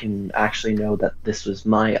 then they can actually know that this was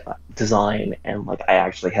my design, and like I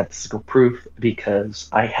actually have physical proof because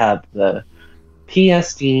I have the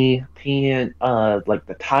PSD, like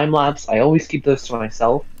the time lapse. I always keep those to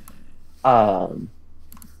myself, and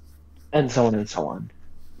so on and so on.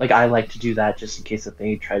 Like I like to do that just in case if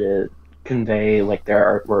they try to convey like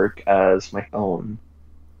their artwork as my own.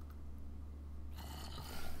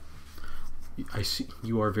 I see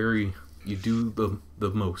you do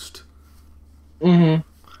the most. I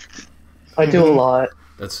do a lot.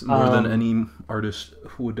 That's more than any artist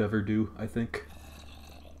would ever do, I think.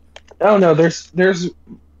 Oh no, there's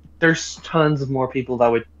tons of more people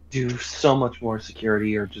that would do so much more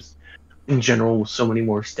security, or just in general so many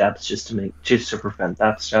more steps just to prevent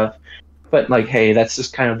that stuff. But like, hey, that's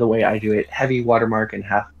just kind of the way I do it. Heavy watermark and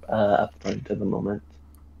half up front at the moment.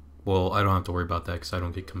 Well, I don't have to worry about that because I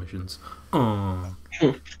don't get commissions. I'm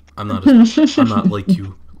not like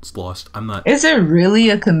you. It's lost. I'm not. Is it really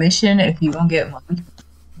a commission if you don't get money?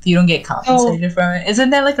 If you don't get compensated from it? Isn't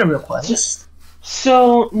that like a request?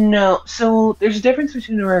 So no. So there's a difference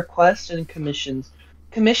between a request and commissions.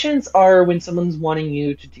 Commissions are when someone's wanting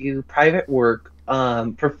you to do private work,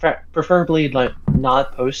 preferably like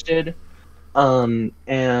not posted,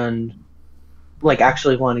 and like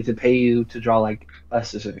actually wanting to pay you to draw like a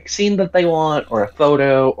specific scene that they want, or a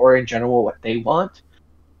photo, or in general what they want.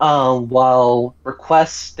 While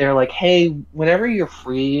requests, they're like, hey, whenever you're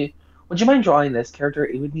free, would you mind drawing this character?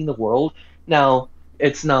 It would mean the world. Now,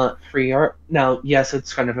 it's not free art. Now, yes,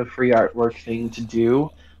 it's kind of a free artwork thing to do.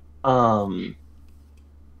 And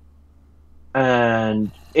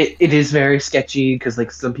it is very sketchy because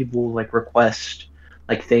like some people like request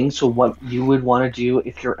like things. So what you would want to do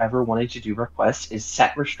if you're ever wanting to do requests is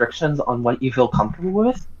set restrictions on what you feel comfortable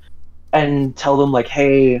with, and tell them like,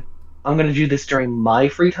 hey, I'm gonna do this during my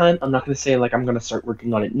free time. I'm not gonna say like I'm gonna start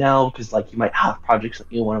working on it now, because like you might have projects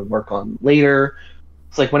that you want to work on later.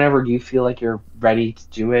 It's like whenever you feel like you're ready to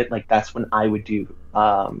do it, like that's when I would do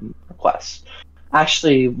requests.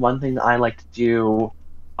 Actually, one thing that I like to do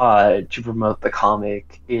to promote the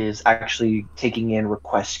comic is actually taking in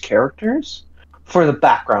request characters for the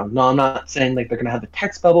background. No, I'm not saying like they're gonna have a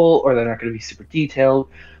text bubble or they're not gonna be super detailed,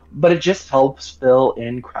 but it just helps fill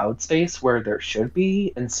in crowd space where there should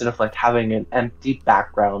be instead of like having an empty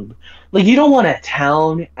background. Like you don't want a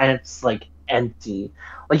town and it's like empty.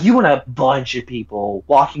 Like you want a bunch of people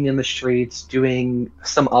walking in the streets doing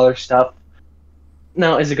some other stuff.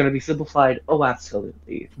 Now, is it going to be simplified? Oh,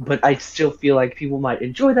 absolutely. But I still feel like people might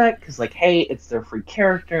enjoy that because, like, hey, it's their free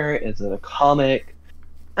character, it's a comic,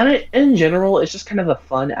 and in general, it's just kind of a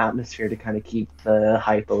fun atmosphere to kind of keep the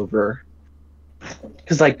hype over.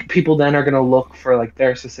 Because, like, people then are going to look for, like,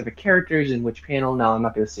 their specific characters in which panel. Now, I'm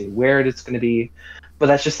not going to say where it's going to be, but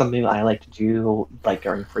that's just something that I like to do, like,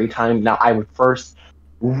 during free time. Now, I would first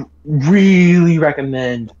really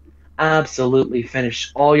recommend absolutely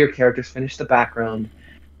finish all your characters, finish the background,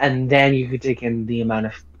 and then you could take in the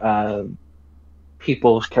amount of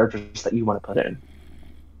people's characters that you want to put in.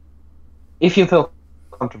 If you feel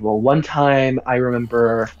comfortable. One time, I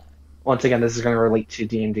remember, once again, this is going to relate to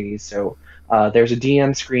D&D, so there's a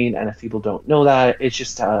DM screen, and if people don't know that, it's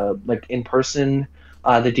just like in person,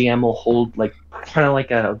 the DM will hold like kind of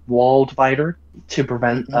like a wall divider to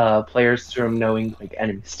prevent players from knowing like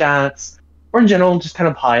enemy stats, or in general just kind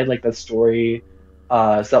of hide like the story,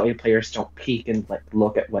 so that way players don't peek and like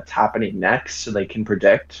look at what's happening next, so they can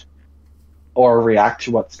predict or react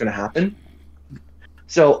to what's going to happen.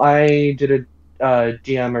 So I did a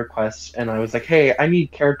DM request, and I was like, hey, I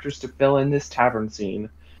need characters to fill in this tavern scene.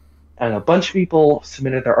 And a bunch of people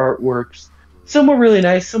submitted their artworks. Some were really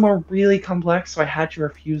nice, some were really complex, so I had to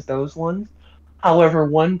refuse those ones. However,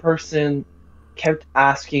 one person kept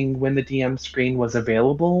asking when the DM screen was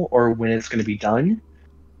available or when it's going to be done.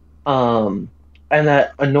 And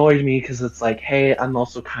that annoyed me because it's like, hey, I'm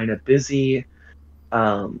also kind of busy.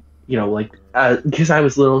 You know, like, because I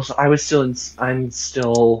was little, so I'm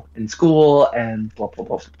still in school and blah, blah,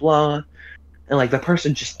 blah, blah, blah. And, like, the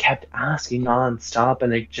person just kept asking nonstop,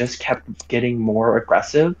 and they just kept getting more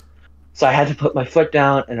aggressive. So I had to put my foot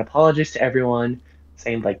down and apologize to everyone,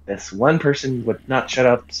 saying, like, this one person would not shut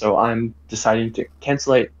up, so I'm deciding to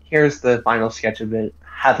cancel it. Here's the final sketch of it.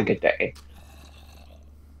 Have a good day.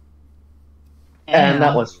 And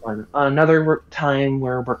that was fun. Another time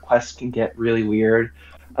where requests can get really weird.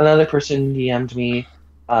 Another person DM'd me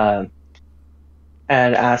and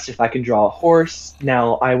asked if I can draw a horse.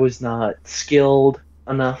 Now, I was not skilled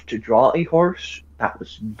enough to draw a horse. That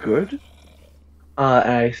was good.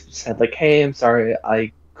 And I said, like, hey, I'm sorry,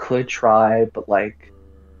 I could try, but, like,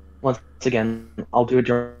 once again, I'll do it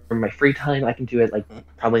during my free time. I can do it, like,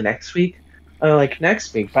 probably next week. And they're like,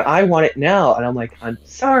 next week, but I want it now. And I'm like, I'm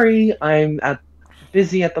sorry, I'm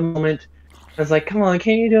busy at the moment. I was like, come on,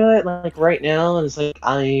 can you do it, like, right now? And it's like,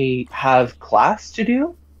 I have class to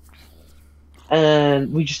do.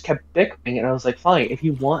 And we just kept bickering, and I was like, fine, if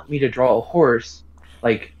you want me to draw a horse,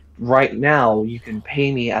 like, right now, you can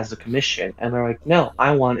pay me as a commission. And they're like, no,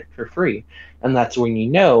 I want it for free. And that's when you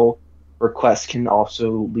know requests can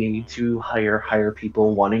also lead to hire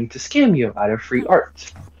people wanting to scam you out of free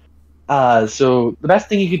art. So the best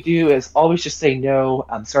thing you could do is always just say no,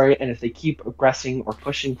 I'm sorry, and if they keep aggressing or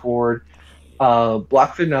pushing forward,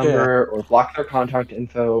 block their number or block their contact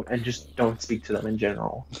info, and just don't speak to them in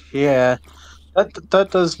general. Yeah, that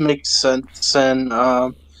does make sense.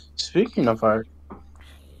 And speaking of art,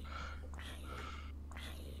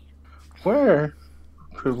 where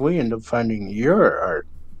could we end up finding your art?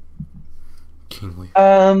 Kingly.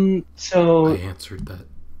 So I answered that.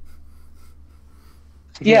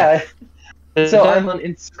 Yeah. So I'm on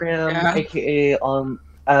Instagram, aka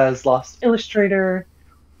as Lost Illustrator.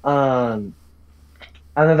 I'm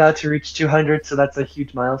about to reach 200, so that's a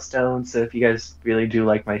huge milestone. So if you guys really do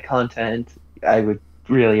like my content, I would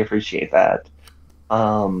really appreciate that.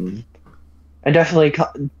 And definitely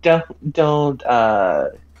don't I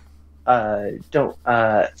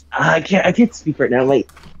can't speak right now.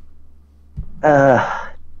 Like,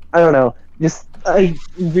 I don't know. I'm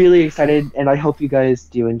really excited, and I hope you guys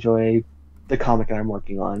do enjoy the comic that I'm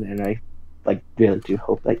working on, and I really do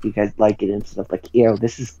hope that you guys like it instead of like, ew,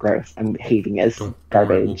 this is gross. I'm hating it. It's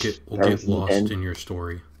garbage. We'll get lost in your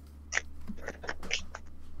story.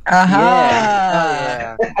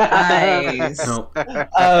 Yeah. Nice. No. But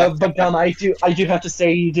I do have to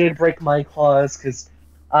say you did break my clause because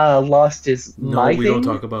Lost is my thing. No, we don't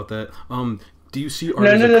talk about that. Do you see art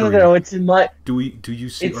as a career? No, it's in my... Do you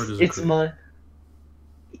see art as a career? It's my...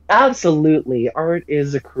 Absolutely. Art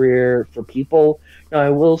is a career for people. Now, I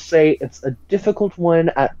will say it's a difficult one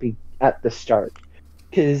at the start.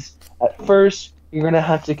 Because at first, you're going to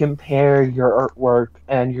have to compare your artwork,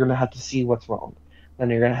 and you're going to have to see what's wrong. Then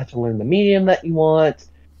you're going to have to learn the medium that you want,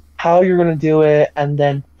 how you're going to do it, and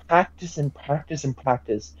then practice and practice and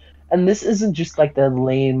practice. And this isn't just like the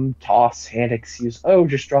lame toss hand excuse, oh,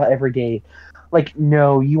 just draw every day. Like,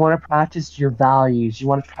 no, you want to practice your values, you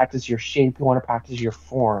want to practice your shape, you want to practice your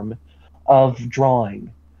form of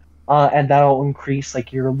drawing. And that'll increase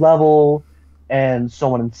like your level and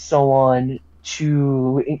so on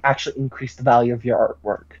to actually increase the value of your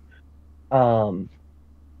artwork.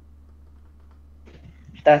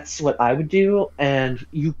 That's what I would do, and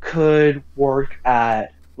you could work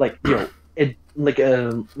at like like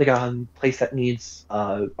a place that needs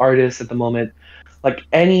artists at the moment. Like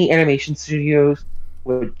any animation studios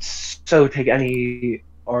would so take any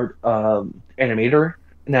art animator.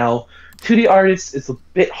 Now, 2D artists is a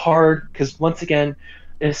bit hard because once again,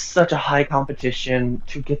 it's such a high competition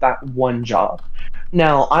to get that one job.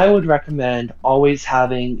 Now, I would recommend always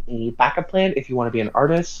having a backup plan if you want to be an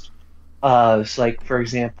artist. So like for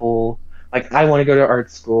example, like I want to go to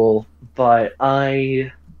art school, but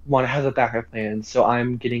I want to have a backup plan, so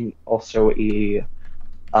I'm getting also a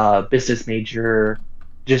business major,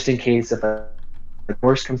 just in case if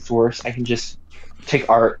worst comes to worst, I can just take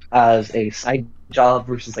art as a side job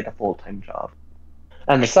versus like a full-time job.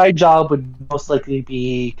 And the side job would most likely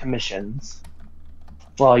be commissions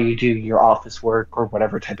while you do your office work or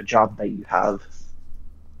whatever type of job that you have.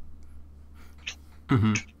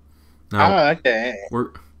 Mm-hmm. Now, okay.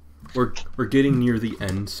 We're getting near the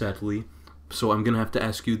end, sadly. So I'm gonna have to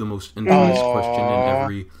ask you the most infamous question in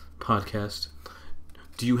every podcast.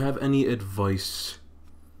 Do you have any advice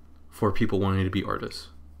for people wanting to be artists?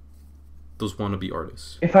 Those wannabe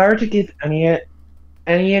artists. If I were to give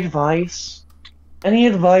any advice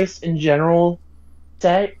in general,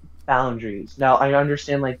 set boundaries. Now I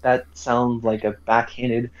understand like that sounds like a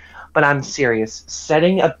backhanded, but I'm serious.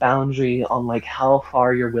 Setting a boundary on like how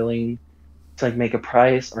far you're willing to like make a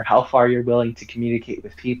price or how far you're willing to communicate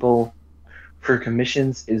with people for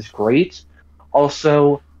commissions is great.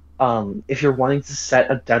 Also, if you're wanting to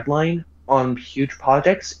set a deadline on huge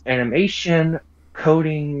projects, animation,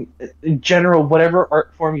 coding, in general, whatever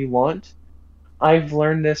art form you want, I've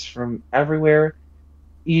learned this from everywhere.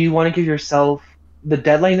 You want to give yourself the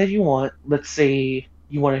deadline that you want. Let's say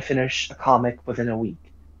you want to finish a comic within a week.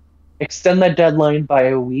 Extend that deadline by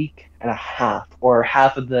a week and a half, or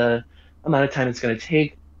half of the amount of time it's going to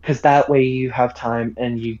take, because that way you have time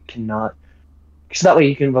and you cannot. So that way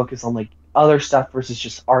you can focus on like other stuff versus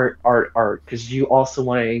just art, because you also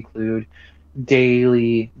want to include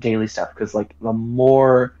daily stuff, because like the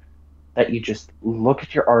more that you just look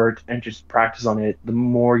at your art and just practice on it, the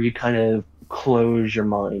more you kind of close your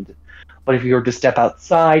mind. But if you were to step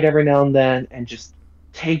outside every now and then and just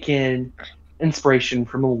take in inspiration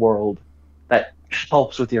from the world, that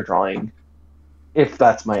helps with your drawing. If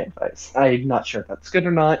that's my advice. I'm not sure if that's good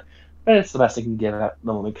or not, but it's the best I can give at the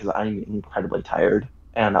moment because I'm incredibly tired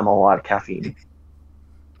and I'm on a lot of caffeine.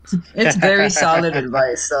 It's very solid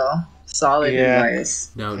advice, though. Solid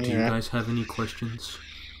advice. Now, do you guys have any questions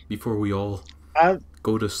before we all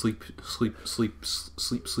go to sleep, Phil?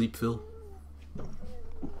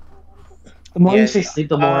 The more you say sleep,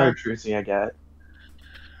 the more intrusive I get.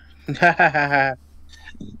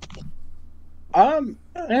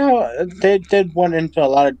 They went into a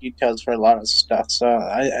lot of details for a lot of stuff, so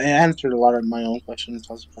I answered a lot of my own questions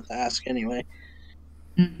I was about to ask anyway.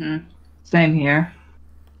 Same here.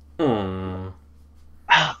 Oh,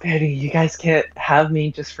 Betty, you guys can't have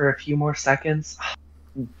me just for a few more seconds?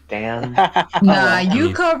 Damn. Nah,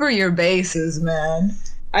 you cover your bases, man.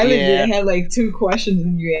 I legit had like 2 questions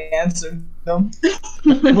and you answered them.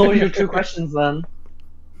 What were your 2 questions then?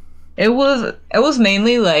 It was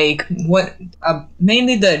mainly like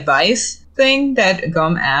mainly the advice thing that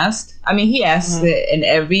Gum asked. I mean, he asked it in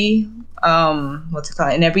every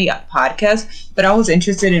in every podcast, but I was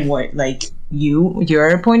interested in what like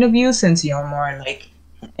your point of view, since you're more like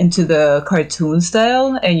into the cartoon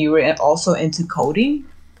style and you were also into coding.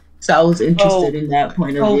 So I was interested in that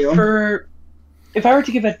point of view. If I were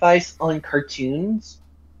to give advice on cartoons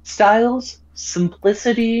styles,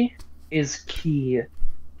 simplicity is key.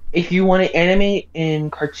 If you want to animate in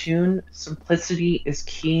cartoon, simplicity is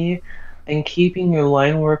key, and keeping your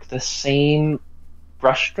line work the same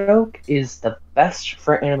brushstroke is the best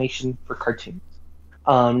for animation for cartoons.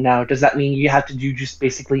 Now, does that mean you have to do just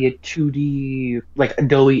basically a 2D, like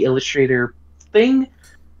Adobe Illustrator thing?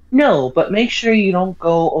 No, but make sure you don't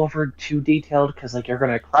go over too detailed, because like you're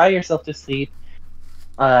gonna cry yourself to sleep.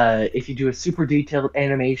 If you do a super detailed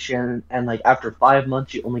animation and like after 5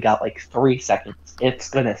 months you only got like 3 seconds, it's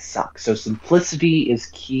gonna suck. So simplicity is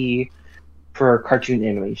key for cartoon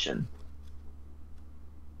animation.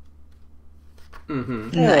 Yeah,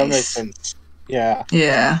 that makes sense.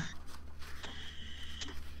 Yeah.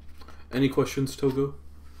 Any questions, Togo?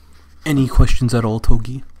 Any questions at all,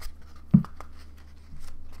 Togi?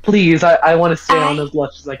 Please, I want to stay on as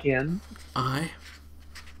much as I can.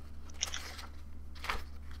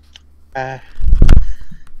 The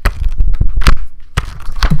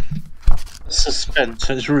suspense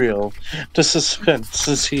is real. The suspense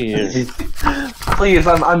is here. Please,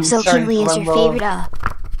 I'm So starting Kiwi to is run your low. favorite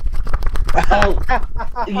Oh,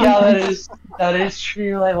 yeah, that is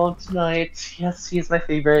true. I won't deny it. Yes, he is my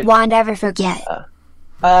favorite. Won't ever forget.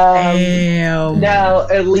 Damn. Now,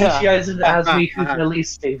 at least you guys didn't ask me who my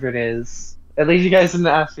least favorite is. At least you guys didn't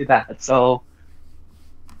ask me that, so...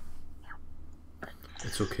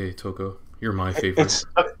 It's okay, Togo. You're my favorite.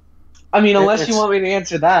 I mean, unless you want me to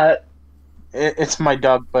answer that. It's my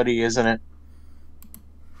dog buddy, isn't it?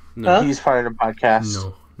 No. Huh? He's part of the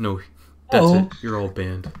podcast. No. That's it. You're all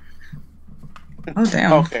banned. Oh,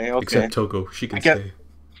 damn. Okay. Except Togo. She can stay.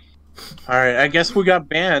 Alright, I guess we got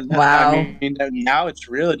banned. Wow. I mean, now it's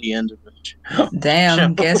really the end of it.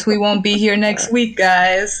 Damn. Guess we won't be here next week,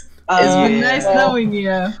 guys. It's been nice knowing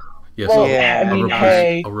you. Yes,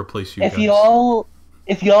 I'll replace you if guys.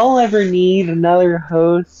 If y'all ever need another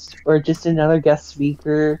host or just another guest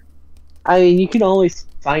speaker, I mean, you can always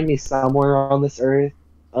find me somewhere on this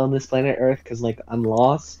planet Earth, because, like, I'm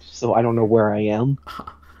lost, so I don't know where I am.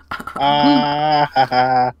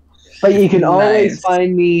 But you can always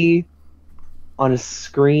find me on a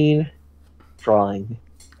screen drawing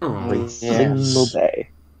every single day.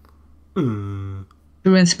 Through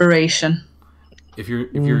inspiration. If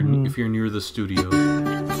you're near the studio,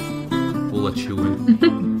 we'll let you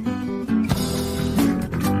in.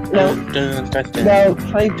 No, please.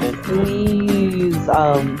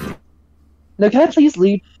 No, can I please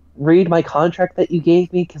read my contract that you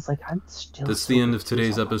gave me? Because, like, I'm still. That's the end of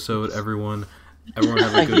today's episode, everyone. Everyone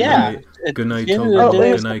have a good night. Good night, Togo.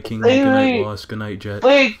 Good night, King. Good night, Lost. Good night, Jet.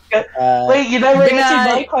 Wait, you never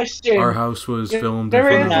answered my question. Our house was filmed in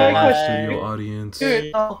front of a live studio audience.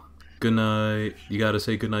 Good night. You gotta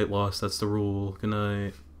say good night, Lost. That's the rule. Good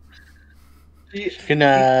night. Good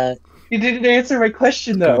night. You didn't answer my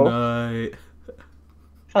question, though. Good night.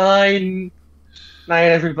 Fine. Night,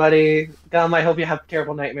 everybody. Gum, I hope you have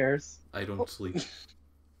terrible nightmares. I don't sleep.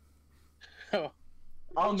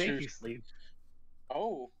 I'll make you sleep.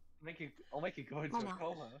 Oh. I'll make you go into a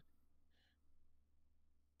coma.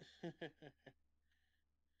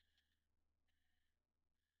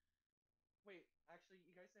 Wait, actually,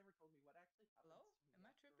 you guys never told me what actually happens. Hello?